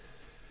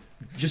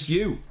 Just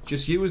you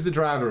as the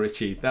driver,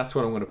 Richie. That's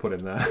what I'm going to put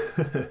in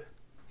there.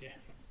 Yeah,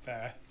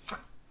 fair.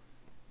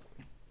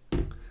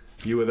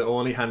 You are the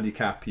only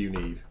handicap you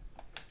need.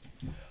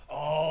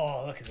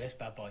 Oh, look at this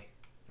bad boy.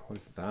 What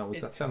is that?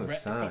 What's that on the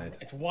side?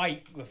 It's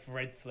white with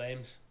red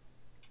flames.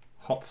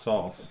 Hot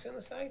sauce. What's on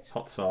the side?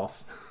 Hot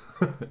sauce.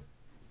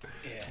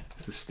 Yeah.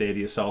 It's the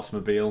Stadia Sauce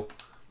Mobile.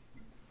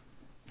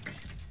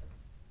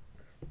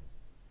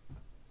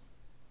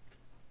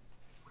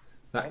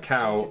 That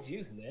cow.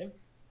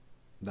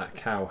 That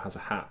cow has a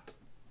hat.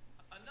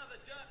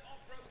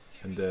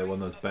 And one of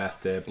those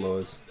birthday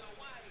blows.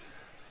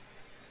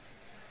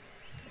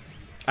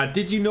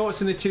 Did you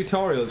notice in the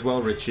tutorial as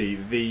well, Richie,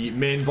 the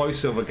main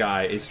voiceover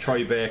guy is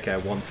Troy Baker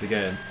once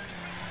again?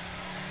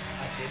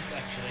 I did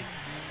actually.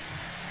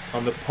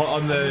 On the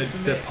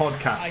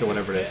podcast or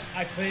whatever it is.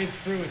 I played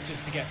through it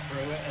just to get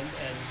through it and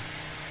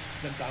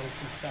then bounce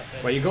some stuff.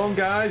 Where you going,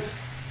 guys?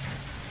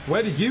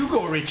 Where did you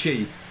go,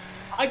 Richie?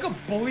 I got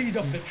bullied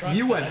off the track.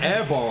 You went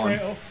airborne.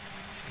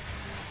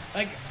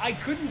 Like I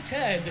couldn't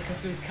turn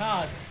because there was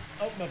cars.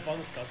 Oh, my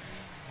bonus gone.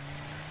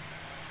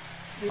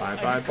 Bye I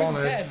bye just couldn't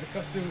bonnet. turn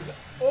because there was.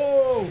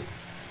 Oh.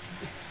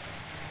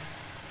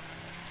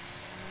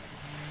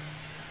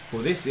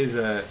 Well, this is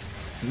a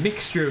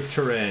mixture of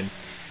terrain.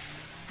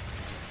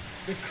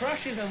 The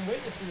crashes I'm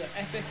witnessing are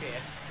epic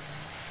here.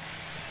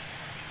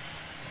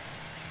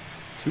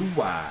 Too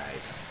wide.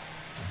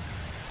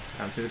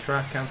 Can't see the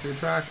track, can't see the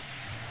track.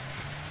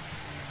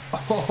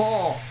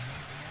 Oh!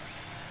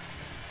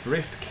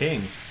 Drift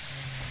King.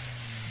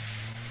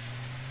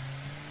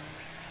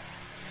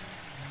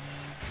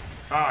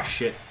 Ah,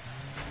 shit.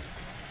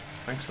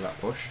 Thanks for that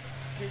push.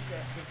 Too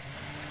aggressive.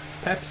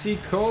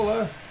 Pepsi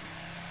Cola.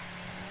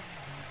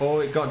 Oh,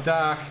 it got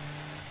dark.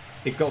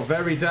 It got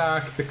very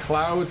dark. The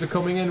clouds are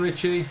coming in,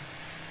 Richie.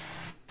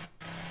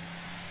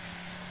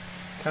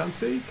 Can't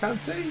see, can't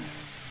see.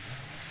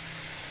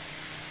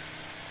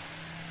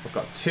 I've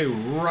got two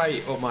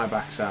right up my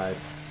backside.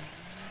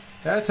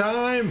 Air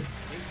time!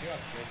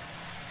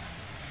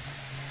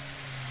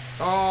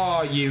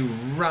 Oh, you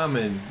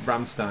ramming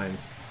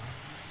Ramsteins.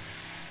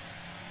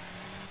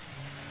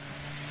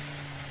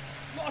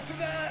 Lots of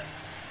that!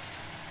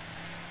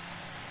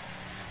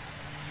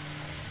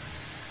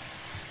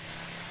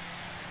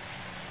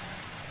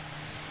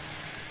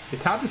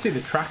 It's hard to see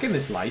the track in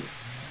this light.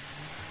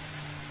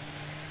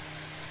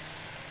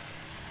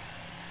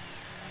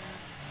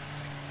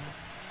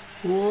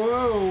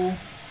 Whoa!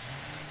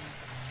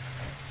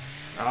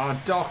 Ah,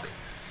 oh, Doc.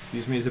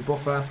 Use me as a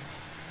buffer.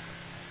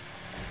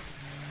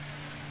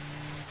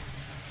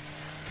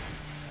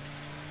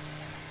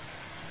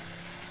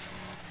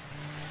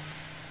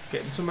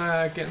 Getting some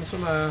air, getting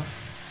some air.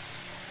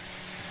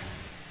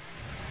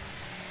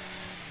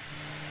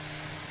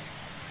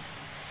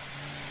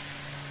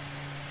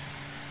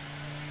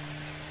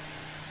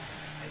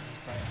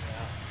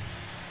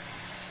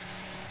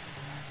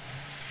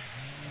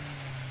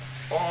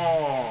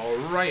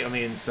 Oh, right on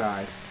the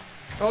inside.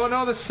 Oh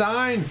no, the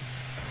sign!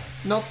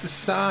 Not the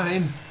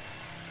sign!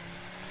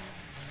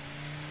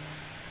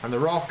 And the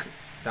rock.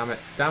 Damn it,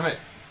 damn it.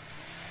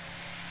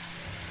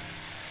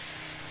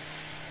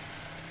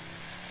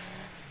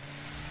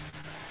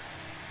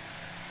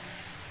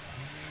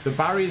 The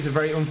barriers are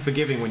very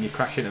unforgiving when you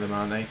crash into them,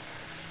 aren't they?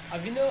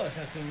 Have you noticed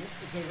as the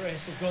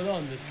race is going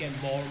on, there's getting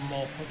more and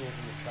more puddles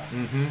in the track?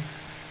 Mm-hmm.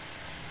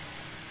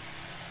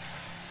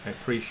 I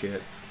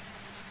appreciate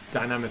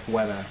dynamic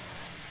weather.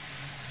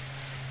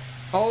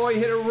 Oh, he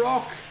hit a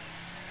rock!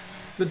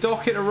 The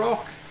dock hit a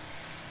rock!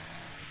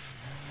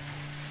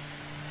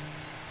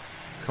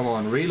 Come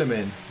on, reel him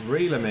in.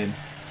 Reel him in.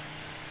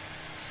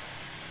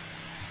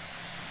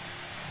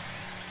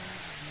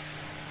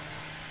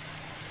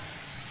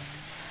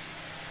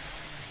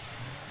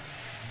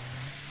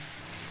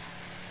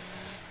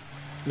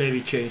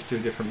 Maybe change to a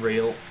different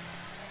reel.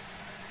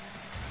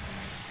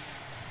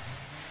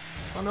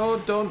 Oh no,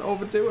 don't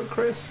overdo it,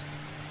 Chris.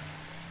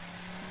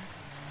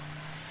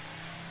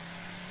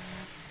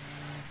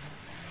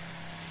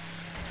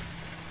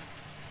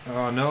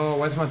 Oh no,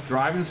 where's my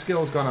driving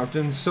skills gone? I've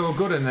done so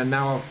good and then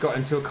now I've got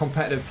into a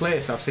competitive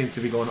place. I've seemed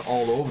to be going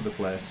all over the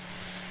place.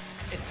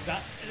 It's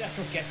that's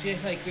what gets you.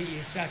 Like when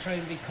you start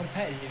trying to be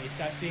competitive, you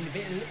start doing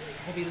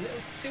probably a little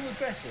too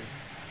aggressive.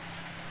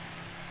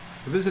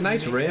 But there's a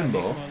nice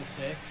rainbow.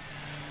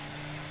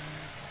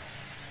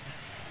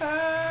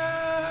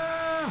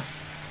 Ah!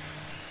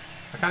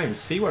 I can't even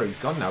see where he's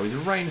gone now. He's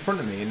right in front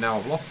of me and now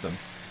I've lost him.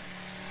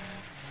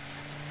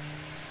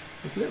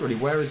 Like, literally,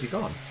 where has he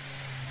gone?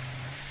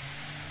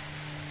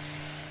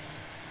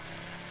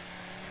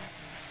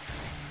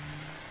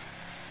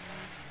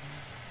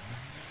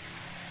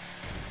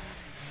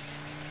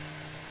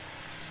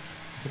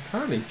 He's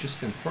apparently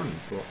just in front,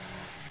 but...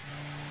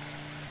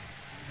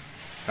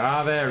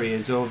 Ah, there he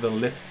is, over the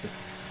lip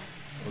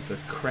of the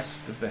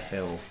crest of the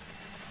hill.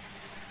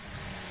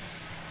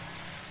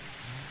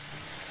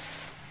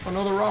 Oh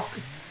no, the rock!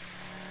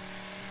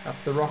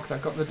 That's the rock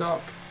that got the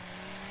dock.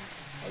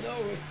 Oh no,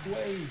 it's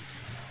Dwayne.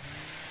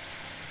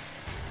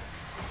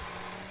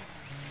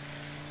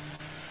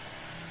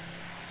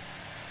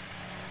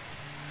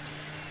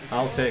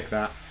 I'll take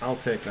that. I'll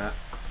take that.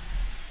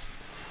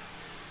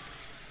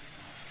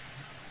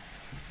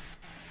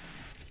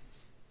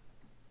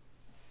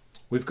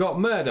 We've got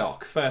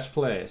Murdoch, first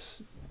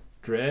place.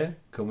 Dre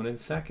coming in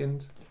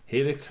second.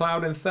 Helix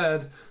Cloud in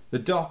third. The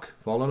Doc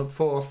falling up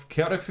fourth.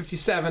 Chaotic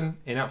 57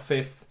 in at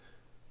fifth.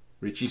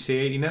 Richie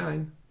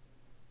C89.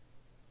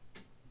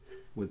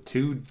 With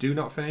 2 do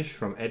not finish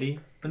from Eddie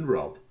and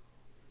Rob.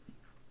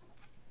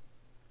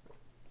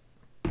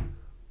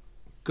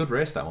 Good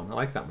race, that one. I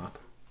like that map.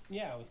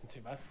 Yeah, it wasn't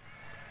too bad.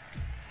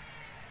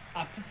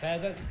 I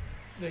prefer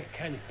the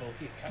kind of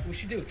bulky. We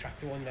should do a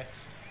tractor one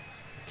next.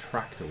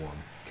 Tractor one.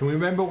 Can we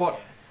remember what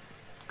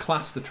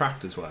class the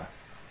tractors were?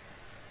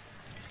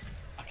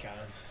 I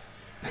can't.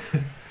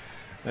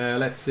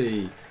 Let's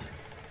see.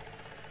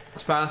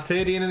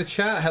 Spartadian in the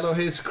chat. Hello,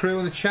 his crew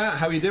in the chat.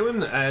 How are you doing?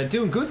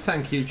 Doing good,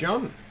 thank you,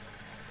 John.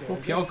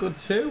 Hope you're good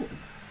too.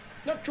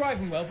 Not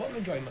driving well, but I'm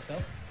enjoying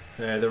myself.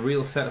 The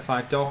real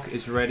certified Doc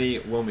is ready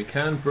when we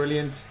can.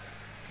 Brilliant.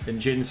 And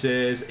Jin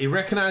says he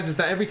recognises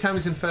that every time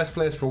he's in first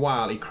place for a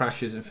while, he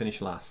crashes and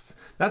finishes last.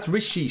 That's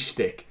Richie's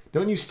shtick.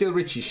 Don't you steal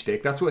Richie's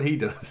shtick? That's what he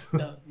does.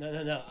 No.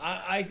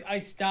 I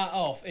start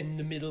off in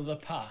the middle of the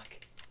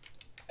pack,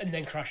 and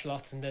then crash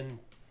lots, and then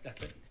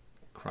that's it.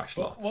 Crash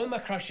lots. One of my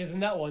crashes in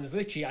that one is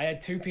literally I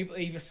had 2 people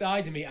either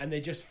side of me, and they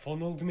just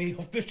funneled me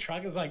off the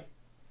track. I was like,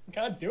 I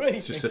can't do anything.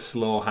 It's just a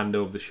slow hand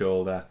over the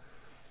shoulder.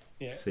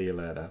 Yeah. See you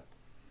later.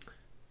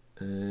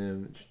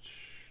 And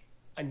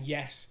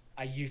yes,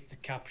 I used the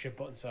capture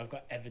button, so I've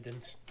got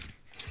evidence.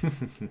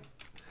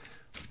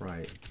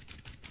 Right.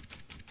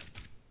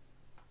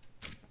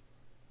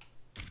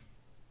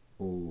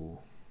 Ooh.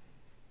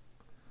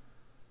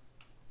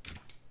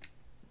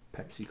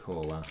 Pepsi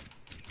Cola.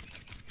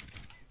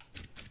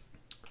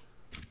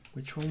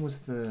 Which one was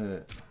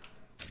the...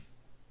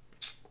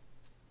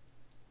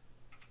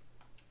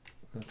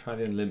 I'm going to try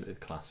the unlimited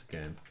class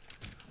again.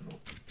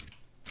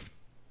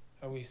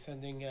 Are we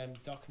sending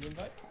Doc an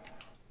invite?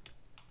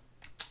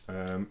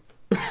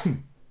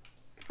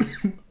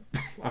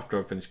 After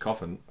I finish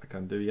coughing, I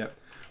can do, yep.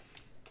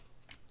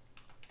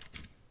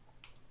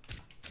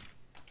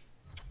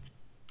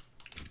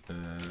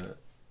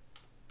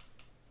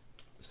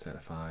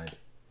 Certified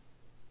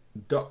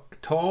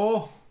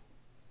Doctor.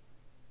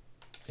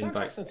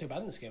 Soundtrack's not too bad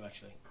in this game,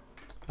 actually.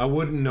 I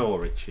wouldn't know,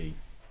 Richie.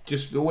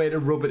 Just a way to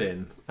rub it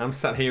in. I'm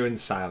sat here in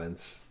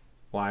silence.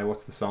 Why?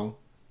 What's the song?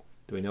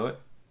 Do we know it?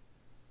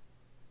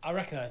 I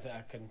recognise it.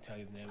 I couldn't tell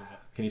you the name of it.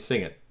 Can you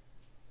sing it?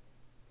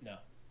 No.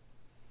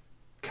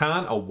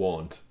 Can't or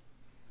won't?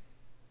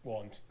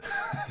 Won't.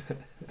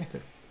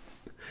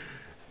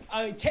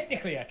 I mean,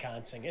 technically I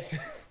can't sing it.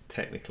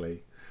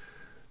 Technically.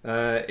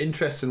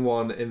 Interesting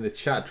one in the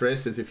chat. Dre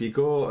says if you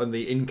go on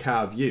the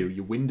in-car view,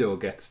 your window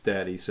gets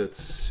dirty, so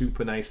it's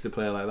super nice to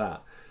play like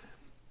that.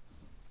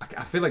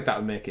 I feel like that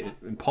would make it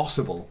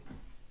impossible.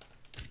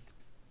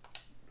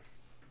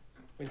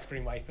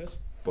 windscreen wipers.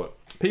 But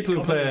people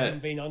who play,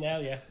 been on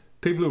earlier.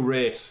 people who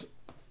race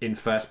in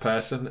first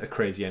person are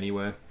crazy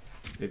anyway.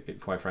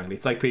 Quite frankly,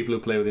 it's like people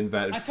who play with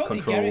inverted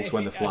controls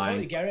when they're flying. I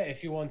totally get it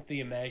if you want the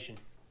immersion.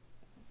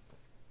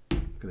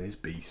 Look at this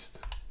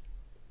beast.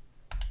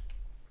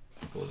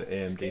 Or the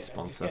AMD sponsor.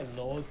 I'm just getting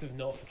loads of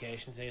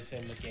notifications here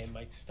saying the game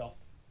might stop.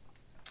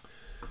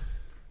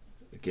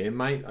 The game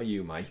might, or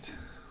you might.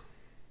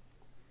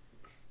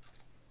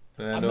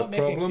 I'm no not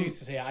making problem.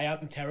 excuses here. I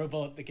am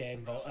terrible at the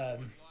game, but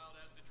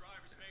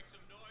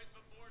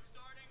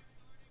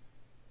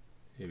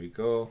Here we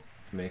go.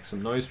 Let's make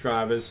some noise,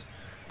 drivers.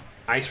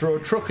 Ice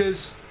Road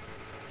Truckers.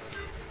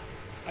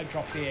 I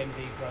dropped the AMD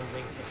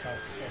branding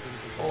because I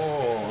didn't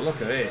deserve Oh,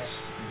 look at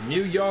this.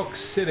 New York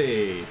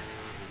City.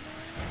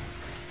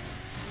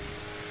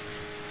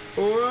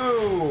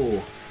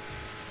 Whoa!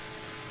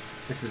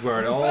 This is where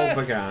it all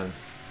began.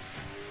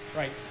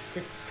 Right,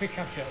 quick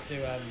capture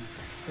to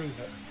prove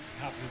it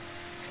happened.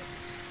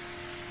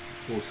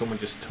 Oh, someone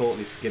just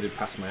totally skidded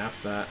past my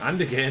ass there.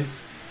 And again.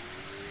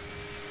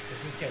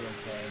 This is getting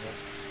unplayable.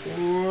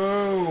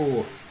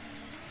 Whoa!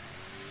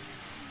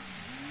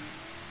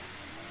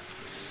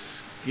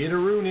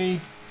 Skidderoonie.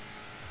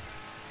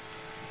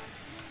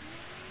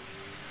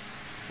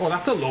 Oh,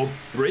 that's a low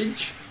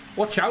bridge.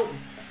 Watch out.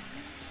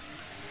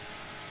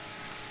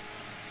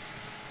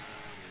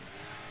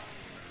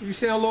 Have you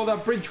seen how low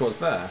that bridge was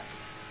there?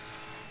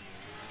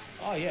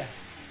 Oh, yeah.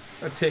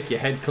 That'd take your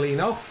head clean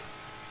off.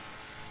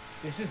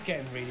 This is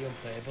getting really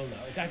unplayable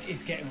now.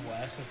 It's getting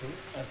worse as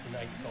the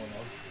night's going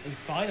on. It was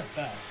fine at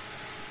first.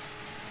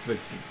 But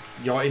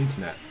your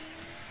internet.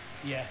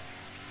 Yeah.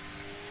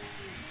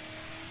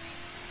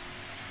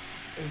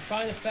 It was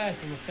fine at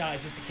first, and it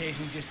started just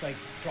occasionally just like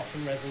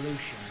dropping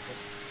resolution,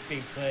 but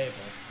being playable.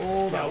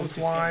 Oh, that was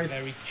wide.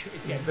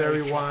 It's getting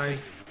very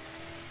wide.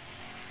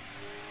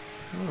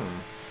 Hmm.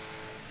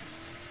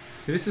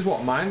 See, this is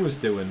what mine was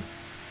doing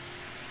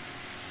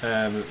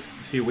a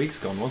few weeks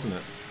gone, wasn't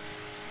it?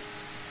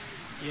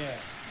 Yeah.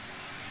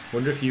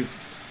 Wonder if you've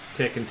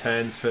taken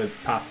turns for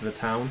parts of the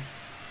town.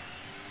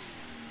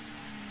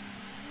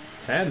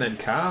 Turn then,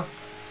 car.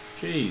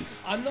 Jeez.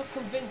 I'm not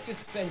convinced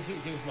it's anything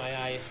to do with my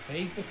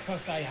ISP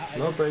because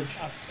bridge.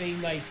 I've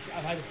seen I've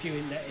had a few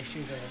internet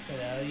issues, as I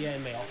said earlier,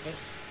 in my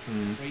office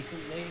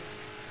recently.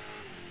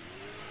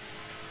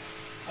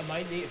 I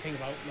might need to think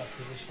about the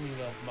positioning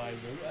of my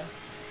router.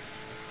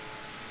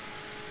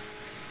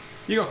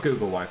 You got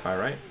Google Wi-Fi,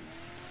 right?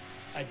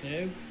 I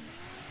do.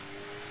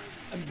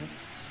 And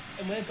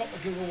when I got my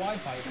Google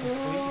Wi-Fi, it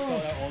completely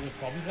sorted out all the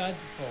problems I had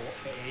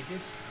for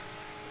ages.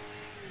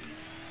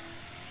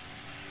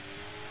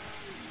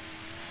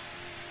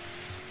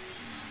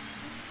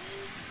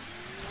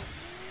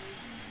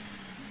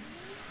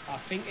 I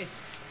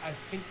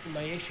think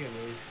my issue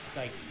is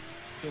like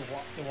the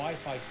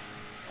Wi-Fi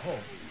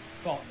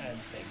spot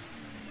thing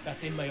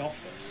that's in my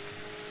office.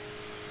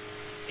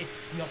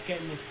 It's not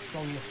getting a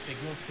strong enough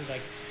signal to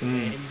like the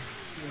main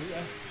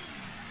router.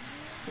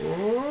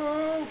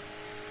 Oh.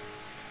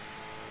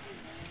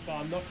 But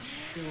I'm not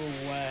sure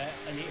where.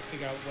 I need to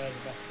figure out where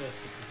the best place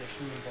to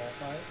position the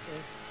Wi-Fi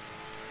is.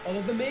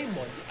 Although the main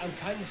one, I'm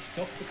kind of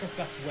stuck because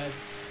that's where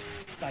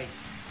like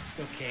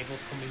the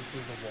cable's coming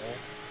through the wall.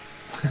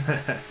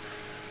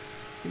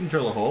 You can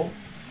drill a hole.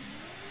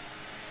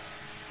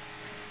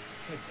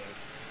 Could do.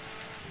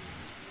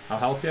 I'll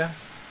help you.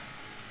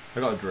 I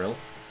got a drill.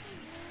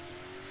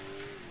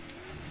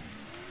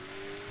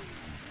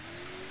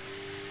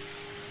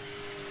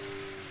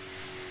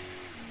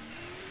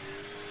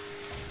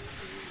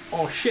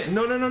 Oh shit,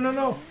 no, no, no, no,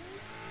 no.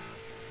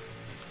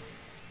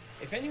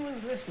 If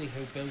anyone's listening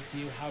who builds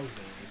new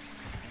houses...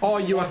 Oh,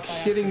 you are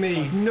kidding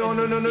me. No,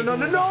 no, no, no, no,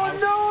 no, no, no,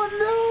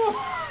 no.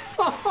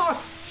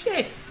 Oh,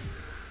 shit.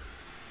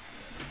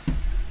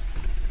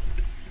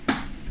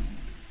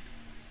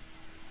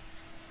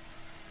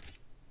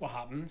 What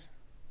happened?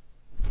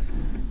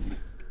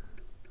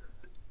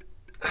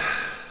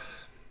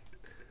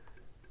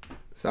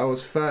 So I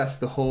was first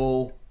the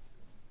whole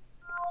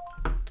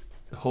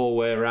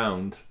way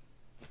around.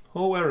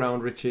 Whole way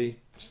around,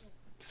 Richie. Just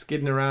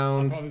skidding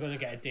around. I'm probably going to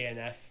get a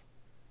DNF.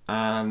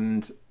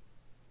 And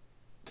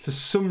for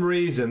some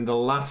reason, the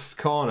last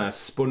corner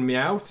spun me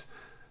out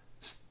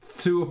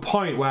to a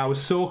point where I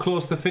was so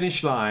close to the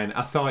finish line,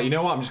 I thought, you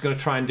know what, I'm just going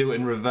to try and do it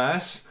in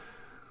reverse.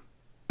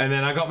 And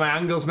then I got my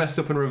angles messed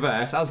up in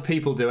reverse, as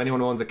people do.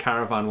 Anyone who owns a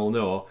caravan will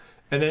know.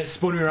 And then it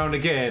spun me around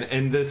again,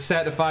 and the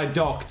certified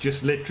doc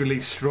just literally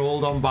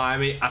strolled on by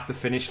me at the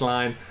finish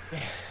line.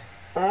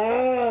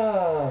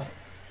 Oh!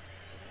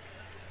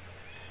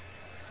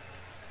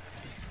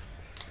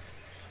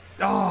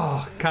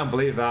 Oh, can't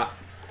believe that.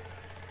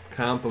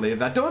 Can't believe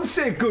that. Don't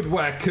say good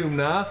work,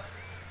 Kumnar.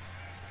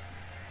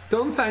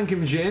 Don't thank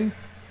him, Jin.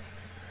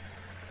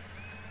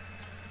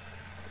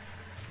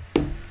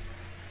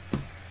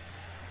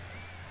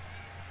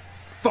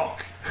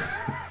 Fuck.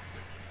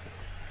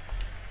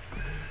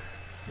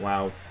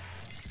 Wow.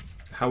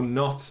 How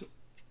not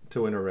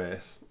to win a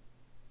race.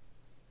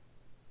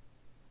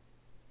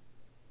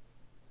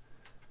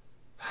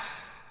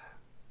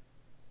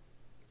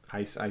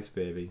 Ice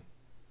baby.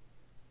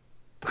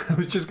 I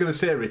was just going to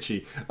say,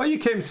 Richie, oh, you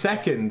came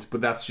second,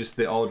 but that's just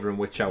the order in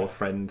which our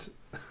friend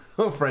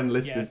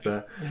list is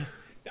there.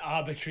 The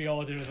arbitrary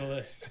order of the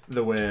list.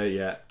 The way,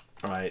 yeah.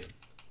 Right.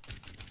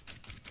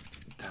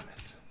 Damn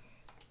it.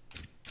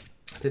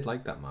 I did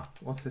like that map.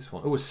 What's this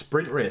one? Oh, a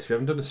sprint race. We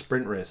haven't done a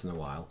sprint race in a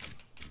while.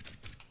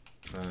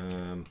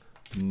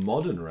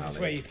 Modern rally. This is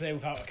where you play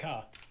without a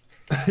car.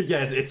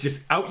 Yeah, it's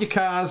just out your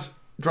cars,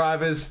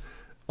 drivers,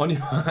 on your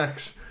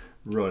backs,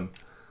 run.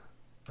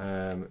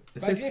 Imagine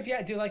if you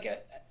had to do like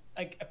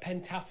a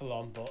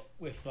pentathlon, but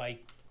with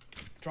like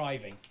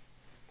driving.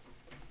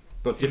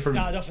 But so different.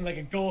 You started off in like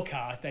a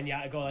go-kart, then you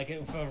had to go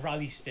like for a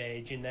rally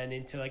stage, and then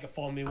into like a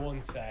Formula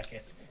 1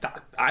 circuit.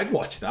 I'd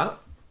watch that.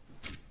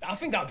 I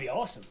think that'd be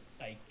awesome.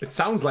 Like, it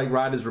sounds like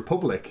Riders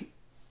Republic.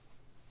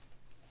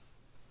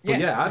 But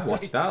yeah, I'd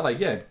watch that. Like,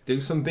 yeah, do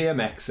some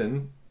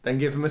BMXing, then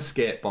give them a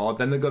skateboard,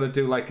 then they've got to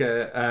do like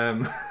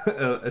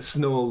a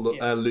snow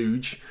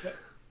luge. But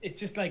it's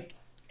just like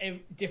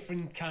a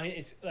different kind.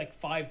 It's like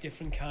 5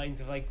 different kinds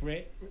of like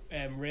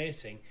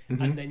racing,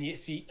 and then you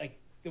see like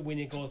the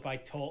winner goes by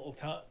total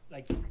time,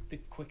 like the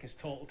quickest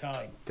total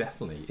time.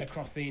 Definitely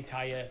across the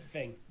entire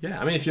thing.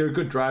 Yeah, I mean, if you're a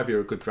good driver,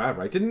 you're a good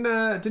driver, right?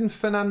 Didn't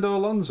Fernando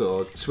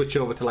Alonso switch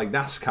over to like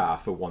NASCAR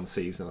for one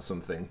season or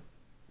something?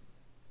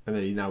 And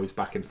then now he's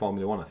back in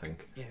Formula 1, I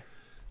think. Yeah.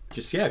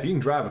 Just, yeah, if you can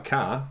drive a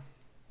car,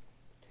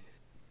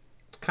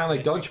 kind of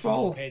like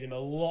dodgeball. Paid him a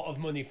lot of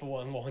money for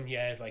 1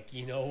 year. It's like,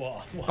 you know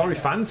what? Or he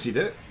fancied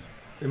it.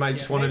 He might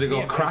just wanted to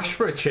go crash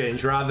for a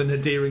change rather than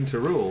adhering to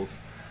rules.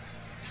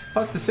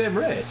 Oh, it's the same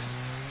race.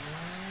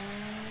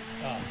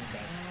 Oh,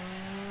 okay.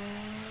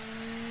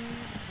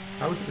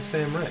 How is it the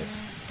same race?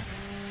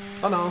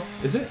 Oh no,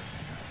 is it?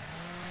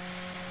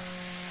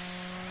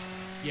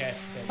 Yeah,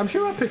 it's the same. I'm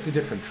sure I picked a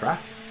different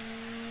track.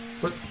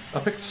 But I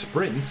picked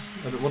sprint.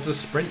 What does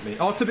sprint mean?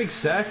 Oh, it's a big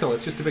circle.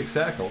 It's just a big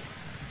circle.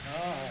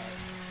 Oh.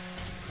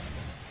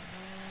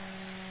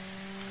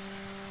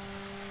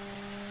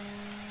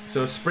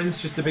 So a sprint's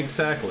just a big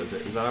circle, is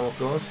it? Is that how it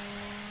goes?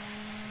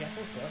 I guess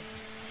so.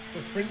 So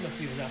sprint must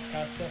be the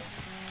NASCAR stuff.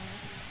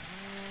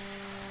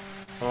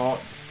 Oh,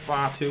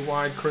 far too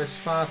wide, Chris.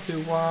 Far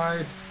too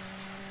wide.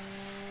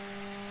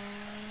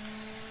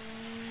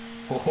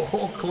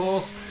 Oh,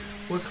 close.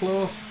 We're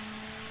close.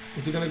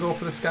 Is he going to go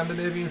for the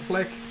Scandinavian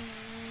flick?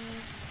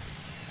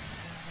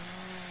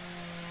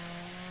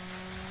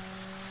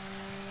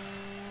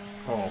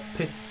 Oh,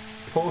 pit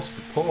post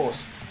to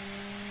post.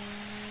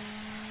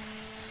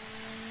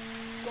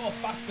 Go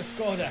faster,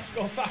 Skoda.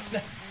 Go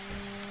faster.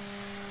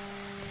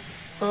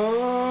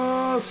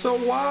 Oh, so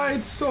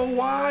wide, so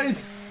wide.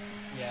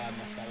 Yeah, I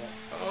messed that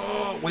up.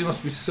 Oh, we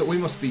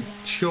must be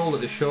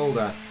shoulder to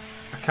shoulder.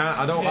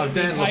 I don't.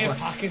 The entire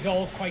pack is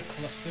all quite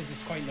clustered.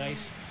 It's quite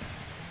nice.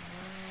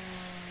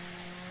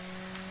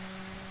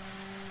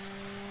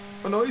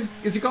 Oh no,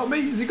 has he got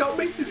me? Has he got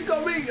me? Has he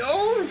got me?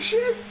 Oh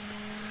shit!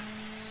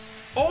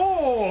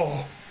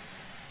 Oh!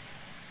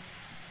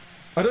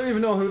 I don't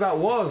even know who that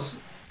was.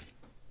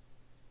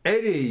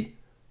 Eddie.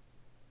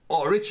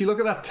 Oh, Richie, look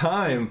at that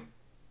time.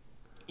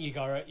 You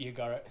got it. You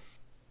got it.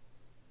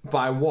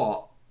 By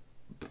what?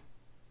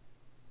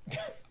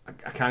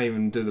 I can't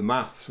even do the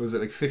maths. Was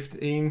it like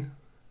 15,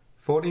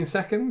 14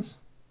 seconds?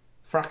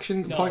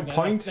 Fraction? No,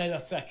 point? They're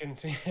not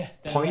seconds. They're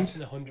Point? less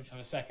than 100th of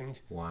a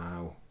second.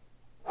 Wow.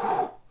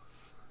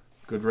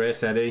 Good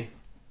race, Eddie.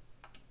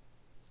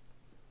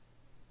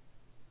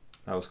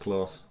 That was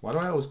close. Why do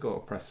I always go to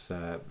press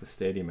the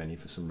Stadia menu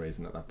for some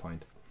reason at that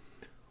point?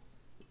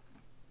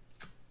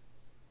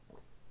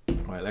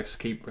 Right, let's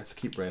keep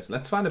racing.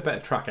 Let's find a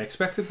better track. I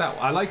expected that.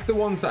 I like the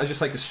ones that are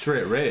just like a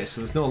straight race,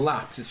 so there's no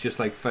laps. It's just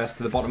like first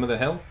to the bottom of the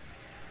hill.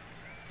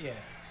 Yeah.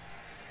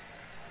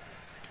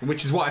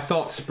 Which is what I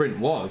thought sprint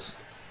was.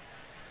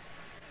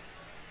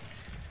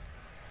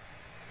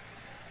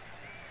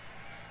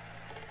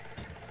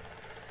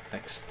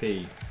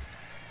 XP.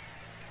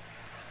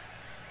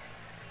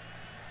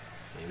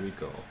 Here we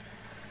go.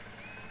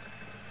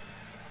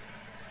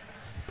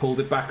 Pulled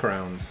it back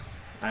around.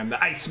 I'm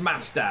the Ice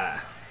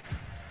Master.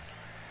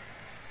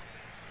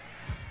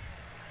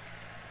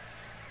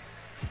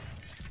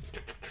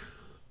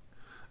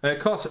 Of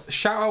course,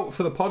 shout out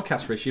for the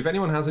podcast, Richie. If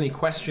anyone has any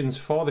questions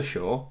for the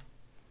show,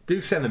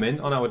 do send them in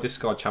on our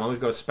Discord channel. We've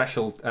got a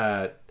special...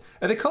 are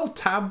they called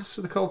tabs?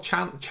 Are they called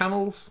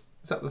channels?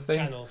 Is that the thing?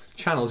 Channels.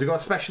 Channels. We've got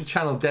a special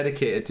channel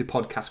dedicated to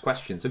podcast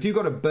questions. If you've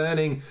got a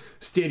burning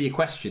Stadia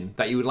question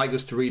that you would like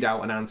us to read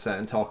out and answer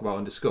and talk about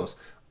and discuss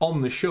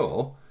on the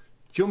show,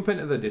 jump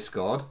into the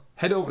Discord,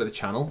 head over to the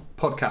channel,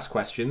 podcast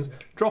questions,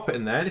 drop it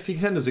in there, and if you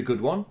can send us a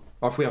good one,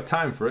 or if we have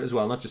time for it as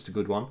well, not just a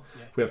good one,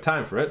 if we have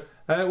time for it,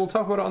 we'll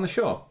talk about it on the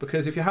show.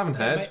 Because if you haven't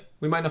heard,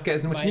 we might not get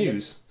as much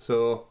news.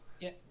 So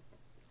yeah,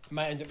 it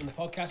might end up in the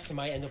podcast. It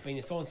might end up being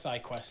its own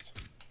side quest.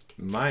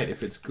 Might,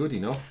 if it's good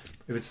enough,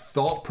 if it's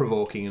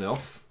thought-provoking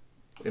enough,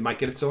 it might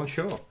get its own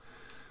show.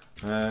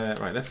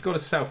 Right, let's go to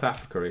South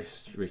Africa,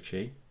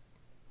 Richie.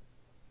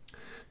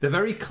 They're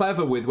very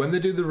clever with when they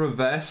do the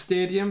reverse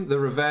stadium, the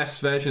reverse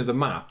version of the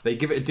map. They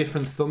give it a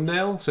different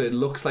thumbnail so it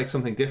looks like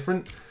something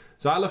different.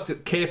 So I looked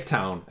at Cape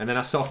Town, and then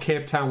I saw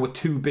Cape Town with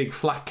 2 big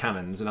flat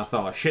cannons, and I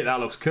thought, shit, that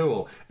looks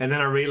cool. And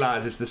then I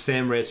realised it's the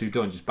same race we've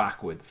done, just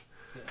backwards.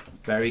 Yeah.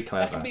 Very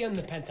clever. That can be on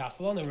the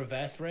pentathlon, a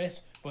reverse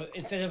race, but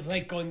instead of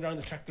like going around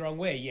the track the wrong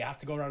way, you have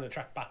to go around the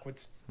track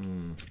backwards.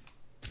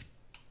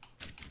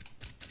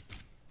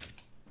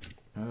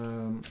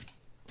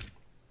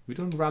 We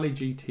done Rally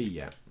GT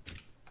yet?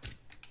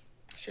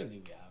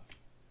 Surely we have.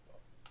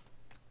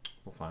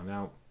 We'll find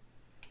out.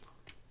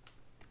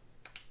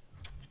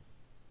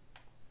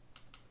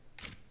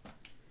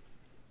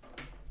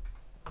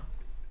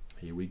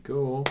 Here we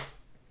go.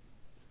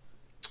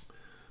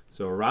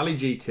 So Rally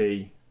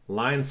GT,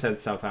 Lion said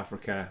South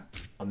Africa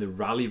on the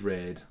Rally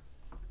Raid,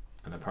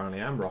 and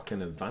apparently I'm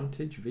rocking a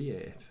Vantage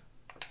V8.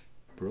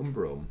 Brum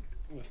brum.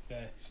 With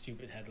the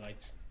stupid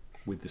headlights.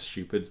 With the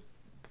stupid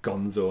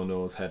gonzo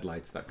nose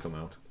headlights that come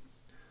out.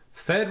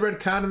 Third red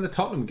card in the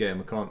Tottenham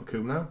game, according to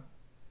Coom now.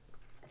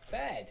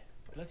 Third?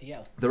 Bloody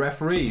hell. The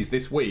referees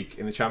this week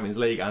in the Champions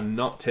League are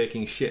not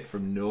taking shit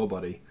from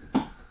nobody.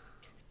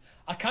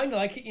 I kind of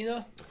like it, you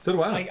know. So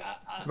do I.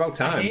 It's about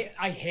time.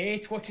 I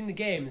hate watching the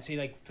game and see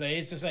like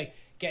players just like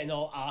getting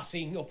all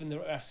arsey up in the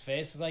ref's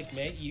face. It's like,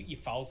 mate, you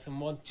fouled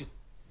someone, just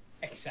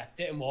accept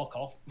it and walk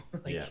off.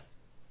 Like, yeah.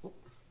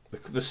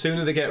 The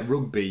sooner they get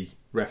rugby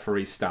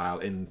referee style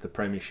in the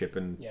Premiership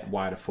and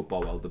wider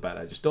football world, the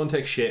better. Just don't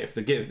take shit. If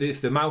they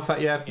give the mouth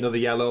at you, another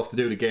yellow. If they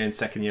do it again,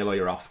 second yellow,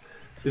 you're off.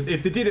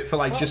 If they did it for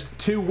like just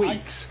 2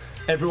 weeks,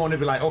 everyone would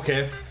be like,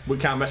 okay, we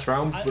can't mess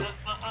around.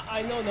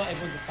 I know not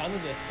everyone's a fan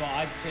of this, but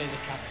I'd say the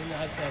captain should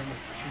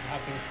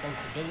have the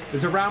responsibility.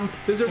 There's a ramp.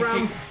 There's a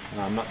ramp.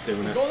 No, I'm not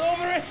doing it. Going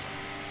over it.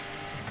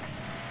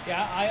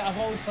 Yeah, I've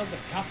always felt the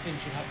captain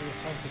should have the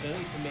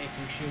responsibility for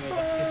making sure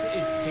that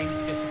his team's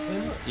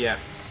disciplined. Yeah.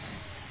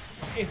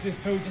 If there's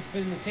poor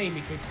discipline in the team,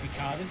 he could be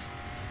carded.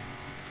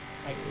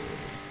 Like,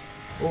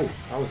 oh,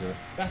 that was it.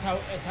 That's how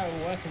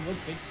it works in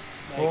rugby.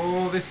 Like,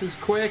 oh, this is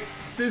quick.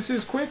 This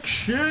is quick.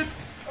 Shit.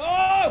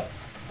 Oh!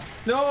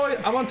 No,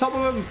 I'm on top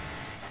of him.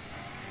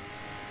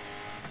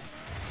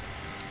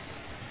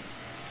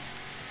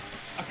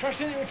 I crashed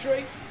into a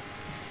tree.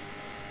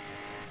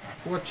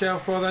 Watch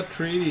out for that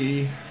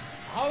tree.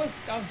 I was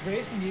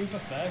racing you for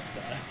first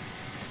there.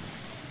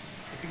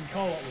 If you can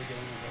call what we're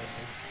doing with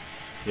racing.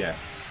 Yeah.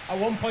 At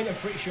one point, I'm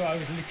pretty sure I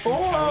was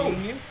literally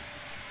carrying you.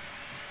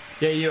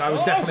 Yeah, I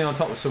was definitely on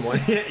top of someone.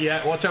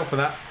 Yeah, watch out for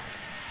that.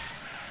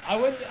 I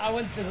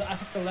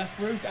took the left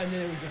route, and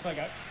then it was just like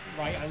a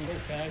right angle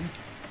turn.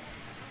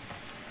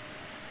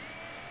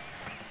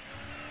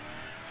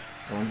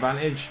 Go on,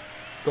 Vantage.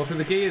 Go through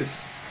the gears.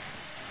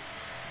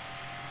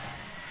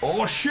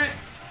 Oh shit!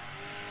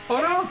 Oh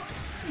no!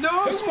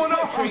 No, I've spun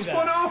off! I've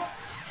spun off!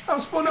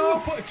 I've spun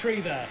off! Put a tree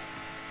there.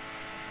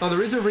 Oh,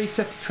 there is a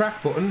reset to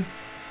track button.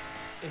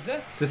 Is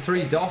there? It's the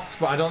 3 dots,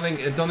 but I don't think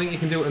you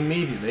can do it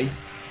immediately.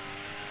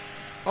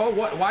 Oh,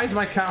 what? Why is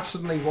my car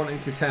suddenly wanting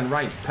to turn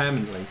right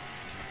permanently?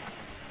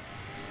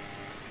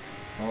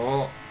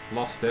 Oh,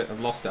 lost it. I've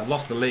lost it. I've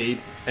lost the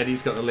lead.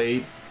 Eddie's got the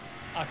lead.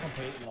 I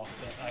completely lost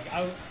it.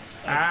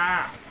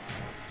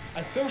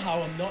 And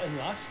somehow I'm not in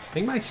last. I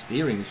think my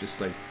steering is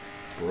just like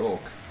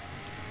broke.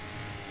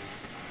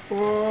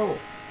 Whoa!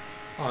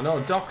 Oh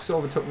no, Doc's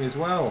overtook me as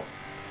well.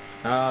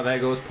 Ah, there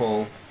goes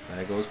Paul.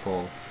 There goes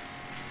Paul.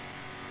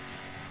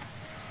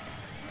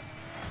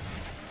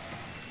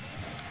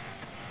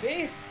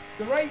 Face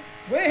the right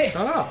way.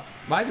 Oh,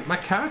 my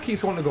car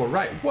keeps wanting to go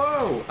right.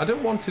 Whoa! I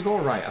don't want to go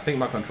right. I think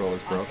my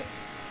controller's broke.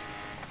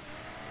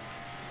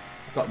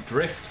 I've got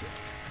drift.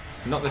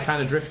 Not the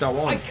kind of drift I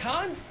want. I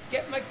can't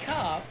get my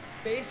car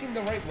facing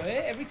the right way.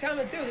 Every time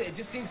I do it, it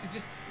just seems to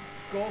just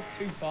go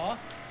too far.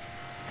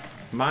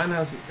 Mine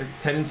has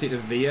a tendency to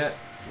veer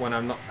when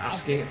I'm not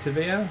asking it to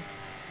veer.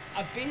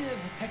 I've been in a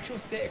perpetual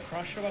state of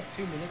crash for about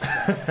 2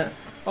 minutes.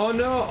 Oh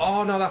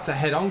no, that's a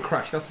head-on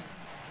crash. That's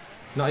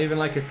not even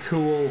like a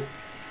cool...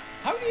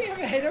 How do you have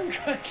a head-on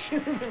crash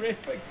in a race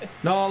like this?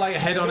 No, like a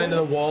head-on into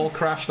the wall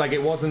crash. Like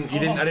it wasn't... I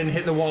didn't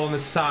hit the wall on the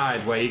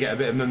side where you get a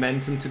bit of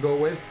momentum to go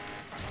with.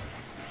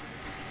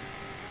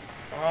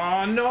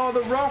 Oh no,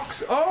 the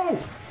rocks! Oh!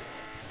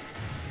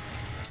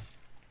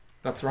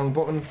 That's the wrong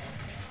button.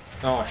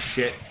 Oh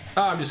shit.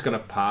 Oh, I'm just gonna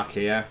park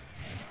here.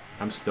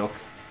 I'm stuck.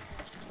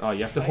 Oh,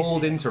 you have to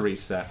hold in to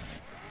reset.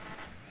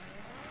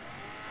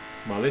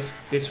 Well,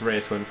 this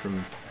race went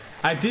from...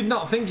 I did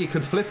not think you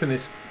could flip in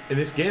this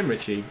game,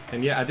 Richie,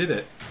 and yet I did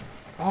it.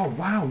 Oh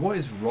wow, what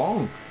is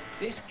wrong?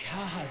 This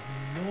car has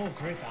no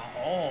grip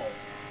at all.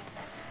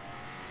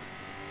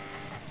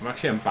 I'm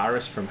actually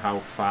embarrassed from how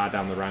far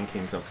down the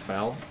rankings I've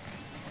fell.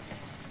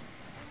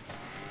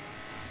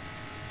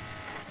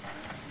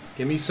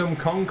 Give me some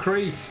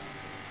concrete.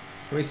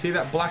 Can we see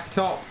that black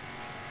top?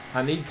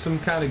 I need some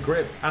kind of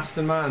grip.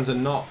 Aston Martins are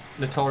not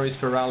notorious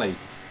for rally.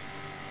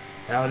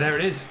 Oh, there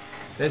it is.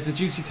 There's the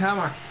juicy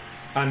tarmac.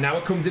 And now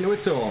it comes into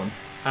its own.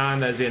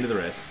 And there's the end of the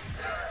race.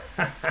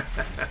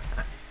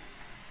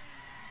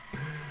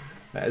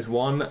 That is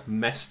one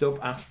messed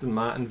up Aston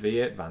Martin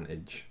V8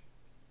 Vantage.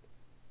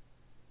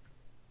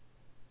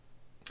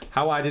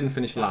 How I didn't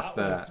finish last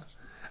there.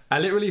 I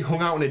literally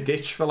hung out in a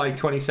ditch for like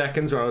 20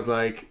 seconds where I was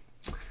like,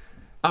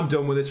 I'm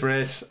done with this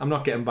race. I'm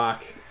not getting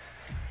back.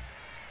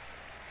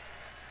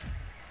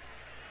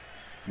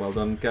 Well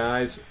done,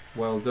 guys.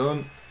 Well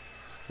done.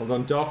 Well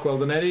done, Doc. Well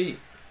done, Eddie.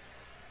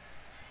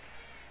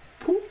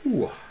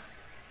 Pooh.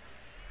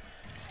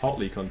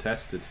 Hotly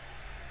contested.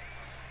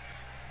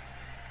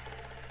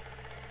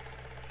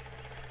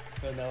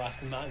 So now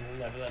Aston Martin will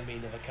never let me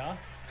another car.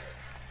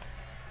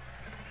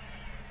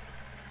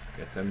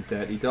 Get them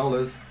dirty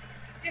dollars.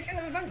 If you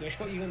have a Vanquish,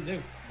 what are you going to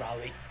do?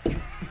 Rally.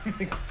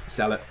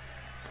 Sell it.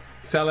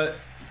 Sell it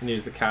and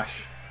use the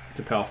cash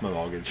to pay off my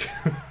mortgage.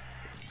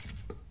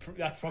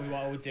 That's probably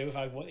what I would do if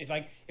I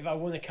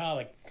won a car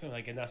like something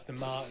like an Aston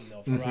Martin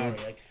or Ferrari.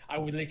 Like I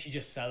would literally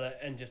just sell it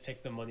and just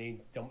take the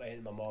money, dump it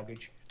into my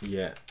mortgage.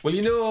 Yeah. Well,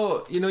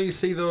 you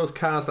see those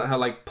cars that are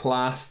like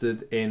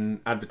plastered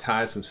in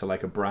advertisements for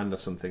like a brand or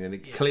something, and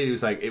it clearly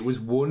was like it was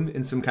won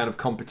in some kind of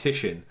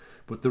competition,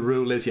 but the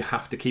rule is you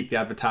have to keep the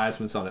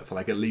advertisements on it for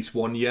like at least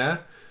 1 year.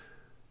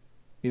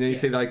 You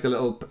see like the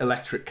little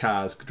electric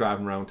cars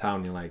driving around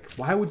town. You're like,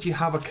 why would you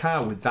have a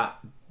car with that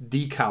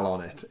decal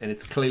on it? And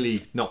it's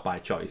clearly not by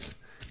choice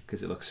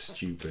because it looks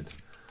stupid.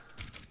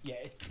 Yeah,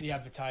 the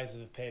advertisers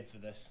have paid for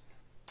this.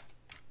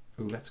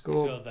 Ooh, let's go.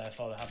 So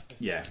therefore they have to.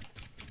 Yeah.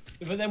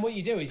 But then what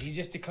you do is you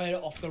just declare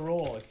it off the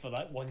road for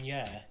like 1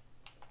 year.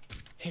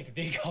 Take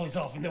the decals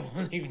off and no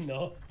one will even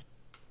know.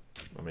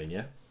 I mean,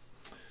 yeah.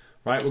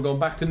 Right, we're going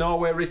back to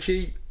Norway,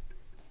 Richie.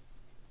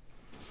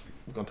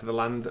 We're going to the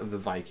land of the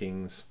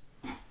Vikings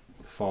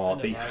for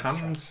the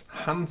Hans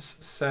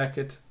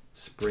Circuit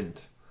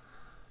Sprint.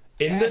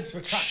 In yes, the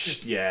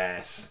tractors.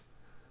 Yes.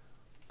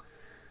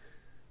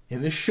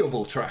 In the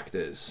shovel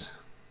tractors.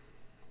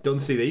 Don't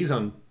see these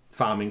on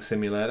Farming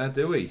Simulator,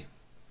 do we?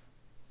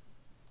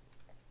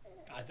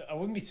 I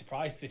wouldn't be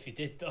surprised if you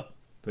did, though.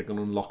 Like an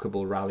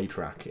unlockable rally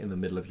track in the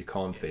middle of your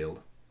cornfield.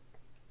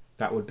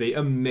 That would be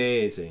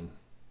amazing.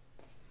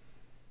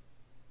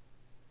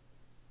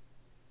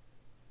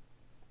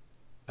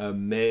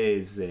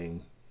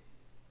 Amazing.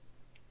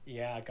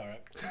 Yeah, I got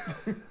it.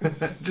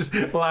 Just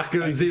lack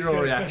of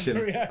zero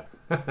reaction.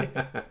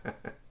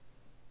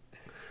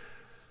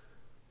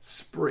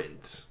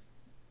 Sprint.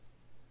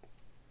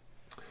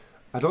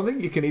 I don't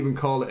think you can even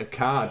call it a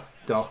car,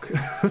 Doc.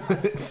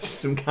 It's just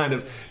some kind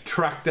of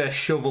tractor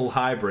shovel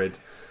hybrid.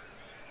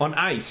 On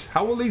ice.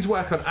 How will these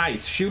work on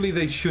ice? Surely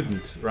they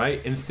shouldn't,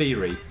 right? In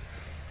theory.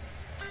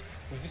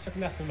 We're just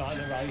looking at Aston Martin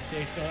at rally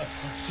stage, so that's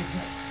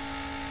questions.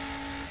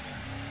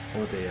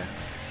 Oh dear.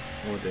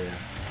 Oh dear.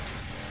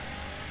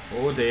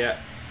 Oh dear.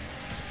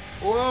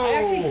 Whoa! I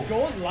actually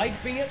don't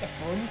like being at the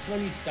front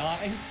when you're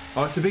starting.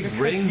 Oh, it's a big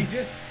ring.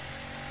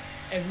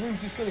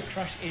 Everyone's just going to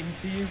crash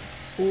into you.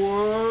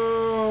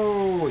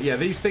 Whoa! Yeah,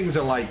 these things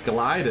are like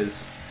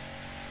gliders.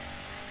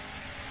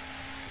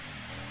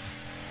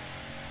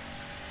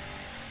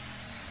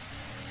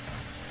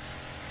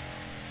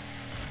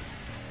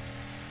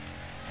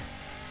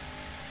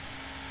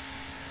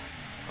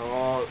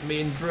 Oh,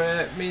 me and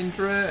Dre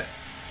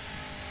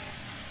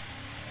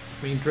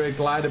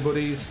glider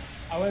buddies.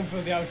 I went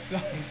for the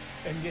outside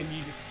and then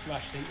you just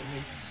smashed into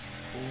me.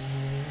 Ooh.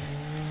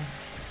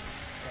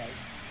 Right.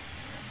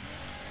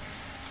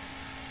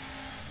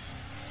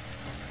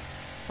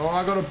 Oh,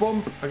 I got a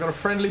bump. I got a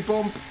friendly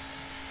bump.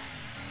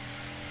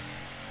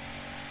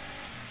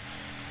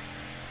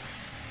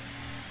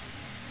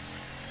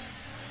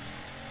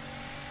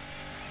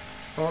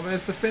 Oh,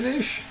 there's the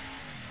finish.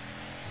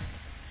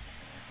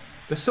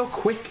 They're so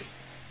quick.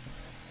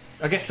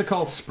 I guess they're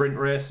called sprint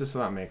races, so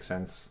that makes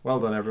sense. Well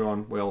done,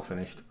 everyone. We all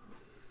finished.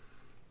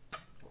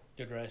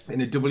 Good race.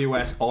 In a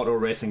WS Auto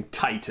Racing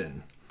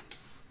Titan.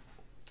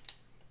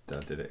 I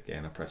did it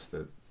again. I pressed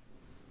the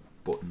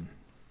button.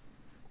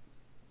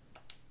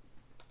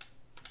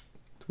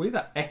 It's weird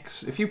that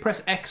X... If you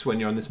press X when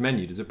you're on this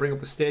menu, does it bring up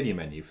the Stadia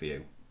menu for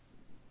you?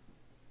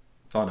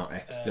 Oh, not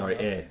X. Sorry,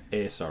 A.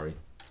 A, sorry.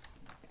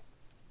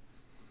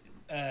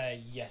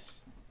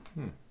 Yes.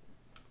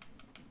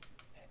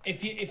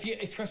 If you,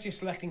 it's because you're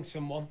selecting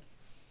someone.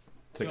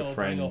 It's like a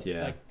friend, up,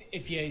 yeah. Like,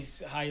 if you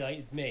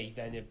highlighted me,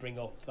 then it'd bring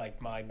up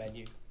like my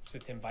menu, so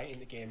to invite in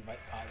the game, invite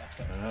part of that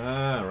sort of stuff.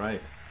 Ah,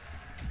 right.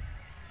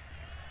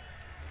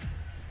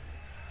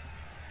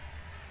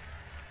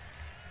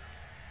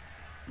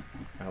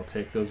 I'll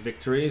take those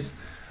victories.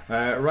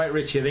 Right,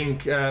 Richie, I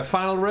think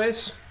final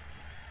race?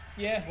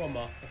 Yeah, one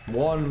more.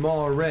 One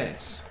more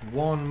race.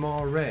 One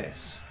more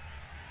race.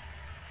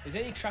 Is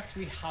there any tracks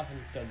we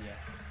haven't done yet?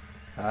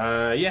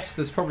 Yes,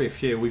 there's probably a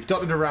few. We've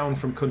dotted around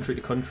from country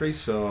to country,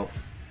 so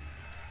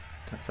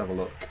let's have a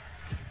look.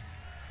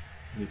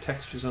 New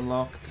textures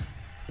unlocked.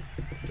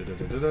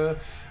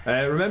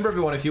 Remember,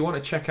 everyone, if you want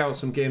to check out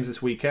some games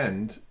this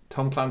weekend,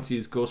 Tom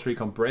Clancy's Ghost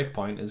Recon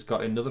Breakpoint has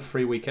got another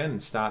free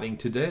weekend starting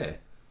today.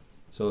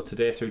 So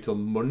today through till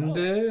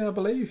Monday, I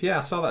believe. Yeah,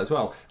 I saw that as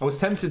well. I was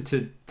tempted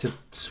to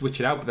switch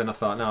it out, but then I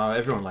thought, no,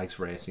 everyone likes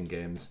racing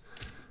games.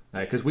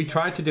 Because we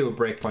tried to do a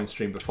Breakpoint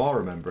stream before,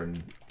 remember,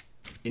 and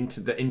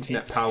the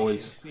internet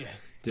powers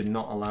did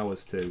not allow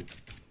us to.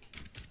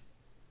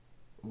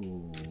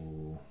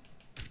 Ooh.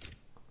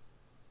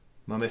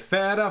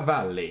 Mamifera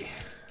Valley.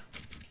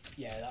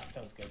 Yeah, that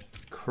sounds good.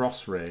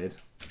 Cross raid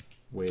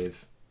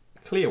with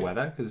clear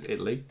weather, because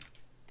Italy.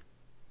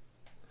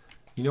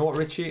 You know what,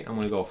 Richie? I'm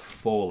going to go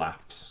 4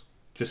 laps,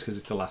 just because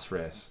it's the last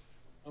race.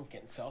 I'm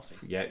getting saucy.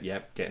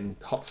 Yep, getting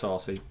hot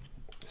saucy.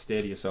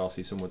 Stadia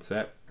saucy, some would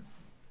say.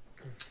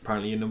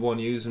 Apparently you're number 1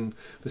 using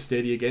for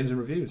Stadia games and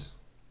reviews.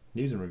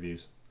 News and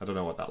reviews. I don't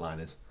know what that line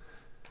is.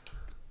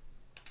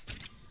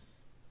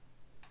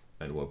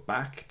 And we're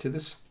back to the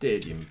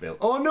stadium build.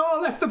 Oh no, I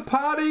left the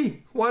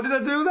party! Why did I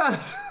do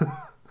that?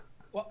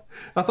 What?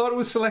 I thought it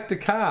was select a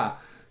car.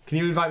 Can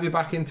you invite me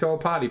back into our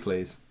party,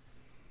 please?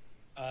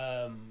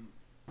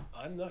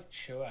 I'm not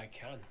sure I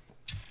can.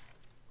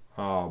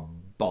 Oh,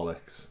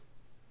 bollocks.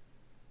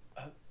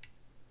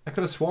 I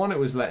could have sworn it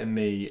was letting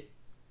me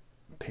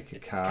pick a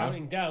car.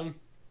 Counting down.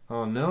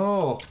 Oh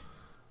no.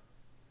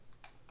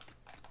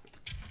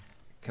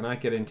 Can I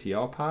get into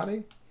your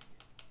party?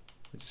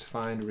 Just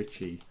find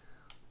Richie.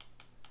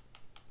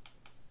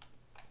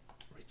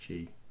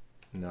 Richie.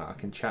 No, I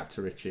can chat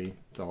to Richie.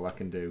 That's all I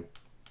can do.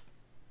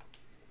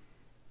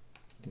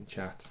 In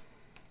chat.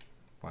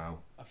 Wow.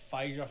 I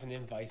fired you off an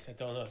invite. I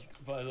don't know,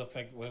 but it looks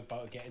like we're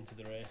about to get into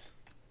the race.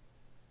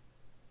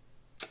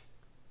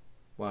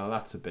 Well,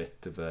 that's a bit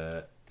of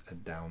a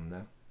down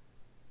there.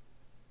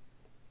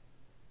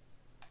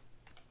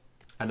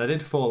 And I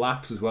did 4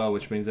 laps as well,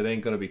 which means it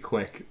ain't going to be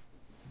quick.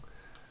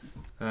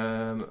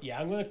 Yeah,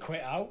 I'm going to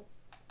quit out.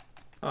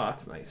 Oh,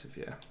 that's nice of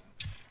you.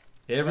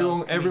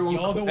 Everyone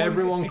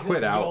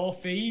quit out. Your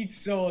feed,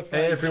 so it's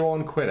like...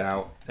 Everyone quit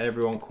out.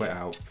 Everyone quit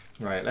out.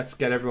 Right, let's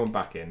get everyone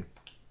back in.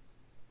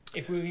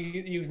 If we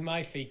used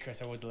my feed,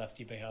 Chris, I would have left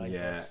you behind.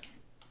 Yeah. Chris.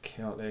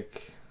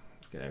 Chaotic.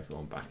 Let's get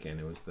everyone back in.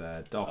 It was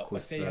there. Doc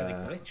was there. The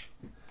glitch.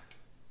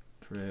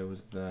 Dre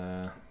was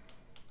there.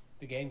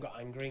 The game got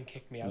angry and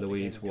kicked me out.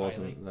 Louise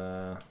wasn't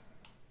there.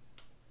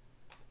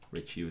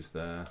 Richie was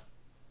there.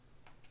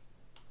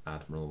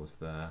 Admiral was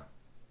there.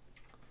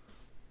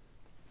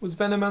 Was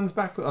Venoman's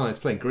back? Oh, no, it's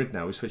playing Grid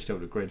now. We switched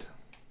over to Grid.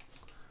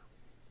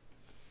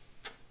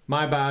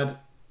 My bad.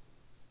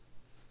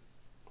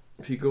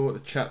 If you go to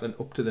chat, then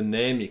up to the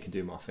name, you can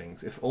do more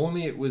things. If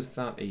only it was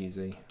that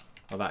easy.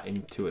 Or that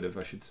intuitive,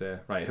 I should say.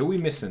 Right, who are we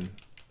missing?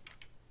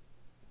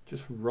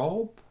 Just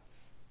Rob?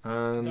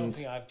 And... I don't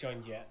think I've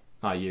joined yet.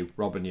 Ah, you.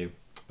 Rob and you.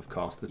 Of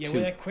course. The two.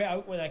 When I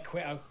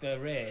quit out the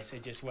race,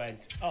 it just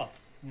went, oh,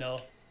 no.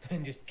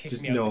 And just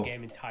kicked me out of the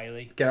game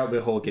entirely. Get out of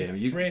the whole game.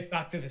 Straight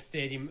back to the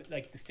stadium,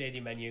 like the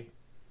stadium menu.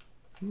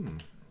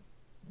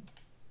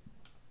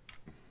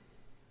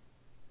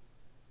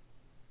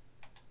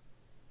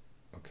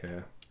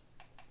 Okay.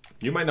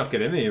 You might not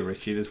get in here,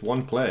 Richie. There's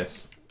 1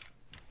 place.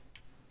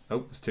 Oh,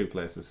 there's 2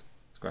 places.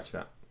 Scratch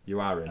that.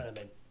 You are in. And I'm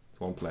in. It's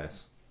 1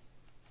 place.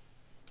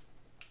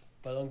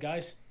 Well done,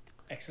 guys.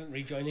 Excellent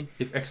rejoining.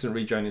 Excellent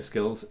rejoining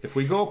skills. If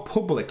we go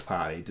public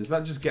party, does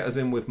that just get us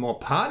in with more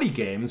party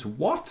games?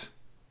 What?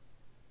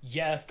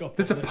 Yeah, let's go public.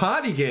 There's a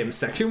party game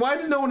section. Why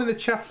did no one in the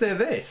chat say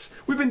this?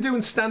 We've been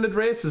doing standard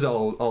races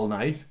all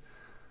night.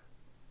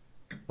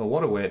 Well,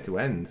 what a way to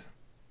end.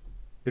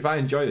 If I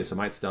enjoy this, I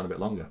might stay on a bit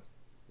longer.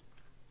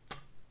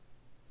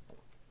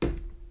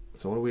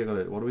 So what are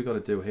we got to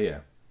do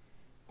here?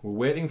 We're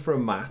waiting for a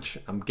match.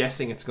 I'm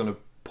guessing it's going to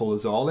pull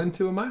us all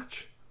into a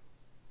match.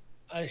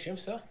 I assume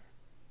so.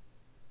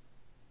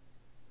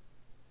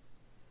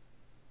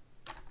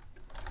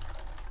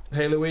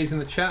 Hey Louise in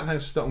the chat,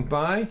 thanks for stopping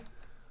by.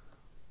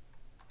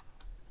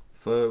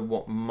 For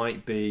what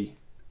might be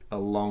a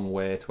long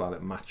wait while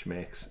it match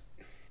makes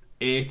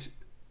 8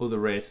 other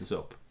races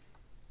up.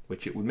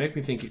 Which it would make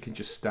me think it can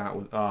just start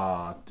with...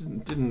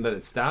 didn't let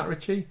it start,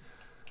 Richie?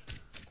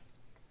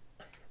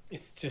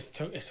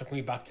 It took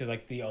me back to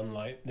like the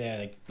online,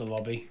 like the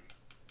lobby.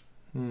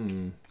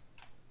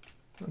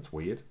 That's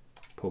weird.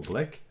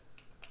 Public.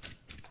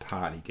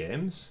 Party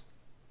games.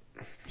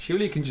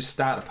 Surely you can just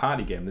start a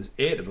party game. There's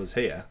 8 of us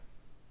here.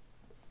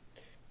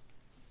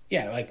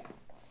 Yeah, like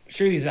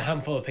surely there's a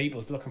handful of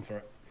people looking for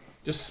it.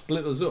 Just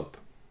split us up.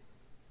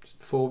 Just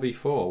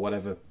 4v4,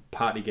 whatever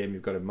party game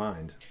you've got in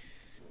mind.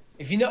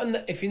 If you're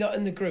not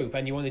in the group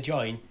and you want to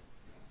join,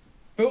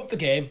 boot up the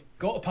game,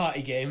 go to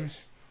party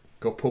games.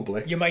 Go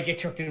public. You might get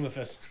chucked in with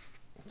us.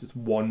 Just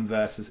 1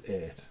 versus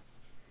 8.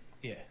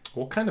 Yeah.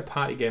 What kind of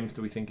party games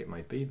do we think it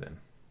might be then?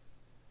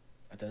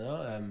 I don't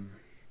know.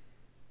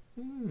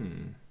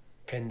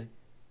 Pin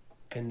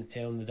the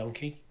tail on the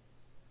donkey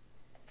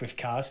with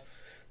cars.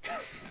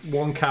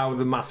 1 car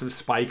with a massive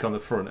spike on the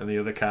front and the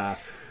other car.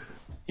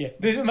 Yeah,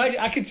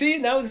 I can see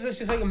it now. It's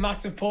just like a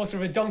massive poster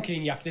of a donkey,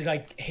 and you have to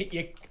like hit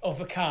your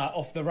other car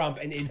off the ramp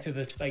and into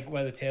the like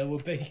where the tail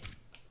would be.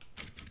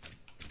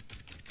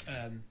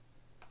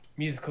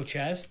 Musical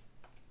chairs.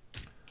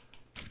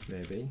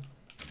 Maybe.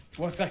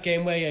 What's that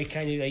game where you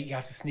kind of like you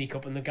have to sneak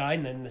up on the guy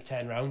and then they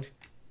turn round?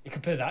 You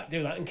could do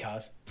that in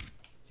cars.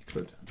 You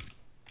could.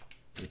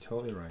 You're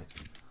totally right.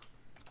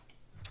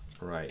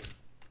 Right.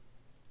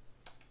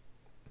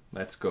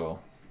 Let's go.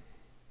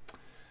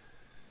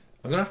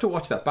 I'm gonna have to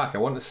watch that back. I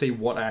want to see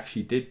what I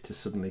actually did to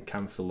suddenly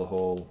cancel the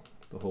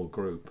whole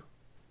group.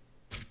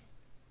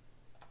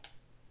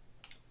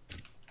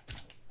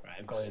 Right,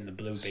 I'm going in the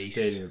blue beast.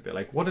 Stadium a bit.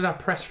 Like, what did I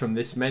press from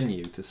this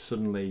menu to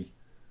suddenly?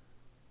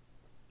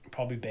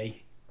 Probably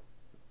B.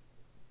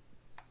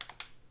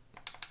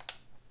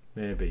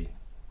 Maybe.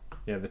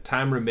 Yeah, the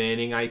time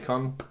remaining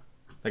icon.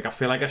 Like, I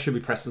feel like I should be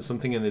pressing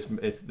something in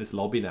this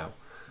lobby now.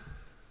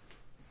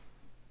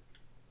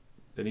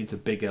 It needs a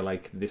bigger,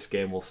 like, this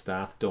game will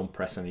start, don't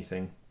press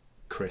anything.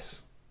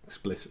 Chris,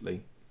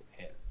 explicitly.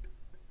 Yeah.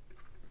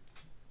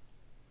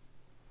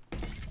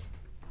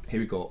 Here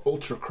we go.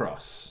 Ultra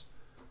Cross.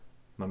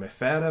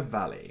 Mamifera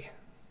Valley.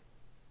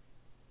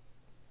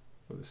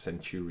 With the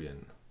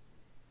Centurion.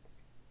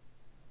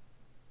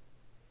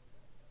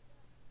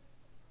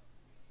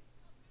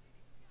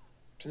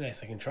 It's a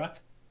nice looking track.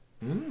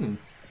 Hmm.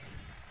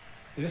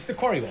 Is this the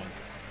quarry one?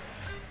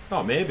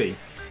 Oh, maybe.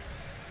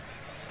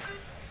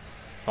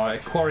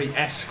 Alright, Quarry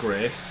S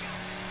Grace.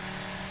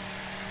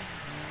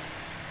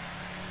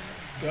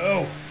 Let's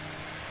go.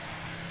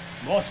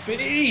 More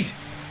speed.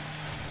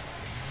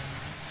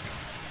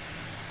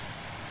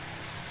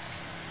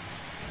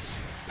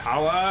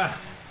 Power.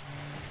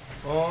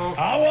 Oh.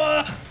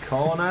 Power.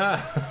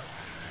 Corner.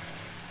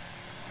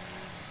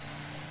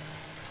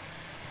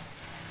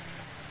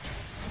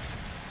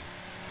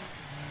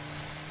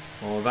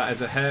 Oh, that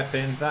is a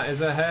hairpin. That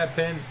is a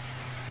hairpin.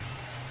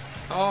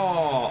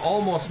 Oh,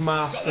 almost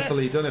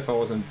masterfully done if I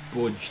wasn't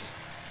budged.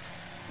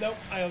 Nope,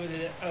 I overdid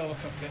it. I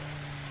overcooked it.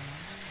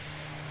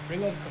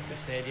 Bring overcooked the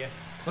Stadia.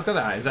 Look at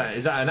that.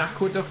 Is that an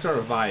aqueduct or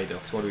a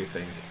viaduct? What do we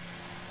think?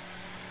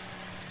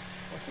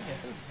 What's the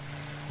difference?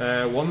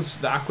 One's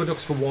the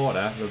aqueducts for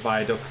water, the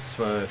viaducts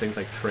for things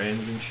like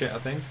trains and shit, I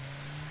think.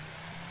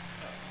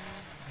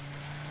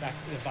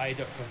 The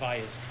viaducts for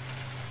vias.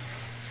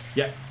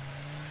 Yeah.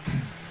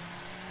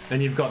 Then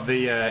you've got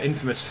the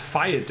infamous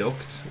fire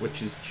duct,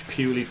 which is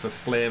purely for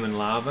flame and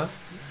lava,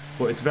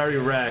 but it's very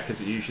rare because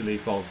it usually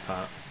falls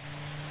apart.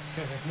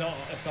 Because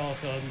it's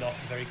also not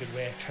a very good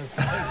way of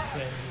transporting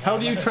flame and lava. How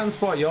do you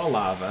transport your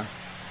lava?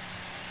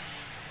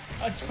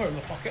 I just put it in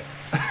my pocket.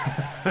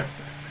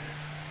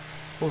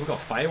 Well, we've got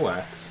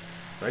fireworks.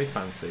 Very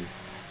fancy.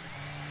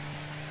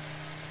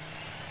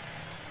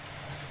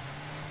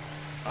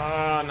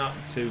 Ah, not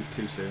too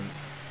soon.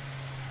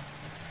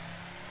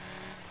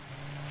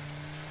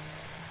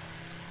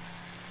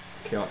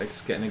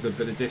 Chaotic's getting a good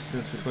bit of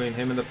distance between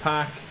him and the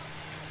pack.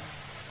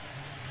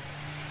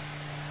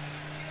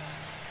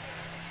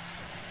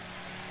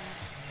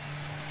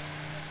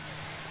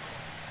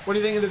 What do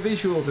you think of the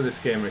visuals of this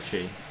game,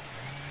 Richie?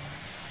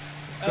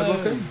 Good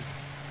looking?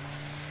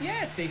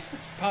 Yeah, it's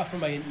decent. Apart from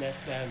my internet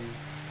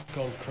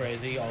going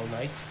crazy all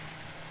night.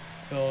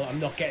 So I'm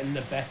not getting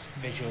the best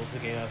visuals the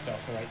game has to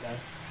offer right now.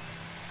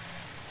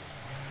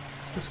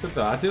 That's good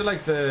though. I do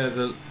like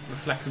the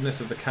reflectiveness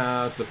of the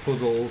cars, the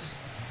puddles,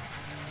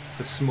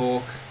 the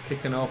smoke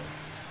kicking up.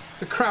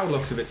 The crowd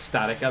looks a bit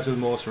static, as with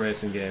most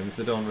racing games.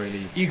 They don't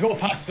really... You go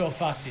past so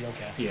fast you don't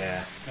care.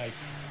 Yeah. Right.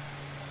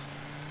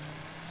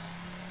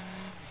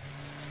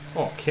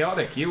 Oh,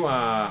 Chaotic, you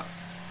are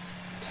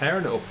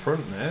tearing it up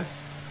front, mate.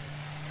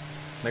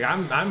 Like,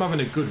 I'm having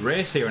a good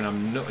race here, and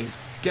I'm not... He's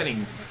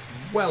getting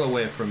well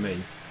away from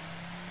me.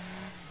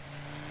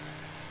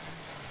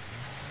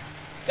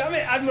 Damn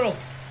it, Admiral!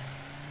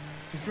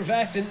 Just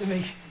reverse into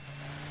me.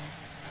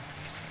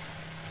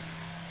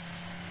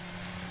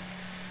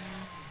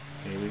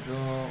 Here we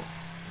go.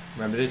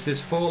 Remember, this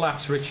is 4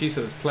 laps, Richie,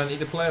 so there's plenty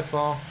to play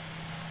for.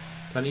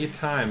 Plenty of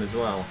time as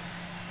well.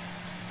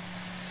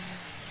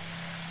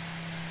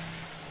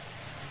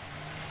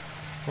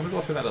 I want to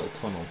go through that little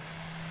tunnel.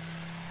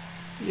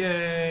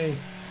 Yay!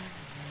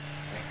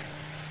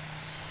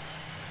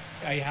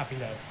 Are you happy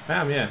now? I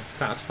am, yeah.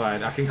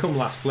 Satisfied. I can come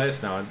last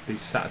place now and be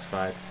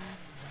satisfied.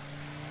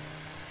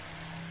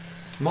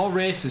 More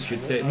races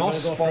should take... More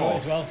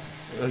sports. Well.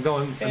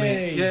 Going, I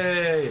mean,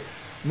 yay!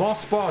 More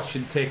sports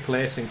should take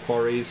place in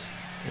quarries,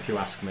 if you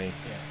ask me.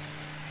 Yeah.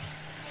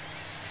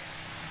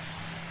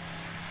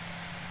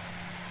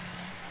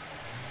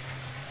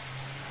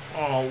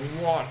 Oh,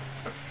 what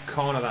a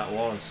corner that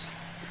was.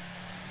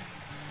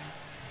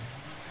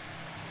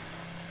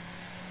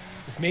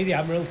 It's me, the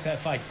Admiral,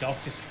 certified Doc,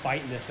 just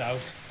fighting this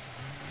out.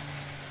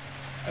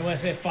 And when I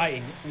say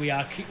fighting, we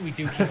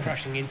do keep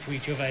crashing into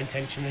each other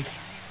intentionally.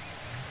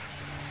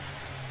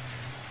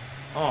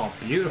 Oh,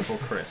 beautiful,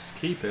 Chris.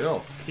 Keep it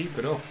up. Keep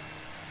it up.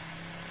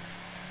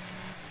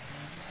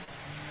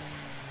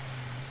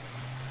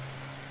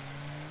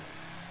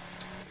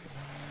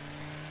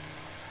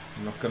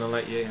 I'm not going to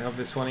let you have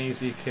this one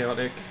easy,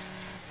 Chaotic.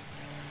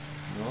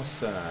 No,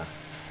 sir.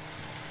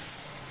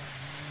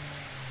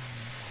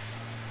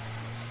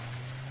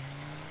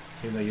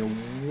 Even though you're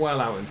well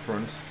out in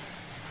front.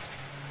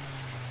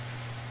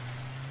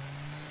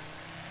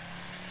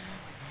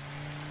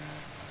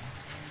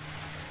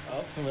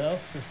 Oh, someone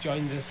else has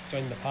joined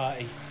the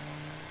party.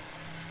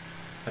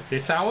 At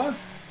this hour?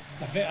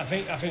 I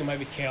think it might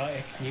be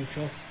Chaotic,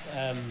 neutral.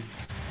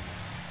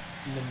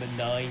 number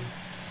 9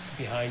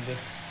 behind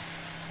us.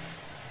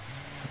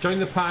 Join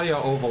the party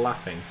or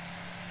overlapping?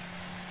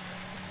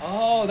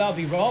 Oh, that'll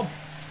be Rob.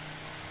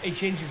 He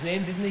changed his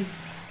name, didn't he?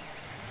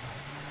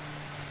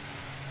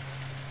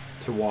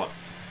 To what?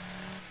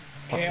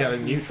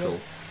 Chaotic neutral.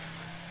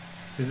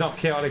 So he's not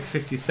chaotic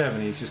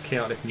 57, he's just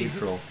chaotic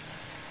neutral.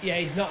 Yeah,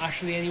 he's not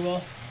actually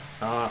anymore.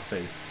 Ah, I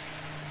see.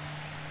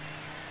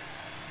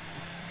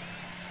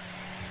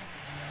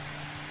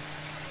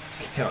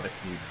 Chaotic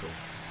neutral.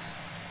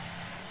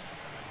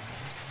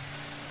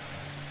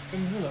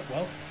 Something doesn't look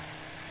well.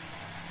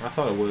 I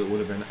thought it would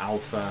have been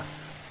Alpha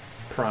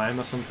Prime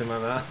or something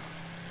like that.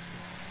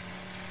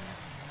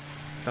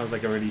 Sounds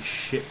like a really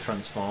shit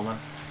transformer.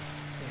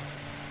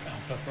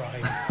 Alpha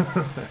Prime.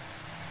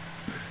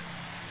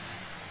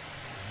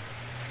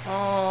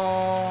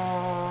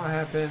 Oh,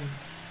 hairpin.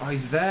 Oh,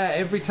 he's there.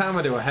 Every time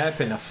I do a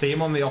hairpin, I see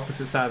him on the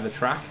opposite side of the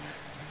track.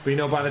 But you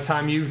know, by the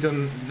time you've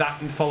done that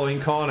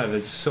following corner,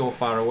 they're just so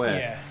far away.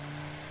 Yeah.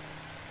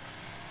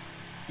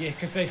 Yeah,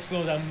 because they've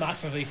slowed down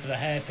massively for the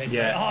hairpin.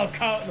 Yeah. Like, oh,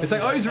 can't. It's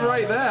like, oh, he's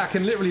right there. I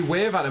can literally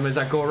wave at him as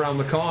I go around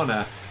the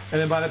corner.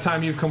 And then by the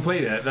time you've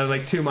completed it, they're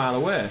like 2 miles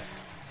away.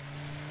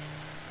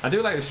 I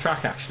do like this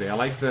track, actually. I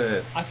like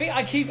the... I think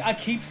I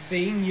keep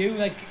seeing you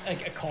like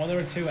a corner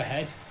or two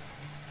ahead.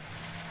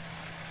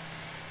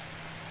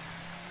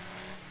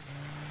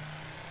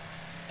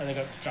 And I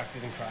got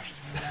distracted and crashed.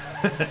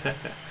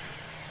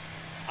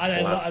 And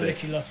then I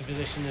literally lost a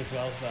position as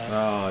well.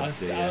 Oh,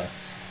 dear.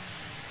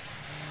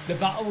 The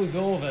battle was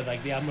over.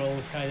 Like the Admiral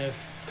was kind of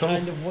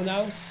won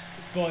out,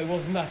 but it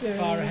wasn't that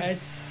far ahead.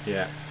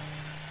 Yeah.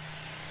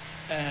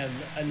 And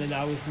then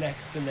I was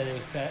next, and then it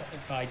was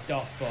certified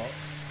Doc, but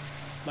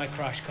my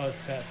crash caused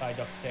certified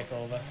Doc to take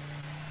over.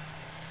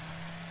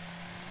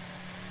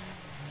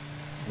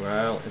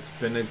 Well, it's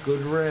been a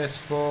good race,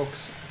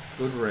 folks.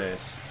 Good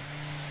race.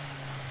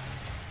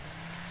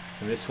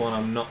 And this one,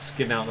 I'm not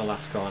skidding out the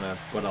last corner,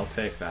 but I'll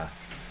take that.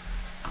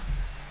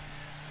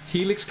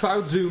 Helix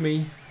Cloud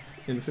Zoomy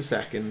in for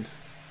second.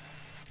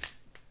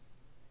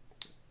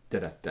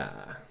 Da-da-da.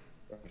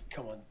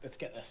 Come on, let's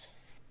get this.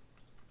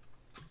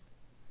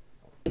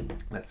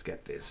 Let's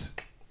get this.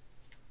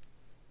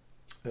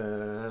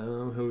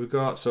 Who we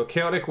got? So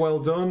Chaotic, well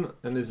done,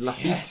 and there's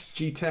Lafitte,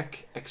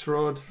 G-Tech,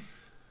 X-Road,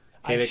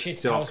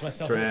 Helix, Doc,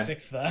 myself Dre, in the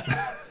sixth there.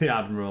 the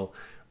Admiral,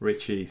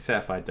 Richie,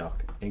 Certified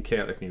Doc, in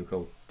Chaotic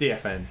Neutral,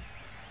 DFN,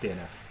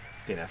 DNF,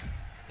 DNF,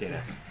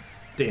 DNF,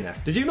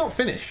 DNF. Did you not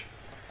finish?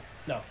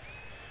 No.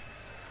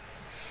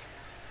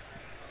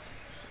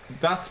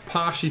 That's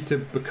partially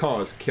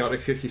because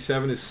Chaotic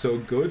 57 is so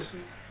good.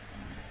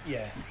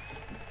 Yeah.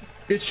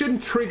 It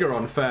shouldn't trigger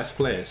on first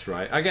place,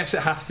 right? I guess it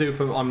has to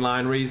for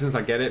online reasons,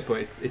 I get it,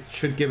 but it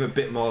should give a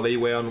bit more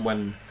leeway on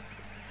when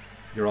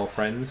you're all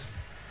friends.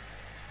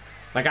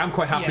 Like, I'm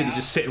quite happy to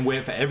just sit and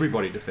wait for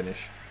everybody to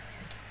finish.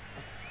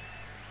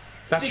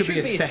 That should be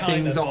a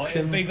settings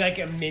option. It'd be like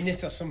a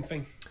minute or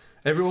something.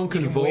 Everyone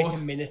can vote.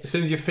 Wait a minute. As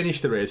soon as you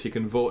finish the race, you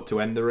can vote to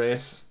end the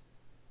race.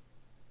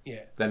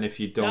 Yeah. Then if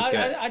you don't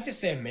I'd just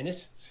say a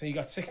minute. So you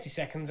got 60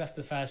 seconds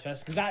after the first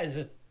person, because that is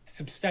a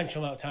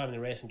substantial amount of time in the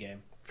racing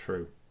game.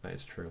 True. That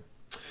is true.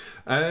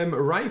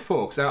 Right,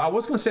 folks. I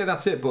was going to say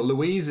that's it, but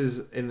Louise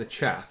is in the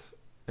chat,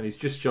 and he's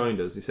just joined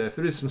us. He said, if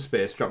there is some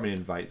space, drop me an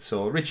invite.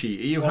 So, Richie,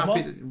 are you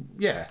happy?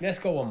 Yeah. Let's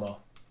go one more.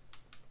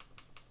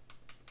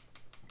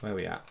 Where are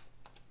we at?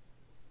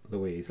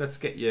 Louise, let's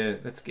get you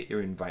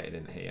invited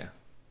in here.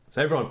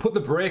 So everyone, put the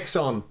brakes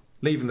on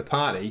leaving the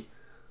party.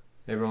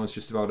 Everyone's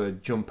just about to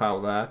jump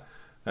out there.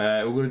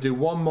 We're going to do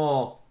one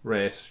more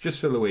race, just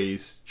for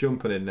Louise.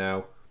 Jumping in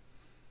now.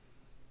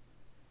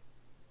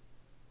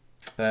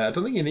 I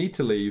don't think you need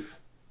to leave,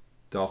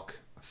 Doc.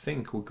 I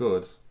think we're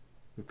good.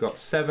 We've got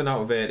 7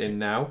 out of 8 in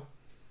now.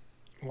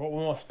 We've got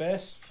one more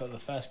space for the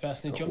first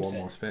person who jumps in.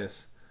 One more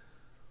space.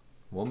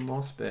 One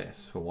more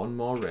space for one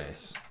more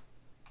race.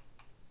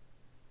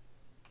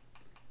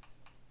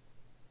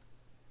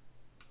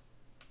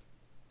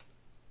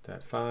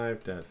 Dead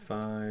 5, Dead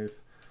 5.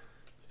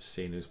 Just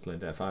seeing who's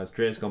playing Dead 5s.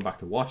 Dre's gone back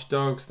to Watch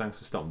Dogs. Thanks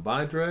for stopping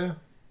by, Dre.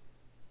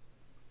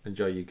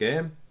 Enjoy your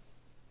game.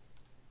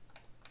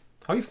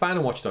 How are you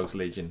finding Watch Dogs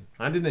Legion?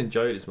 I didn't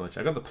enjoy it as much.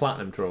 I got the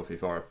Platinum Trophy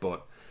for it,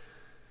 but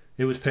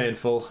it was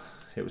painful.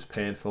 It was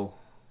painful.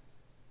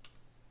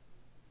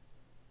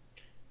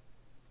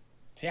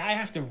 See, I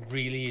have to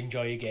really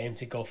enjoy a game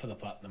to go for the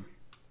Platinum.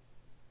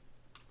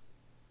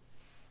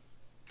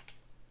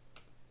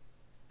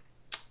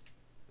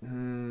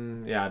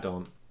 Yeah, I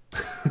don't.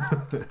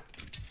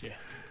 Yeah.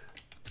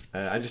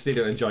 I just need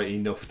to enjoy it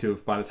enough to,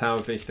 by the time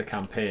I finish the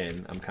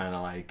campaign, I'm kind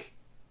of like,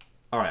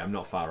 alright, I'm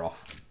not far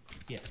off.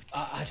 Yeah,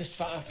 I just,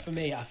 for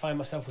me, I find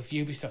myself with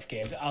Ubisoft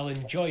games, I'll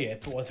enjoy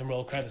it, but once I'm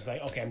roll credits,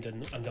 like, okay, I'm done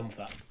with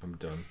that. I'm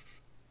done.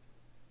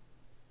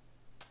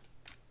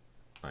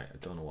 Right, I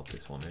don't know what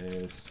this one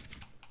is.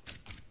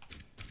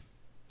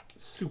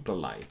 Super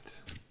light.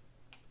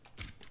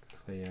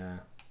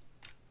 Clear.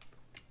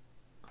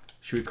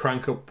 Should we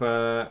crank up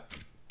the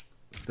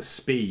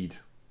speed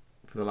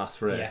for the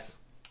last race?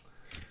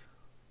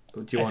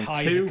 Do you want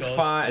 2,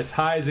 5, as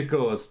high as it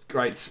goes?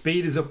 Right,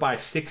 speed is up by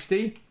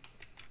 60.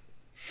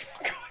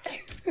 God.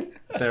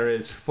 There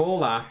is 4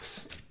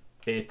 laps.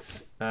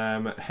 It's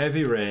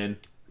heavy rain.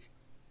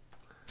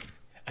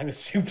 And a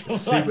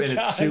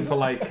super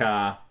light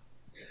car.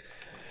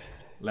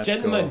 Let's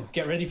Gentlemen, go.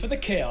 get ready for the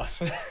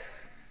chaos.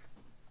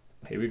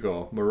 Here we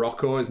go.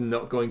 Morocco is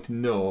not going to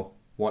know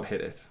what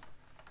hit it.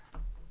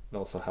 It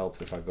also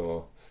helps if I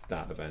go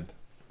start event.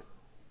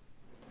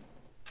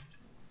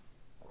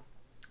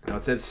 Now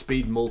it said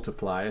speed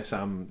multiplier,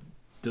 Sam.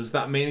 Does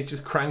that mean it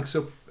just cranks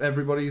up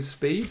everybody's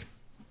speed?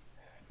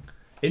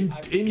 I'm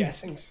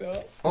guessing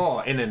so. Oh,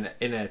 in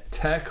a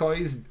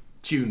turquoise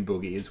dune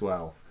buggy as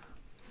well.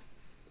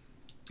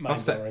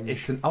 What's that?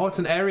 It's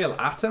an aerial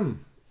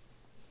atom.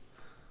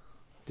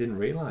 Didn't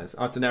realise.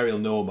 Oh, it's an aerial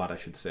nomad, I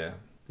should say.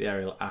 The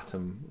aerial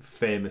atom,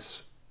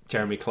 famous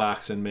Jeremy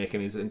Clarkson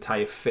making his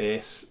entire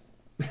face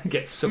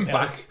get sucked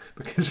back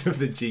because of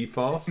the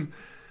G-force.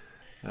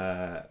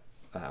 That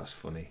was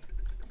funny.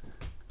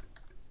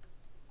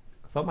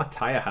 I thought my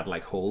tyre had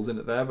like holes in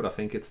it there, but I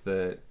think it's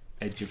the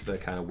edge of the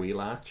kind of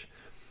wheel arch.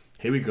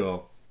 Here we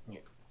go.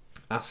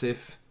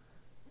 Asif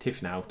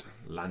Tifnout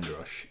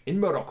Landrush in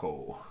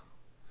Morocco.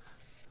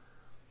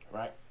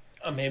 Right.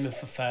 I'm aiming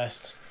for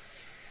first.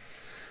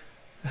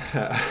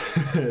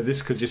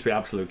 This could just be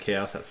absolute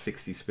chaos at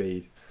 60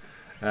 speed.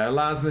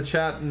 Lars in the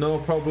chat, no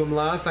problem,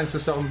 Lars. Thanks for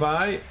stopping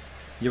by.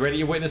 You ready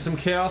to witness some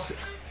chaos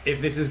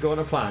if this is going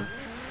to plan?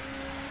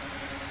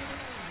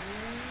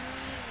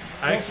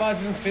 So far, it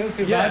doesn't feel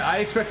too bad. Yeah, I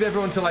expect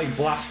everyone to like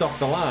blast off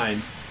the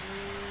line.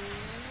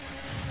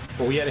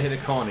 But we yet to hit a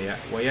corner yet.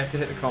 We're yet to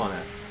hit the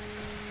corner.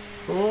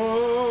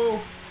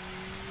 Oh!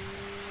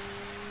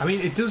 I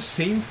mean, it does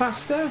seem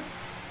faster,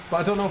 but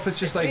I don't know if it's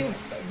just like...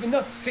 We're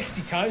not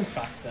 60 times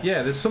faster.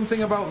 Yeah, there's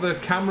something about the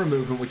camera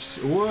movement which...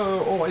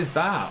 Whoa! Oh, what is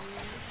that?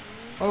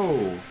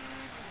 Oh.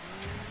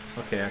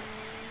 Okay.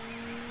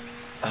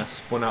 I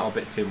spun out a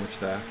bit too much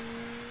there.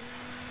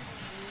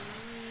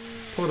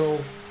 Puddle.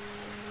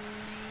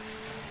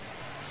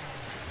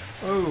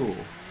 Oh.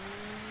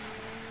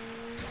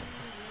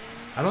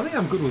 I don't think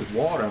I'm good with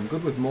water. I'm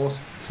good with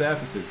most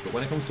surfaces, but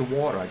when it comes to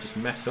water, I just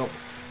mess up.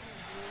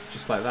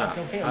 Just like that. I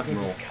don't think I'm good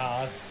with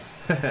cars.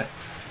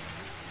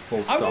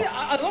 Full stop.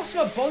 I lost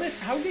my bonnet.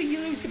 How did you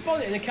lose your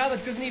bonnet in a car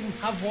that doesn't even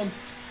have one?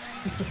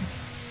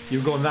 You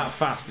were going that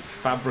fast, it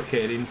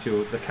fabricated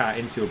into the car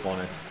into a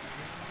bonnet.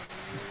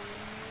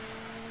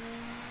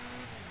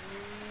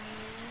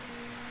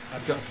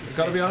 I've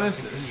got to be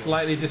honest,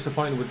 slightly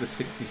disappointed with the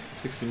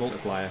 60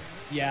 multiplier.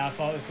 Yeah, I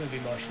thought it was going to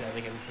be more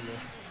shenanigans than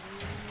this.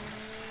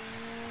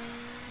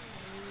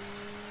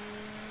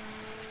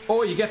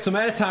 Oh, you get some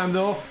airtime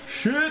though.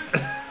 Shit!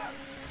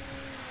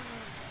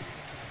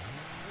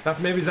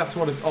 Maybe that's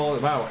what it's all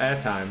about,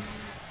 airtime.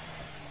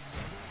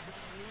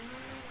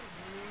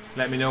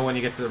 Let me know when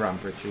you get to the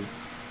ramp, Richie.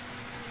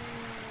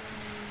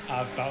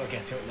 I'm about to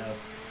get to it now.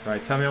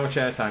 Right, tell me how much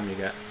airtime you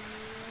get.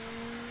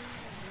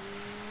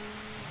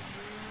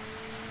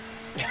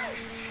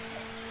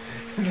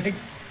 Like,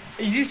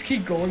 you just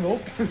keep going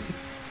up.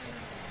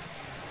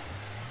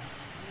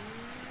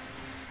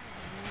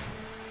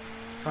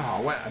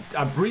 Oh, well,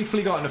 I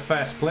briefly got into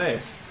first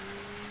place.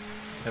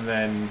 And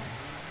then...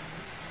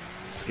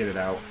 skidded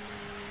out.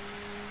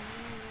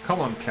 Come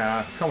on,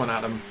 car. Come on,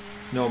 Adam.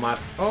 Nomad.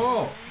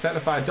 Oh!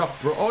 Certified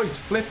doc, bro. Oh, he's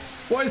flipped.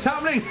 What is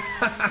happening?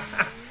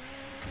 I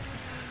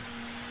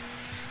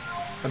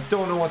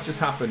don't know what just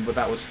happened, but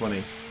that was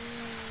funny.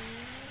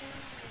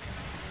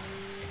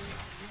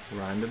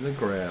 Grinding the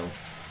grail.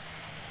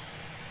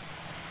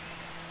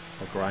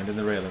 Or grinding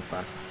the rail, in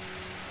fact.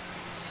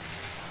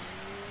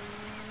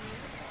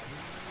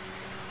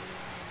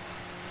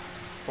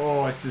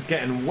 Oh, it's just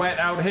getting wet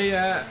out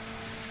here.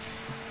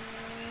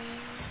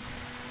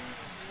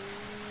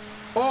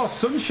 Oh,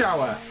 sun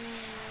shower.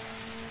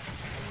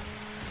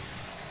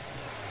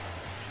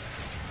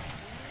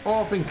 Oh,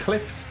 I've been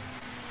clipped.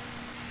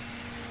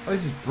 Oh,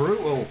 this is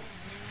brutal.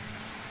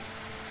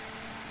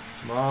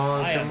 Come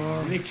on, I come am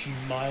on. literally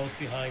miles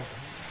behind.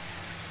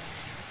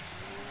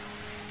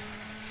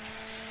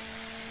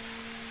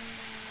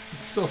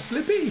 It's so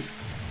slippy.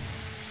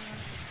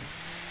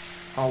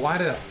 Oh, why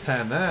did I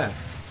turn there?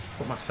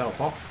 Put myself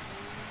off.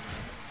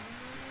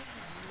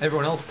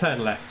 Everyone else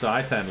turned left, so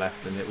I turned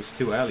left, and it was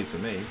too early for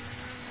me.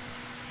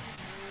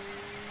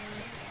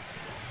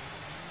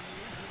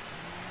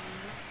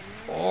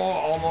 Oh,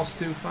 almost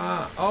too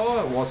far.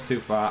 Oh, it was too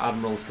far.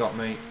 Admiral's got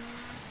me.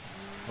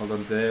 Well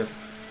done, Dave.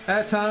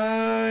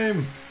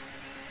 Airtime!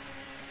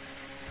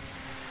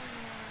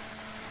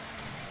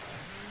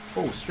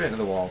 Oh, straight into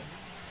the wall.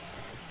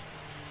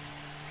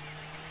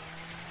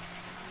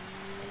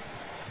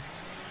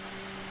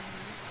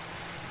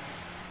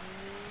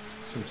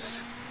 Some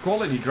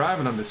quality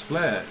driving on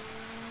display,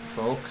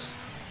 folks.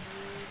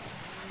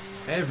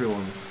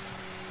 Everyone's.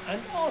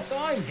 And also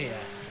I'm here.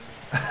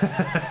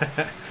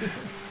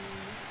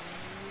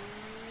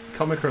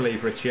 Comic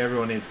relief, Richie.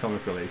 Everyone needs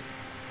comic relief.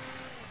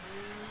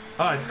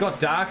 Oh, it's got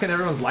dark and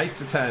everyone's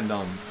lights are turned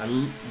on.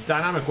 And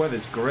dynamic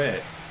weather's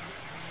great.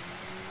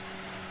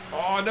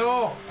 Oh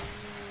no!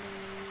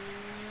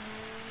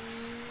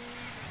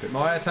 Bit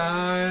more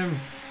time.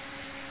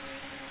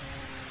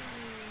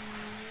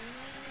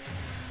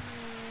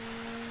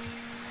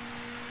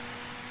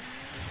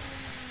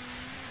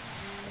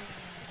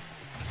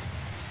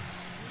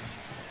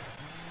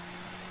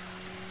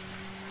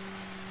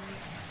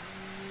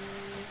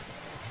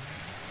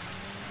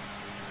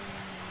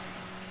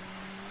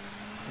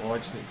 Oh, I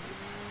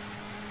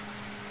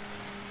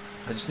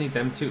just need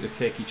them two to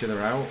take each other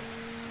out.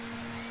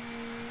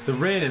 The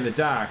rain in the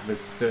dark,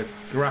 the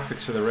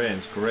graphics for the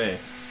rain's great.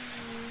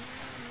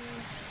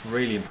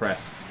 Really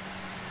impressed.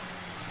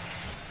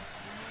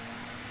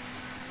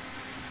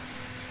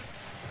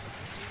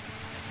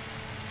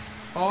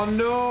 Oh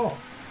no!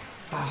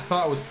 Oh, I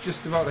thought I was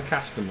just about to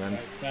catch them then.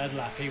 Right, bad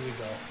lap, here we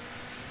go.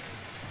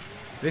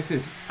 This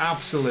is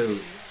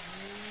absolute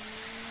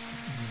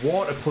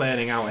water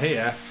planing out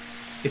here.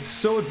 It's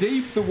so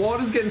deep, the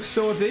water's getting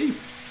so deep.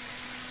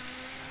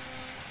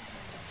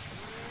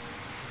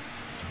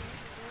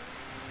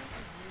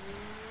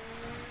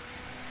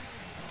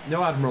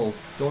 No, Admiral,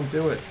 don't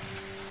do it.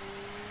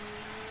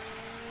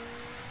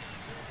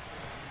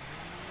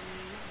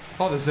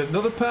 Oh, there's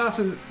another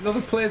person,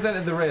 another player's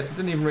entered the race. I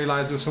didn't even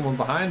realise there was someone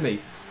behind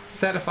me.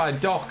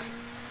 Certified Doc.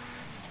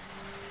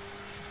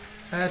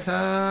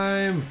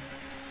 Airtime.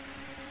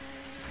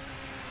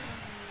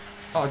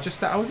 Oh, just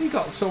that. How's he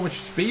got so much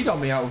speed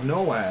on me out of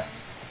nowhere?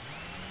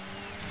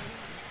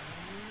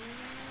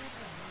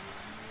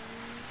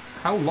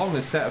 How long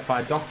has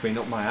Certified Doc been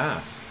up my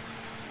ass?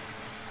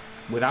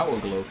 Without a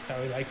glove. That's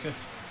how he likes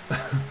us.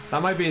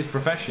 That might be his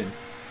profession.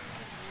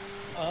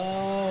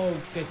 Oh,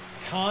 the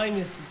time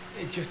is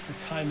just the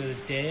time of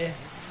the day.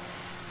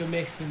 So it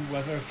makes the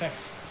weather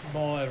effects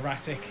more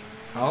erratic.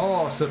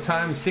 Oh, so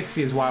time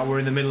 60 is why we're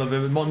in the middle of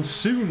a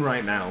monsoon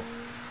right now.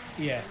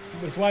 Yeah,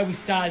 it's why we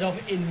started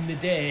off in the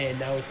day and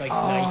now it's like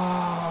night.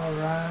 Oh,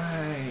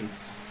 right.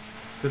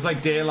 There's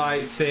like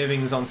daylight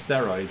savings on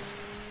steroids.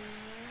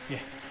 Yeah.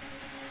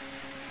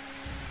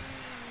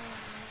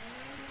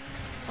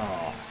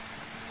 Oh.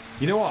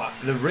 You know what?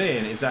 The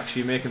rain is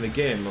actually making the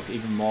game look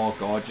even more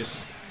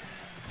gorgeous.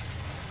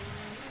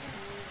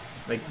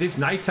 Like, this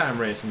nighttime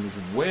racing is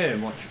way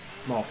much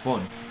more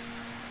fun.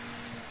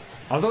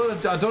 Although,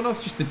 I don't know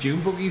if just the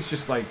Dune buggy's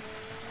just like...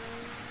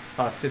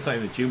 Oh, it's not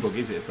even a Dune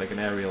buggy, is it? It's like an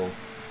aerial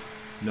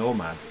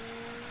nomad.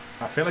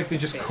 I feel like they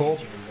just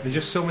cope. They're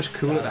just so much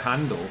cooler to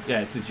handle.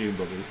 Yeah, it's a Dune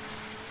buggy.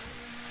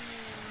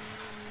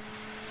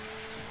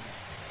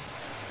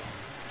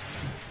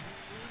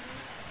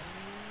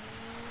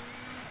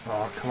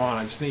 Oh, come on.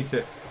 I just need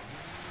to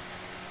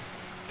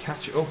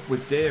catch up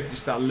with Dave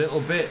just that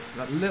little bit.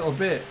 That little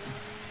bit.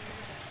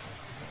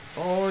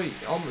 Oh,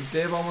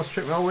 Dave almost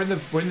tripped me. Oh,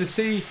 we're in the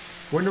sea.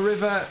 We're in the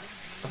river.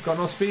 I've got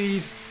no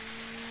speed.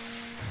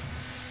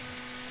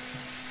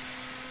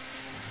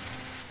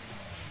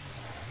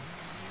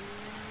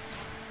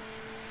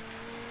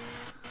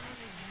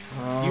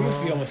 You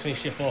must be almost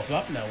finished your fourth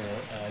lap now,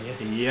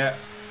 aren't you? Yeah.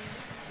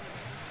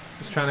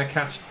 Just trying to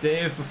catch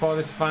Dave before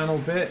this final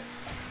bit.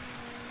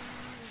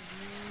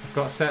 I've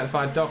got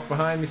Certified Doc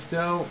behind me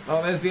still.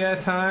 Oh, there's the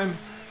airtime.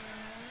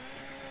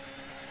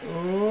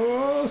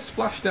 Oh,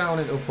 splash down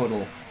into a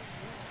puddle.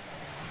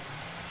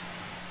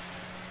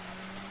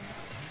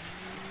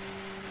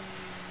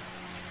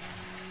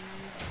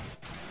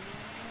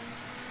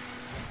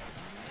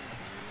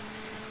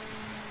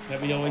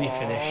 Let me know when you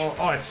finish.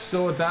 Oh, it's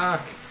so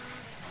dark.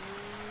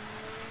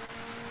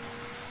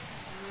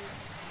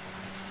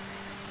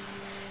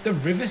 The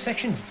river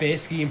section's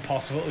basically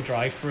impossible to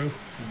drive through.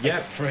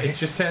 Yes, it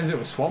just turns into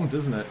a swamp,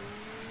 doesn't it?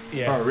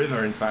 Yeah. Or a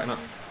river, in fact. Not.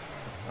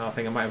 I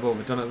think I might have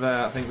overdone it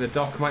there. I think the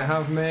dock might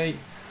have me.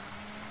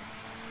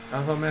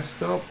 Have I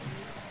messed up?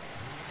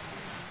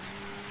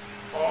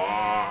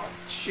 Oh,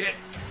 shit.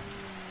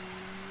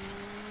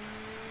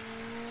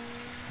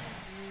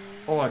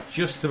 Oh, I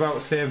just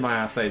about saved my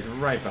ass. That is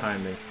right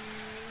behind me.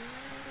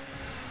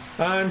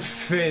 And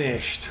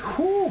finished.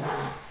 Whew.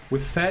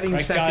 With 13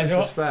 seconds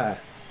to spare.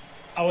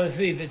 I want to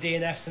see the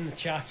DNFs in the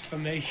chat for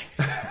me.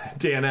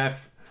 DNF.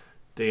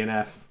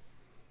 DNF.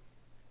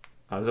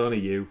 That was only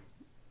you.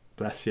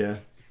 Bless you.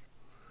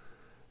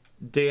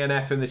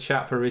 DNF in the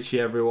chat for Richie,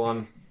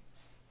 everyone.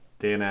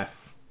 DNF.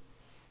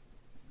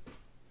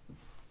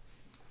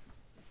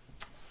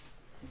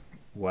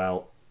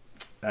 Well,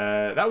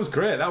 that was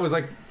great. That was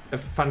like a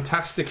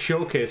fantastic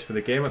showcase for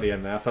the game at the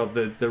end there. I thought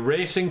the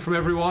racing from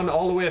everyone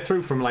all the way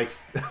through from like,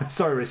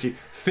 sorry Richie,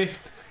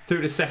 5th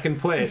through to 2nd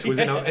place was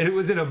it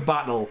was in a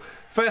battle.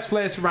 First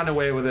place ran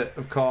away with it,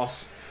 of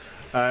course.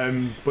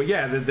 But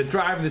yeah, the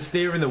drive, the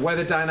steering, the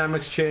weather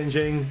dynamics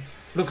changing.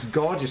 Looks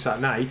gorgeous at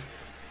night.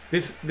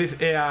 This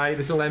AI,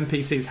 this little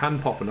NPC's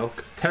hand popping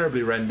up,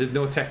 terribly rendered,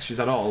 no textures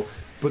at all.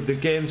 But the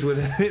games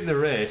within the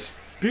race,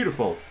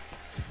 beautiful.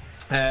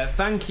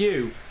 Thank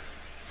you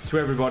to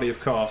everybody, of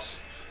course,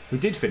 who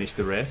did finish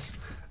the race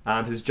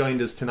and has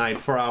joined us tonight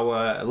for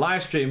our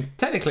live stream.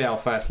 Technically our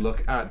first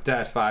look at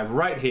Dirt 5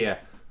 right here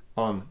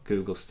on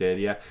Google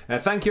Stadia.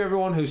 Thank you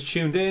everyone who's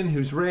tuned in,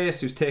 who's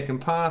raced, who's taken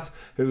part,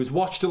 who's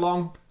watched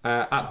along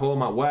at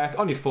home, at work,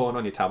 on your phone,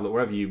 on your tablet,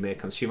 wherever you may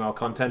consume our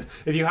content.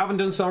 If you haven't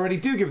done so already,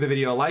 do give the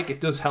video a like.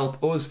 It does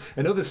help us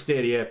and other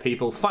Stadia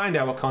people find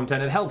our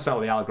content. It helps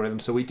out the algorithm,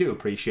 so we do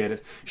appreciate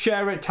it.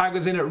 Share it, tag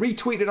us in it,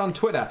 retweet it on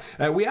Twitter.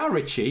 We are,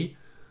 Richie,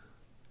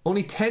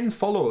 only 10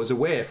 followers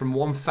away from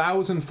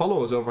 1,000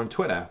 followers over on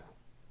Twitter,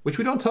 which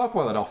we don't talk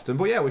about that often,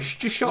 but yeah, we're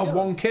just short of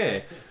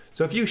 1K.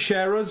 So if you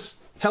share us,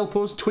 help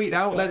us, tweet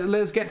out,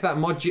 let's get to that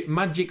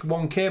magic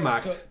 1K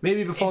mark, so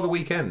maybe before the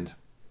weekend.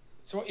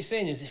 So what you're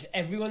saying is, if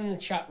everyone in the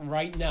chat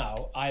right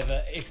now,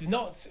 either if they're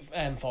not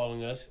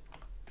followed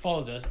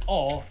us,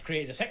 or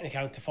created a second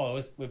account to follow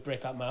us, we'll break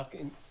that mark.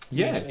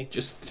 Yeah,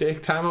 just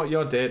take time out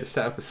your day to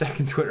set up a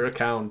second Twitter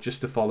account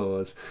just to follow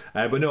us.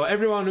 But no,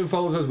 everyone who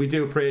follows us, we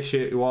do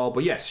appreciate you all.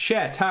 But yes,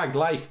 share, tag,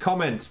 like,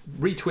 comment,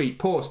 retweet,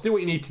 post, do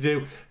what you need to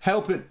do.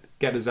 Help it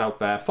get us out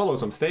there. Follow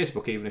us on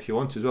Facebook even if you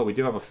want to as well. We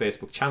do have a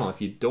Facebook channel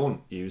if you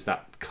don't use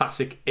that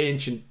classic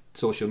ancient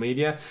social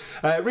media.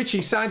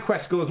 Richie,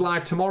 SideQuest goes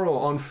live tomorrow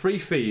on free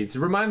feeds.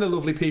 Remind the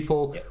lovely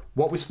people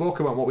what we spoke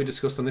about, what we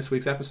discussed on this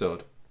week's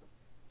episode.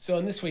 So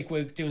in this week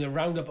we're doing a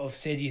roundup of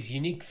Stadia's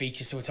unique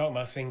features. So we're talking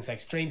about things like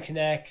Stream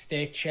Connect,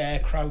 State Share,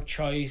 Crowd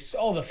Choice,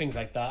 all the things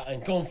like that,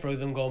 and going through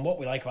them, going what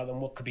we like about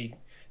them, what could be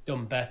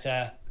done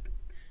better,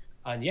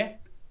 and yeah.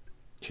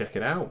 Check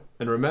it out.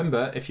 And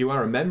remember, if you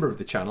are a member of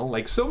the channel,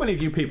 like so many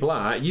of you people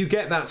are, you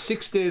get that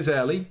 6 days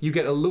early. You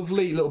get a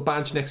lovely little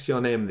badge next to your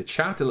name in the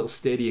chat, a little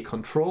Stadia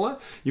controller.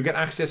 You get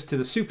access to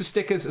the super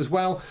stickers as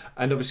well.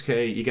 And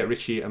obviously, you get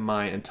Richie and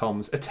my and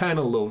Tom's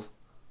eternal love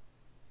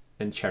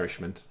and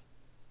cherishment.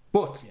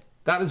 But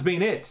that has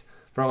been it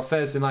for our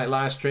Thursday night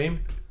live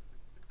stream.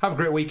 Have a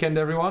great weekend,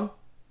 everyone.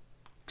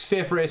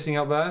 Safe racing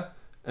out there.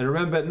 And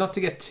remember not to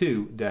get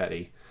too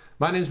dirty.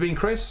 My name's been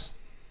Chris.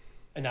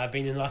 And I've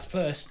been in last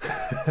place.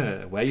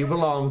 Where you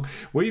belong.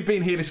 We've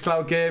been Helix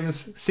Cloud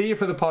Games. See you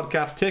for the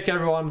podcast. Take care,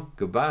 everyone.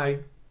 Goodbye.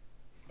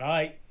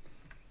 Bye.